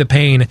 hopefully, the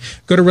pain.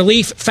 Go to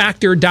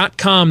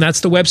relieffactor.com. That's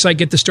the website.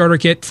 Get the starter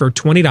kit for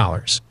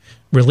 $20.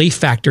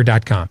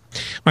 relieffactor.com.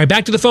 All right,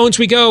 back to the phones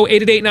we go.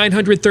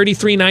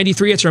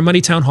 888-900-3393. It's our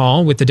Money Town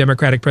Hall with the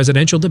Democratic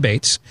presidential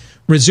debates.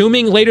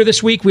 Resuming later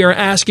this week, we are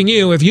asking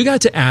you, if you got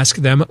to ask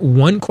them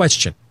one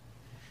question,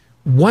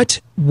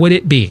 what would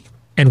it be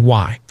and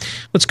why?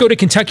 Let's go to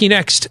Kentucky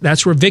next.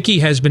 That's where Vicky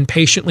has been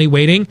patiently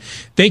waiting.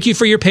 Thank you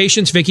for your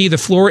patience, Vicky. The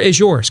floor is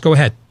yours. Go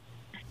ahead.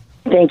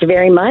 Thank you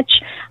very much.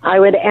 I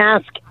would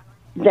ask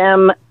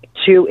them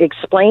to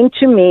explain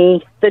to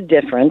me the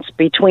difference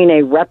between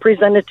a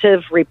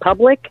representative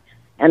republic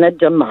and a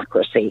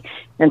democracy,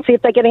 and see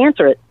if they can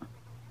answer it.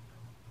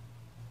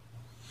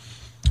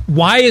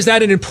 Why is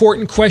that an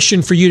important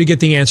question for you to get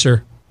the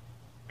answer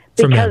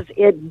from them? Because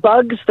it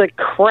bugs the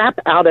crap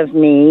out of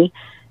me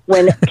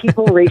when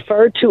people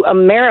refer to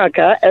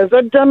America as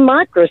a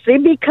democracy,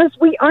 because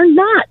we are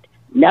not.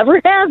 Never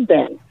have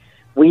been.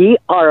 We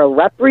are a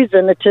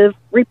representative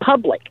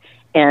republic,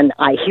 and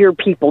I hear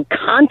people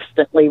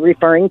constantly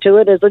referring to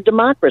it as a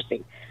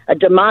democracy. A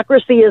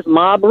democracy is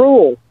mob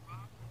rule.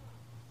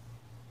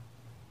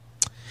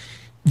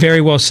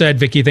 Very well said,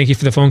 Vicky. Thank you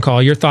for the phone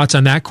call. Your thoughts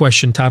on that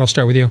question, Todd? I'll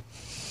start with you.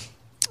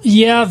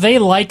 Yeah, they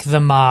like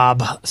the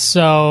mob.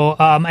 So,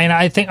 and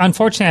I think,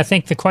 unfortunately, I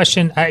think the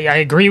question, I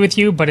agree with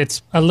you, but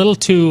it's a little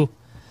too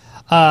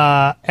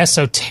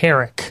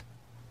esoteric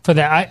for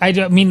that.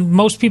 I mean,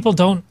 most people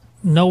don't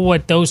know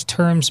what those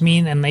terms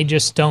mean, and they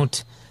just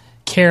don't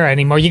care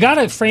anymore. You got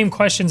to frame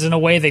questions in a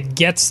way that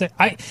gets it.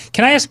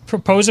 Can I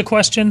propose a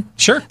question?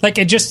 Sure. Like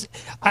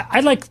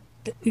I'd like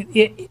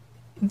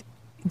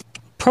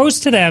pose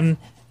to them.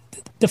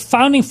 The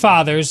founding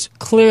fathers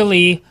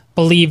clearly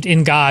believed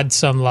in God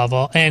some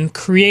level and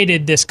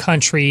created this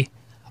country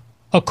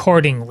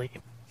accordingly.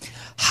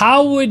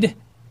 How would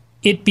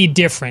it be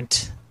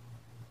different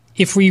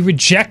if we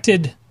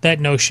rejected that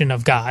notion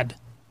of God?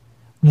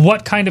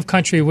 What kind of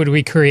country would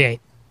we create?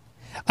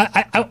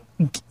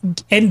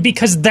 And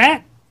because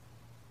that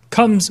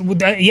comes,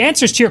 the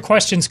answers to your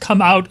questions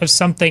come out of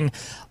something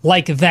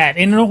like that.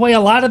 And in a way, a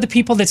lot of the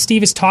people that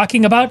Steve is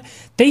talking about,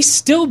 they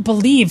still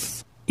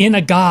believe in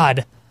a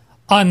God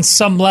on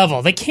some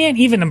level. They can't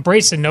even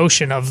embrace the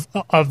notion of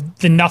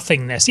the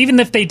nothingness, even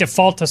if they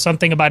default to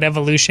something about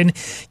evolution.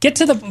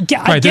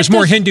 Right, there's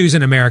more Hindus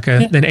in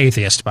America than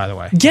atheists, by the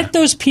way. Get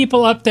those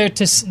people up there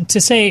to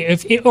say,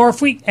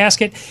 if we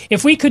ask it,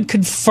 if we could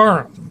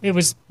confirm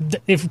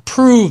if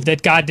proved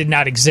that God did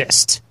not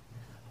exist,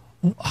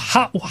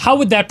 how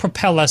would that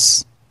propel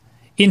us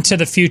into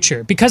the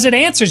future? Because it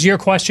answers your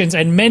questions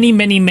and many,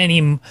 many,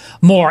 many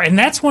more. And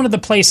that's one of the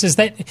places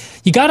that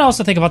you got to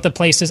also think about. The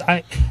places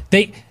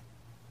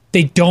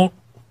they don't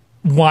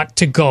want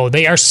to go.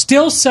 They are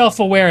still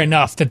self-aware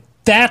enough that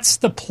that's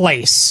the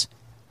place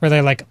where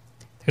they're like,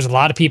 there's a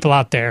lot of people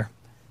out there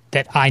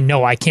that I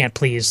know I can't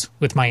please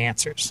with my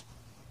answers.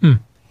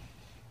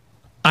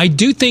 I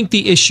do think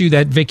the issue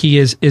that Vicky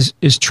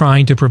is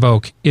trying to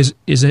provoke is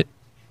an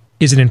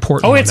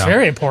important one. Oh, it's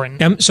very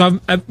important. So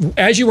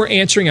as you were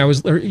answering,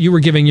 you were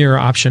giving your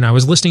option. I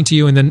was listening to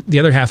you, and then the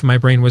other half of my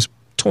brain was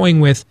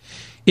toying with,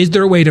 is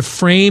there a way to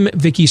frame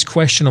Vicky's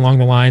question along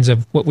the lines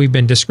of what we've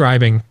been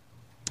describing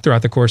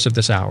throughout the course of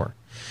this hour?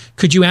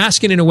 Could you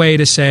ask it in a way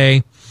to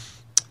say,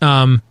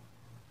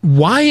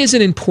 why is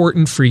it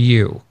important for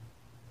you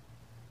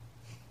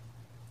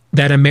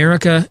that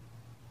America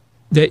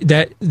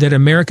that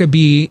America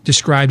be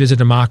described as a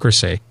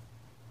democracy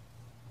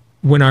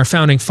when our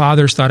founding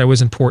fathers thought it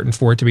was important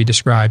for it to be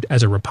described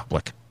as a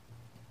republic?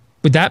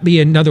 Would that be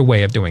another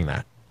way of doing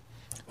that?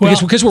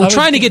 Because what we're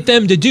trying to get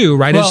them to do,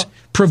 right, is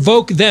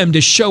provoke them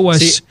to show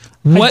us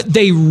what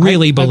they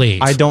really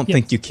believe. I don't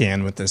think you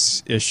can with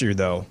this issue,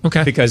 though.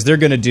 Okay. Because they're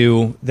going to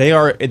do, they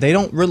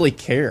don't really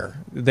care.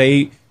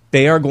 They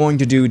are going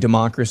to do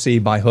democracy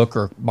by hook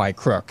or by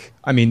crook.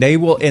 I mean, they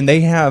will, and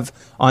they have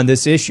on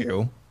this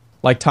issue,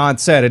 like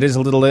Todd said, it is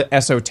a little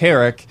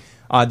esoteric.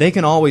 They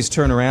can always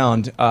turn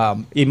around.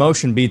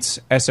 Emotion beats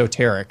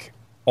esoteric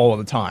all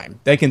the time.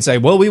 They can say,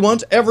 well, we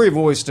want every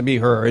voice to be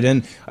heard,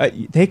 and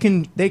they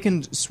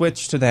can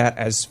switch to that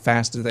as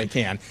fast as they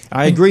can.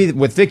 I agree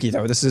with Vicky,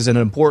 though. This is an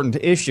important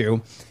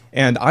issue,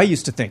 and I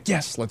used to think,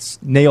 yes,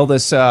 let's nail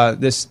this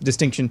this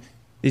distinction.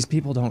 These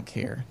people don't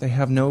care. They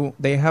have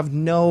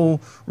no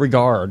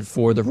regard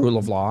for the rule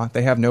of law.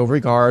 They have no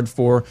regard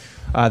for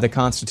the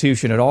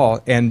Constitution at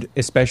all. And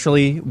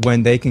especially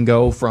when they can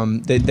go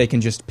from, they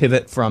can just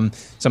pivot from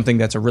something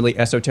that's a really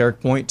esoteric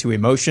point to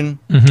emotion.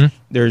 Mm-hmm.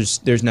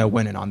 There's no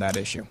winning on that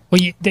issue.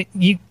 Well,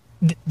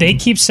 they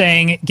keep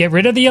saying get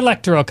rid of the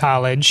Electoral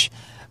College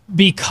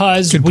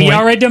because we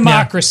are a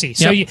democracy. Yeah.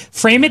 So Yep. you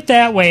frame it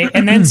that way,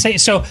 and then say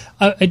so.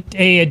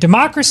 A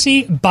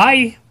democracy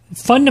by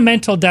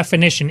fundamental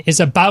definition is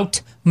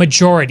about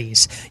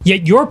majorities.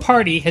 Yet your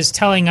party is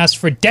telling us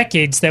for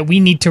decades that we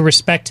need to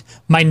respect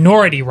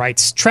minority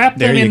rights. Trap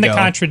them in the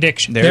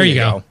contradiction. There you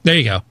go. There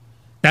you go.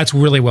 That's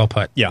really well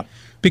put. Yeah.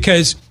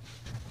 Because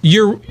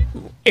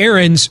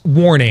Aaron's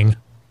warning,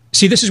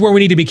 see, this is where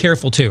we need to be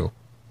careful too.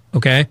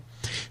 Okay?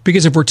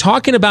 Because if we're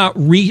talking about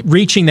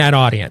reaching that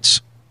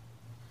audience,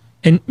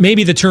 and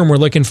maybe the term we're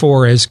looking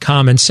for is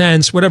common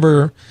sense,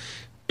 whatever,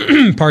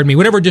 pardon me,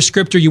 whatever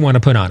descriptor you want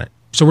to put on it.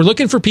 So we're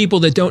looking for people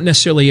that don't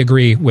necessarily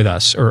agree with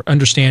us or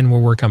understand where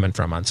we're coming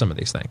from on some of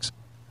these things,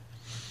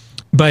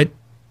 but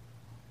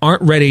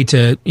aren't ready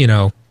to,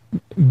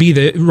 be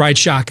the ride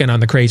shotgun on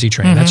the crazy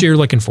train. Mm-hmm. That's what you're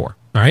looking for,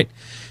 all right?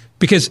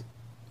 Because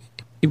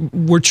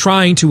we're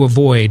trying to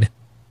avoid,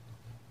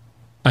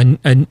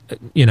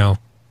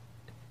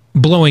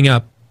 blowing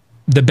up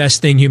the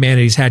best thing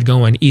humanity's had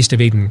going east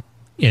of Eden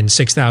in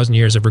 6,000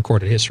 years of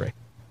recorded history.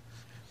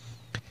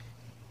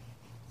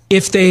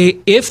 If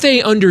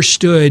they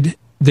understood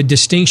the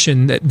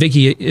distinction that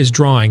Vicky is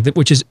drawing,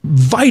 which is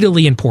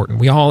vitally important,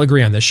 we all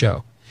agree on this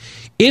show.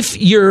 If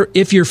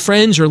your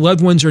friends or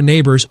loved ones or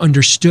neighbors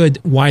understood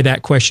why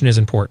that question is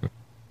important,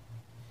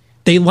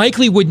 they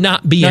likely would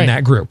not be in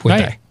that group, would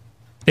they?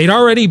 They'd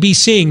already be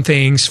seeing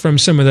things from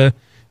some of the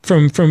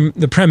from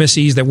the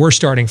premises that we're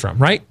starting from,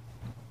 right?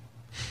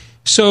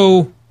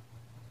 So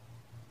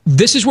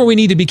this is where we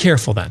need to be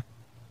careful then.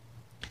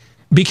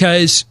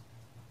 Because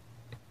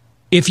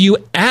if you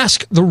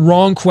ask the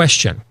wrong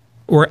question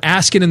or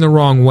ask it in the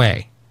wrong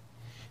way,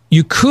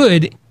 you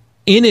could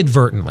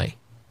inadvertently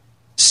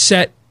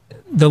set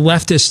the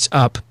leftists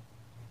up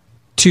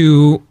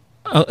to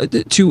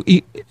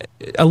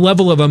a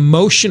level of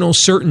emotional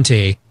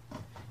certainty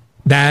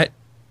that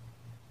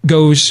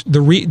goes, the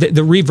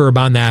reverb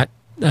on that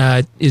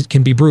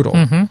can be brutal.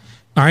 Mm-hmm.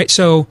 All right,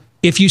 so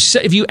if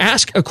you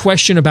ask a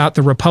question about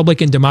the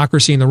Republican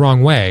democracy in the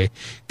wrong way,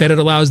 that it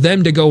allows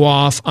them to go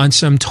off on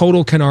some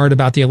total canard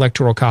about the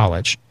Electoral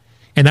College,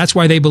 and that's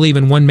why they believe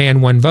in one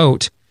man, one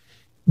vote,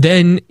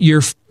 then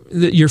your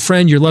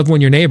friend, your loved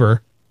one, your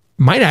neighbor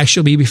might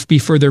actually be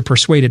further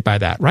persuaded by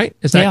that, right?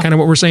 Is that kind of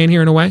what we're saying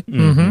here in a way?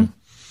 Mm-hmm.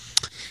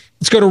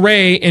 Let's go to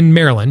Ray in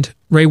Maryland.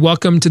 Ray,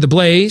 welcome to The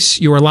Blaze.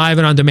 You are live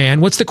and on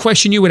demand. What's the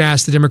question you would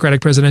ask the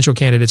Democratic presidential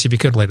candidates if you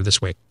could later this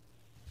week?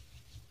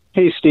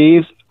 Hey,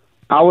 Steve.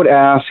 I would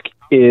ask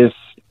if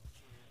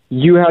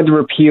you had to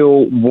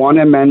repeal one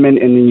amendment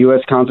in the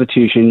U.S.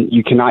 Constitution,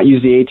 you cannot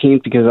use the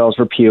 18th because that was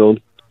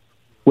repealed.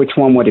 Which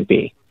one would it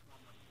be?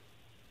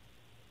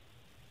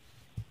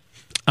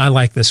 I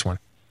like this one.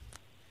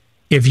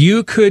 If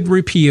you could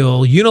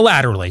repeal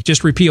unilaterally,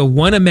 just repeal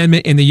one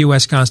amendment in the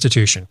U.S.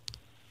 Constitution,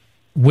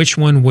 which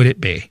one would it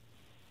be?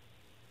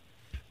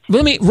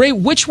 Ray,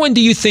 which one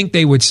do you think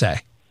they would say?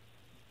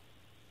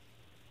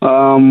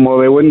 Well,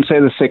 they wouldn't say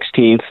the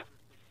 16th.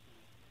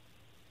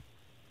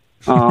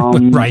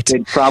 Right.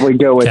 They'd probably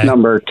go with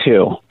number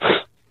 2.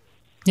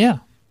 Yeah.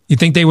 You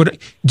think they would?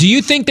 Do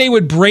you think they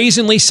would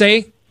brazenly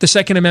say the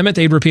Second Amendment?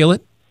 They'd repeal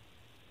it?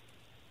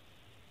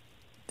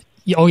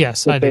 Oh,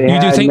 yes, I do. You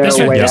do think this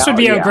would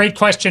be a great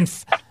question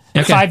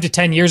 5 to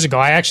 10 years ago?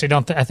 I actually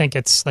don't. I think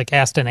it's like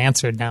asked and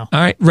answered now. All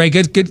right, Ray,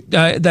 good.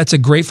 That's a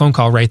great phone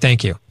call, Ray.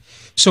 Thank you.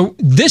 So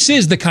this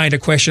is the kind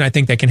of question I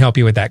think that can help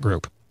you with that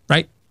group,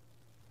 right?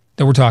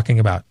 That we're talking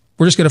about.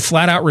 We're just going to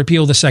flat out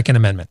repeal the Second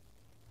Amendment.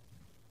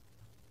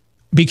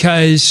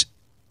 Because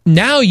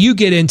now you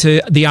get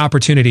into the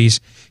opportunities.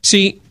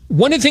 See,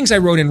 one of the things I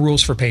wrote in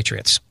Rules for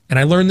Patriots, and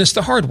I learned this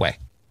the hard way,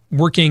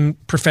 working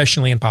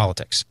professionally in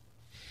politics,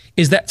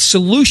 is that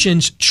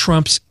solutions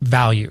trumps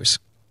values.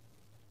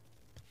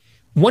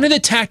 One of the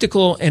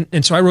tactical,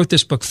 and so I wrote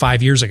this book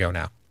 5 years ago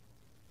now.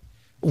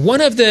 One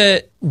of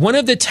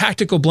the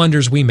tactical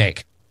blunders we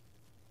make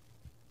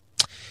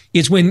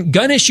is when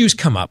gun issues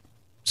come up.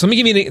 So let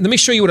me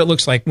show you what it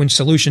looks like when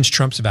solutions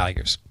trumps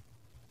values.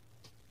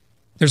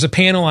 There's a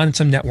panel on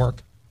some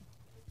network.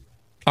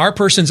 Our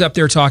person's up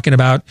there talking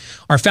about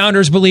our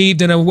founders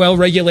believed in a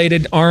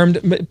well-regulated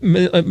armed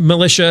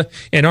militia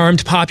and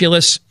armed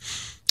populace.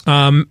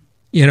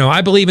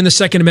 I believe in the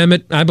Second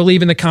Amendment. I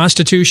believe in the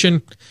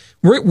Constitution.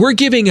 We're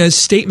giving a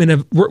statement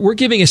of we're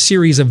giving a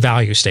series of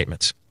value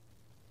statements.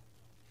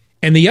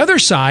 And the other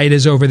side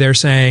is over there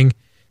saying,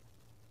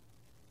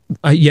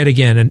 yet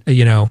again,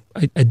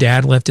 a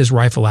dad left his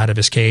rifle out of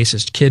his case.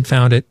 His kid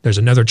found it. There's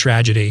another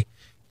tragedy.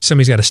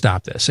 Somebody's got to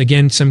stop this.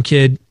 Again, some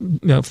kid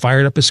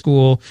fired up a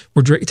school.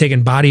 We're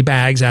taking body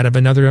bags out of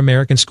another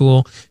American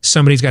school.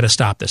 Somebody's got to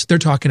stop this. They're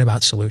talking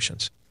about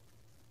solutions.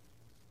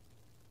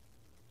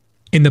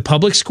 In the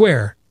public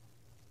square,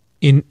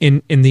 in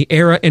the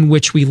era in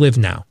which we live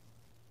now.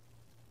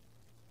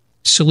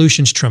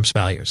 Solutions trumps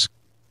values.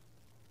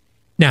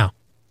 Now,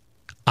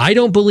 I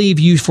don't believe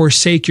you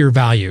forsake your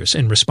values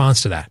in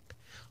response to that.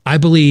 I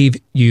believe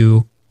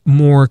you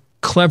more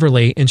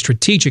cleverly and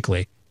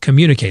strategically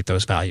communicate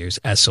those values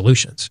as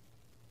solutions.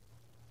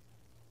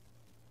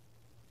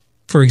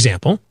 For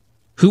example,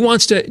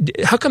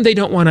 how come they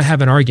don't want to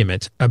have an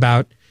argument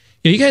about,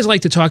 you guys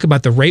like to talk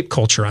about the rape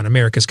culture on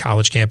America's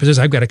college campuses.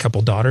 I've got a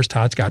couple daughters.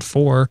 Todd's got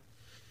 4.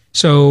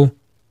 So,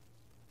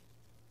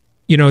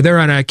 they're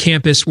on a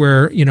campus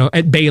where,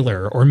 at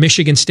Baylor or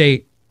Michigan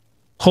State,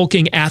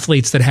 hulking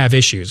athletes that have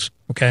issues,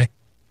 okay?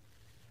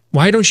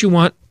 Why don't you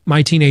want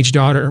my teenage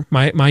daughter,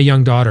 my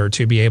young daughter,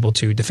 to be able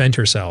to defend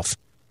herself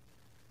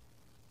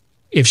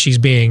if she's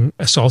being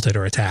assaulted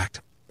or attacked?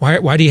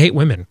 Why do you hate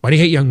women? Why do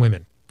you hate young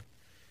women?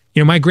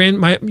 The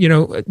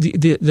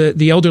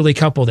elderly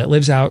couple that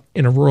lives out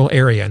in a rural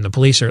area and the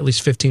police are at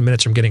least 15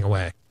 minutes from getting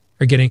away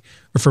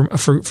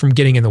from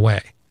getting in the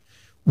way.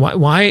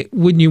 Why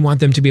wouldn't you want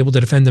them to be able to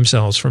defend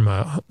themselves from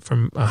a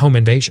home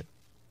invasion?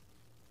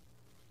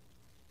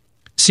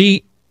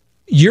 See,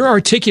 you're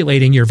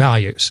articulating your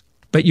values,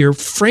 but you're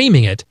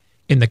framing it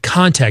in the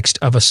context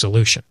of a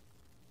solution.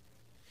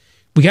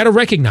 We got to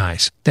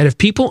recognize that if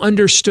people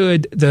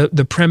understood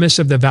the premise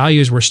of the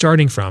values we're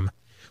starting from,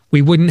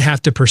 we wouldn't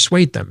have to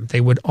persuade them.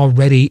 They would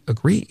already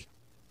agree.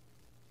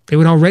 They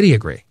would already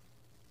agree.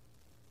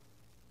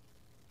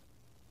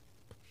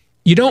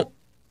 You don't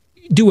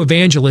do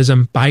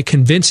evangelism by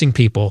convincing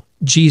people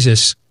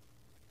Jesus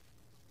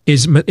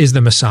is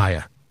the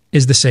Messiah,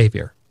 is the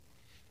Savior.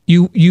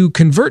 You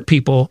convert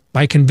people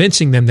by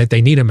convincing them that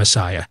they need a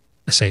Messiah,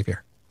 a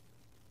Savior.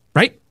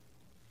 Right?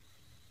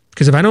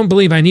 Because if I don't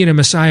believe I need a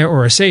Messiah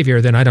or a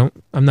Savior, then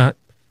I'm not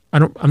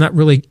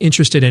really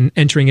interested in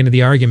entering into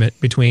the argument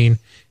between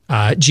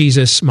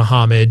Jesus,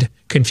 Muhammad,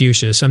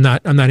 Confucius. I'm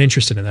not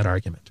interested in that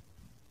argument.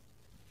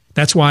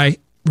 That's why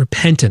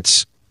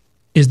repentance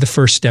is the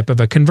first step of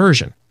a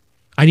conversion.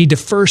 I need to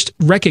first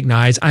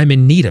recognize I'm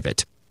in need of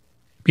it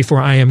before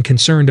I am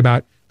concerned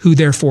about who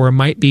therefore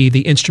might be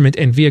the instrument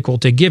and vehicle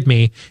to give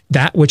me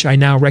that which I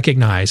now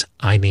recognize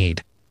I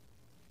need.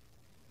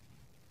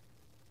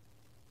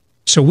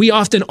 So we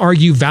often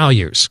argue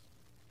values.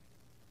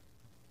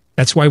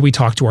 That's why we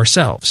talk to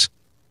ourselves.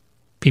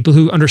 People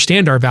who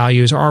understand our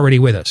values are already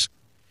with us.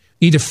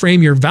 You need to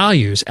frame your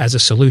values as a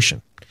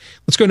solution.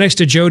 Let's go next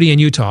to Jody in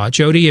Utah.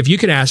 Jody, if you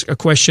could ask a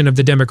question of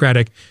the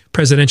Democratic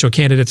presidential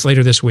candidates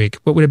later this week,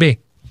 what would it be?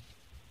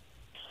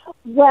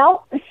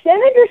 Well,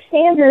 Senator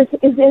Sanders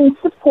is in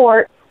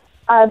support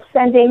of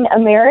sending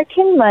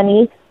American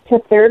money to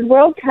third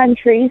world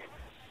countries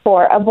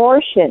for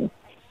abortion,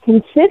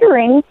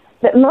 considering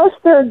that most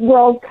third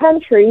world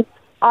countries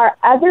are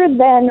other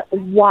than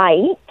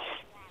white.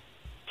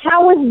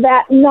 How is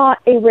that not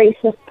a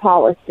racist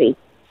policy?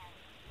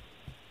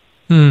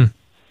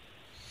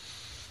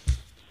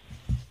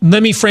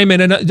 Let me frame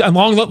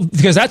it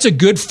because that's a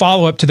good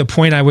follow-up to the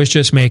point I was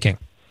just making.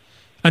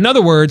 In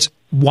other words,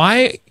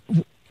 why,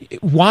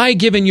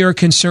 given your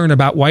concern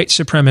about white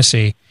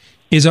supremacy,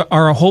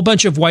 are a whole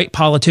bunch of white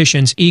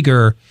politicians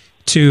eager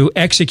to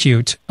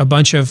execute a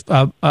bunch of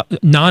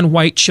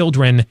non-white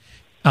children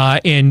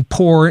in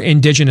poor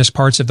indigenous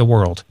parts of the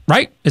world?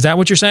 Right? Is that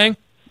what you're saying?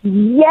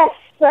 Yes,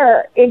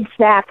 sir.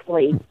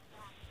 Exactly.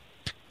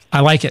 I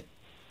like it.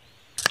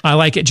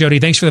 Jody.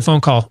 Thanks for the phone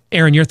call.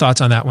 Aaron, your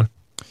thoughts on that one?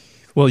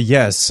 Well,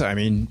 yes. I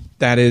mean,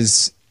 that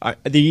is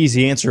the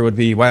easy answer would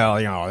be, well,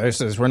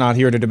 we're not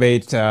here to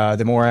debate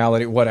the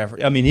morality,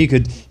 whatever. I mean, he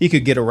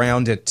could get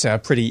around it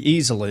pretty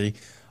easily.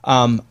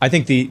 I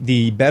think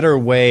the better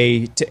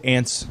way to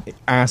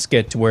ask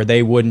it to where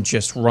they wouldn't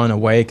just run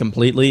away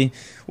completely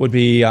would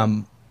be,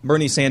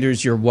 Bernie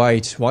Sanders, you're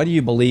white. Why do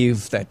you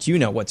believe that you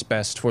know what's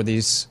best for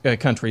these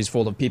countries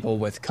full of people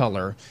with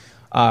color?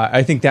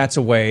 I think that's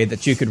a way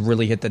that you could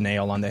really hit the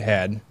nail on the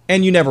head.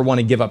 And you never want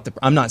to give up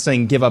I'm not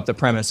saying give up the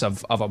premise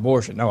of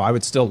abortion. No, I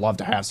would still love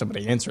to have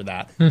somebody answer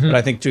that. Mm-hmm. But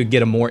I think to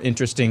get a more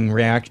interesting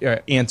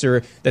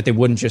answer that they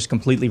wouldn't just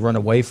completely run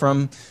away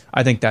from,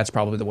 I think that's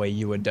probably the way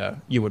you would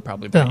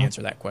probably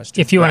answer that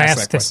question. If you want to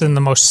ask this in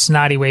the most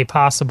snotty way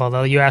possible,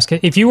 though, you ask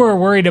it, if you were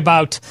worried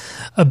about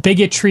a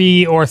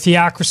bigotry or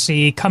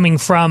theocracy coming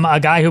from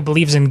a guy who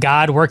believes in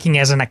God working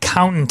as an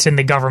accountant in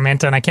the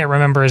government, and I can't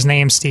rember his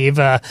name, Steve,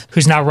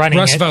 who's now running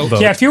Russ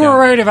Vogt. Yeah, if you were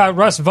worried about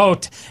Russ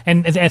Vogt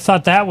and I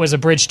thought that was a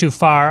bridge too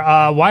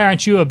far, why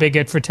aren't you a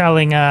bigot for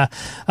telling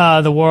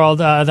the world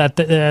that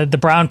the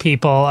brown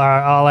people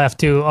all have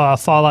to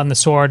fall on the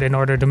sword in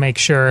order to make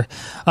sure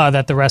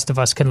that the rest of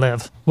us can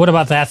live? What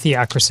about that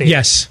theocracy?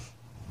 Yes.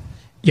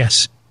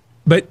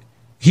 But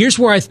here's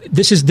where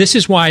this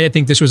is why I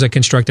think this was a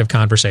constructive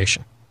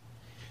conversation.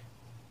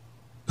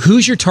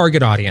 Who's your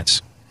target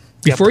audience?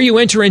 Before you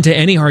enter into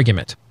any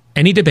argument,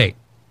 any debate,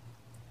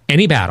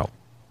 any battle,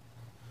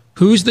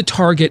 who's the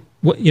target?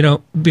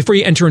 Before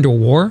you enter into a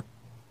war,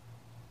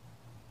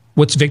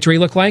 what's victory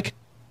look like?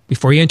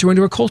 Before you enter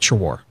into a culture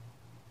war,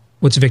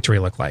 what's victory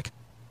look like?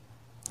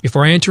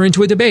 Before I enter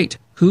into a debate,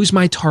 who's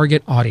my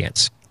target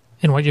audience?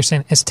 and what you're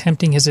saying, as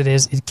tempting as it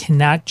is, it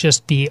cannot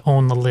just be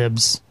own the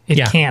libs. It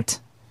can't.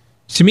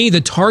 To me,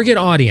 the target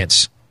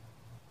audience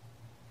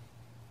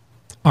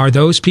are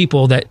those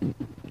people that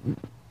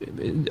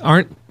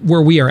aren't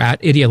where we are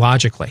at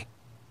ideologically,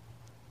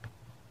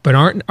 but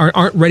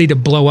aren't ready to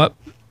blow up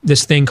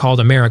this thing called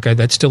America.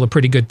 That's still a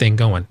pretty good thing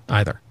going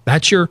either.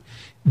 That's your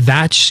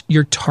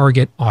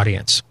target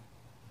audience,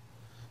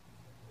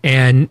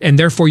 and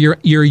therefore you're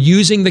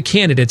using the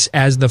candidates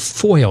as the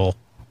foil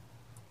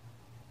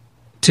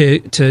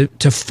to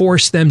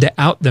force them to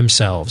out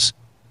themselves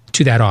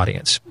to that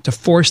audience, to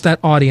force that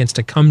audience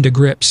to come to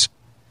grips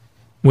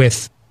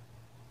with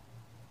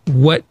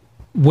what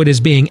is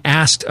being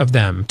asked of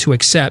them to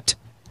accept.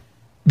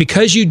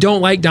 Because you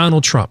don't like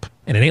Donald Trump,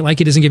 and it ain't like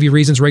he doesn't give you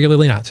reasons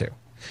regularly not to.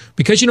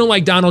 Because you don't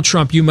like Donald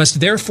Trump, you must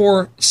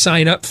therefore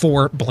sign up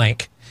for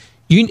blank.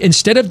 You,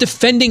 instead of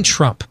defending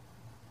Trump,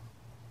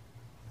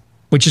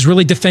 which is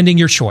really defending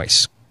your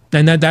choice,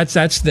 and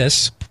that's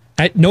this.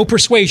 No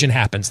persuasion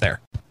happens there.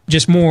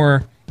 Just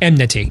more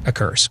enmity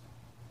occurs.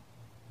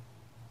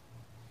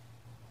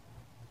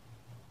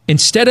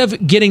 Instead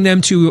of getting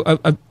them to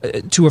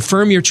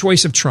affirm your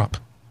choice of Trump,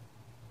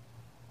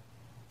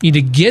 you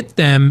need to get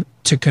them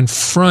to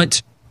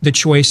confront the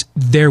choice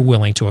they're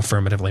willing to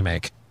affirmatively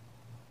make.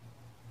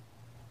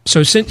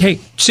 So,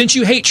 since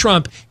you hate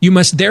Trump, you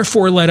must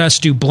therefore let us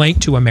do blank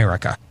to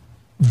America.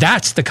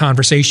 That's the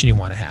conversation you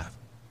want to have.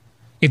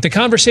 If the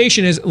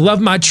conversation is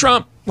love my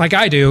Trump like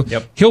I do,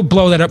 he'll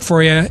blow that up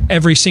for you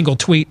every single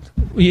tweet.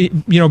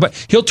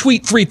 But he'll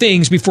tweet 3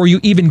 things before you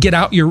even get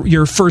out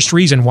your first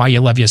reason why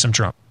you love you some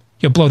Trump.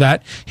 He'll blow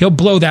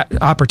that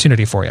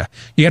opportunity for you.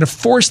 You got to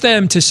force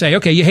them to say,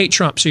 okay, you hate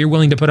Trump, so you're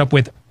willing to put up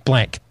with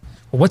blank.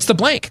 Well, what's the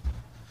blank?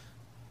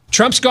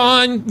 Trump's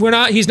gone.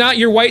 He's not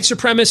your white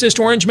supremacist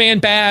orange man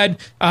bad,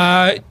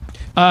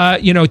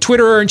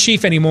 Twitterer in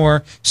chief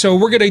anymore. So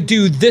we're going to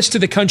do this to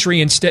the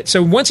country instead.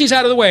 So once he's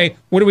out of the way,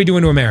 what are we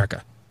doing to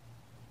America?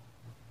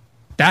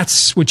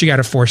 That's what you got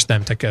to force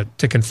them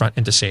to confront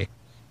and to see.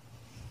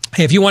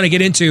 Hey, if you want to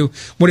get into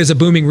what is a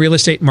booming real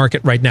estate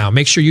market right now,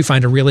 make sure you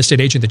find a real estate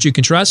agent that you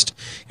can trust,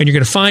 and you're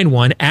going to find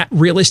one at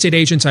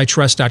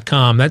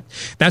realestateagentsitrust.com.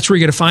 That's where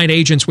you're going to find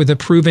agents with a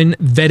proven,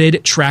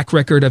 vetted track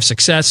record of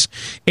success,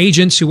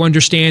 agents who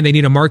understand they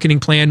need a marketing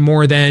plan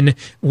more than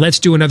let's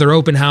do another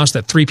open house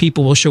that 3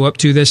 people will show up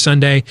to this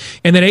Sunday,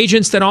 and then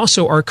agents that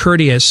also are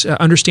courteous,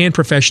 understand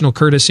professional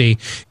courtesy,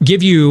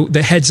 give you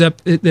the heads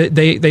up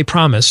they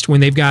promised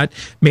when they've got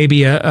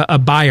maybe a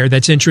buyer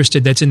that's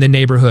interested, that's in the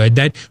neighborhood,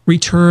 that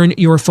return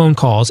your phone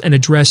calls and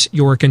address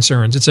your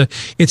concerns.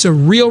 It's a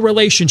real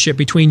relationship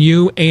between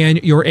you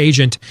and your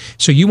agent.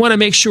 So you want to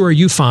make sure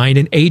you find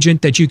an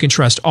agent that you can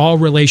trust. All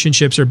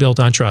relationships are built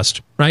on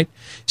trust, right?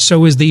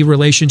 So is the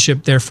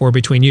relationship, therefore,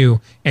 between you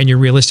and your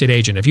real estate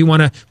agent. If you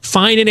want to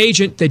find an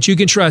agent that you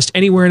can trust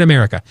anywhere in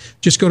America,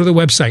 just go to the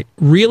website,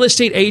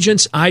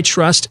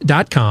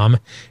 realestateagentsitrust.com.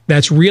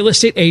 That's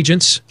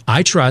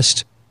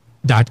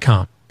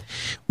realestateagentsitrust.com.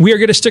 We are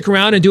going to stick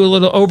around and do a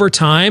little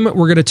overtime. We're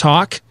going to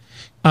talk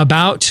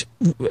about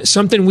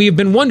something we've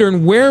been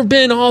wondering. Where have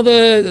been all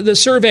the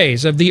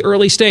surveys of the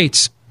early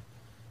states?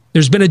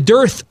 There's been a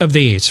dearth of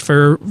these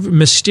for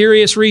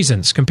mysterious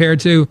reasons compared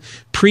to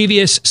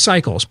previous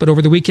cycles. But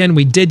over the weekend,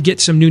 we did get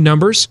some new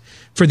numbers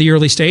for the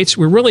early states.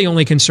 We're really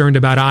only concerned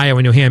about Iowa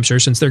and New Hampshire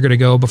since they're going to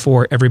go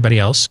before everybody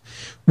else.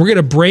 We're going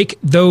to break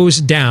those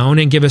down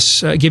and give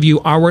you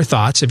our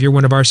thoughts if you're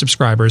one of our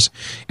subscribers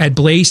at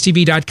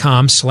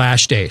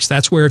blazetv.com/days.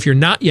 That's where, if you're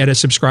not yet a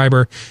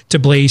subscriber to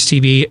Blaze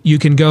TV, you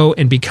can go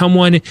and become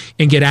one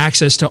and get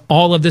access to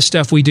all of the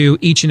stuff we do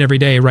each and every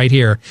day right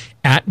here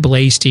at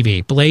Blaze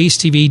TV.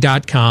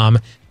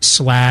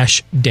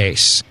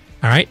 blazetv.com/days.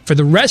 All right. For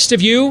the rest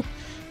of you,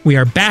 we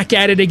are back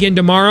at it again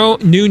tomorrow,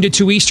 noon to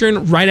 2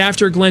 Eastern, right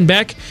after Glenn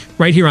Beck,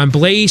 right here on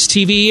Blaze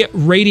TV,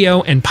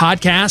 radio, and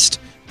podcast.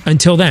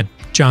 Until then,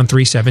 John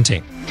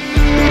 3:17.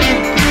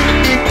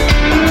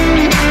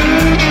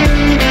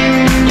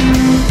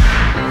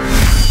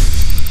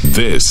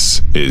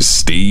 This is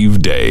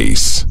Steve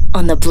Deace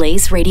on the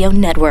Blaze Radio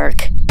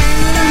Network.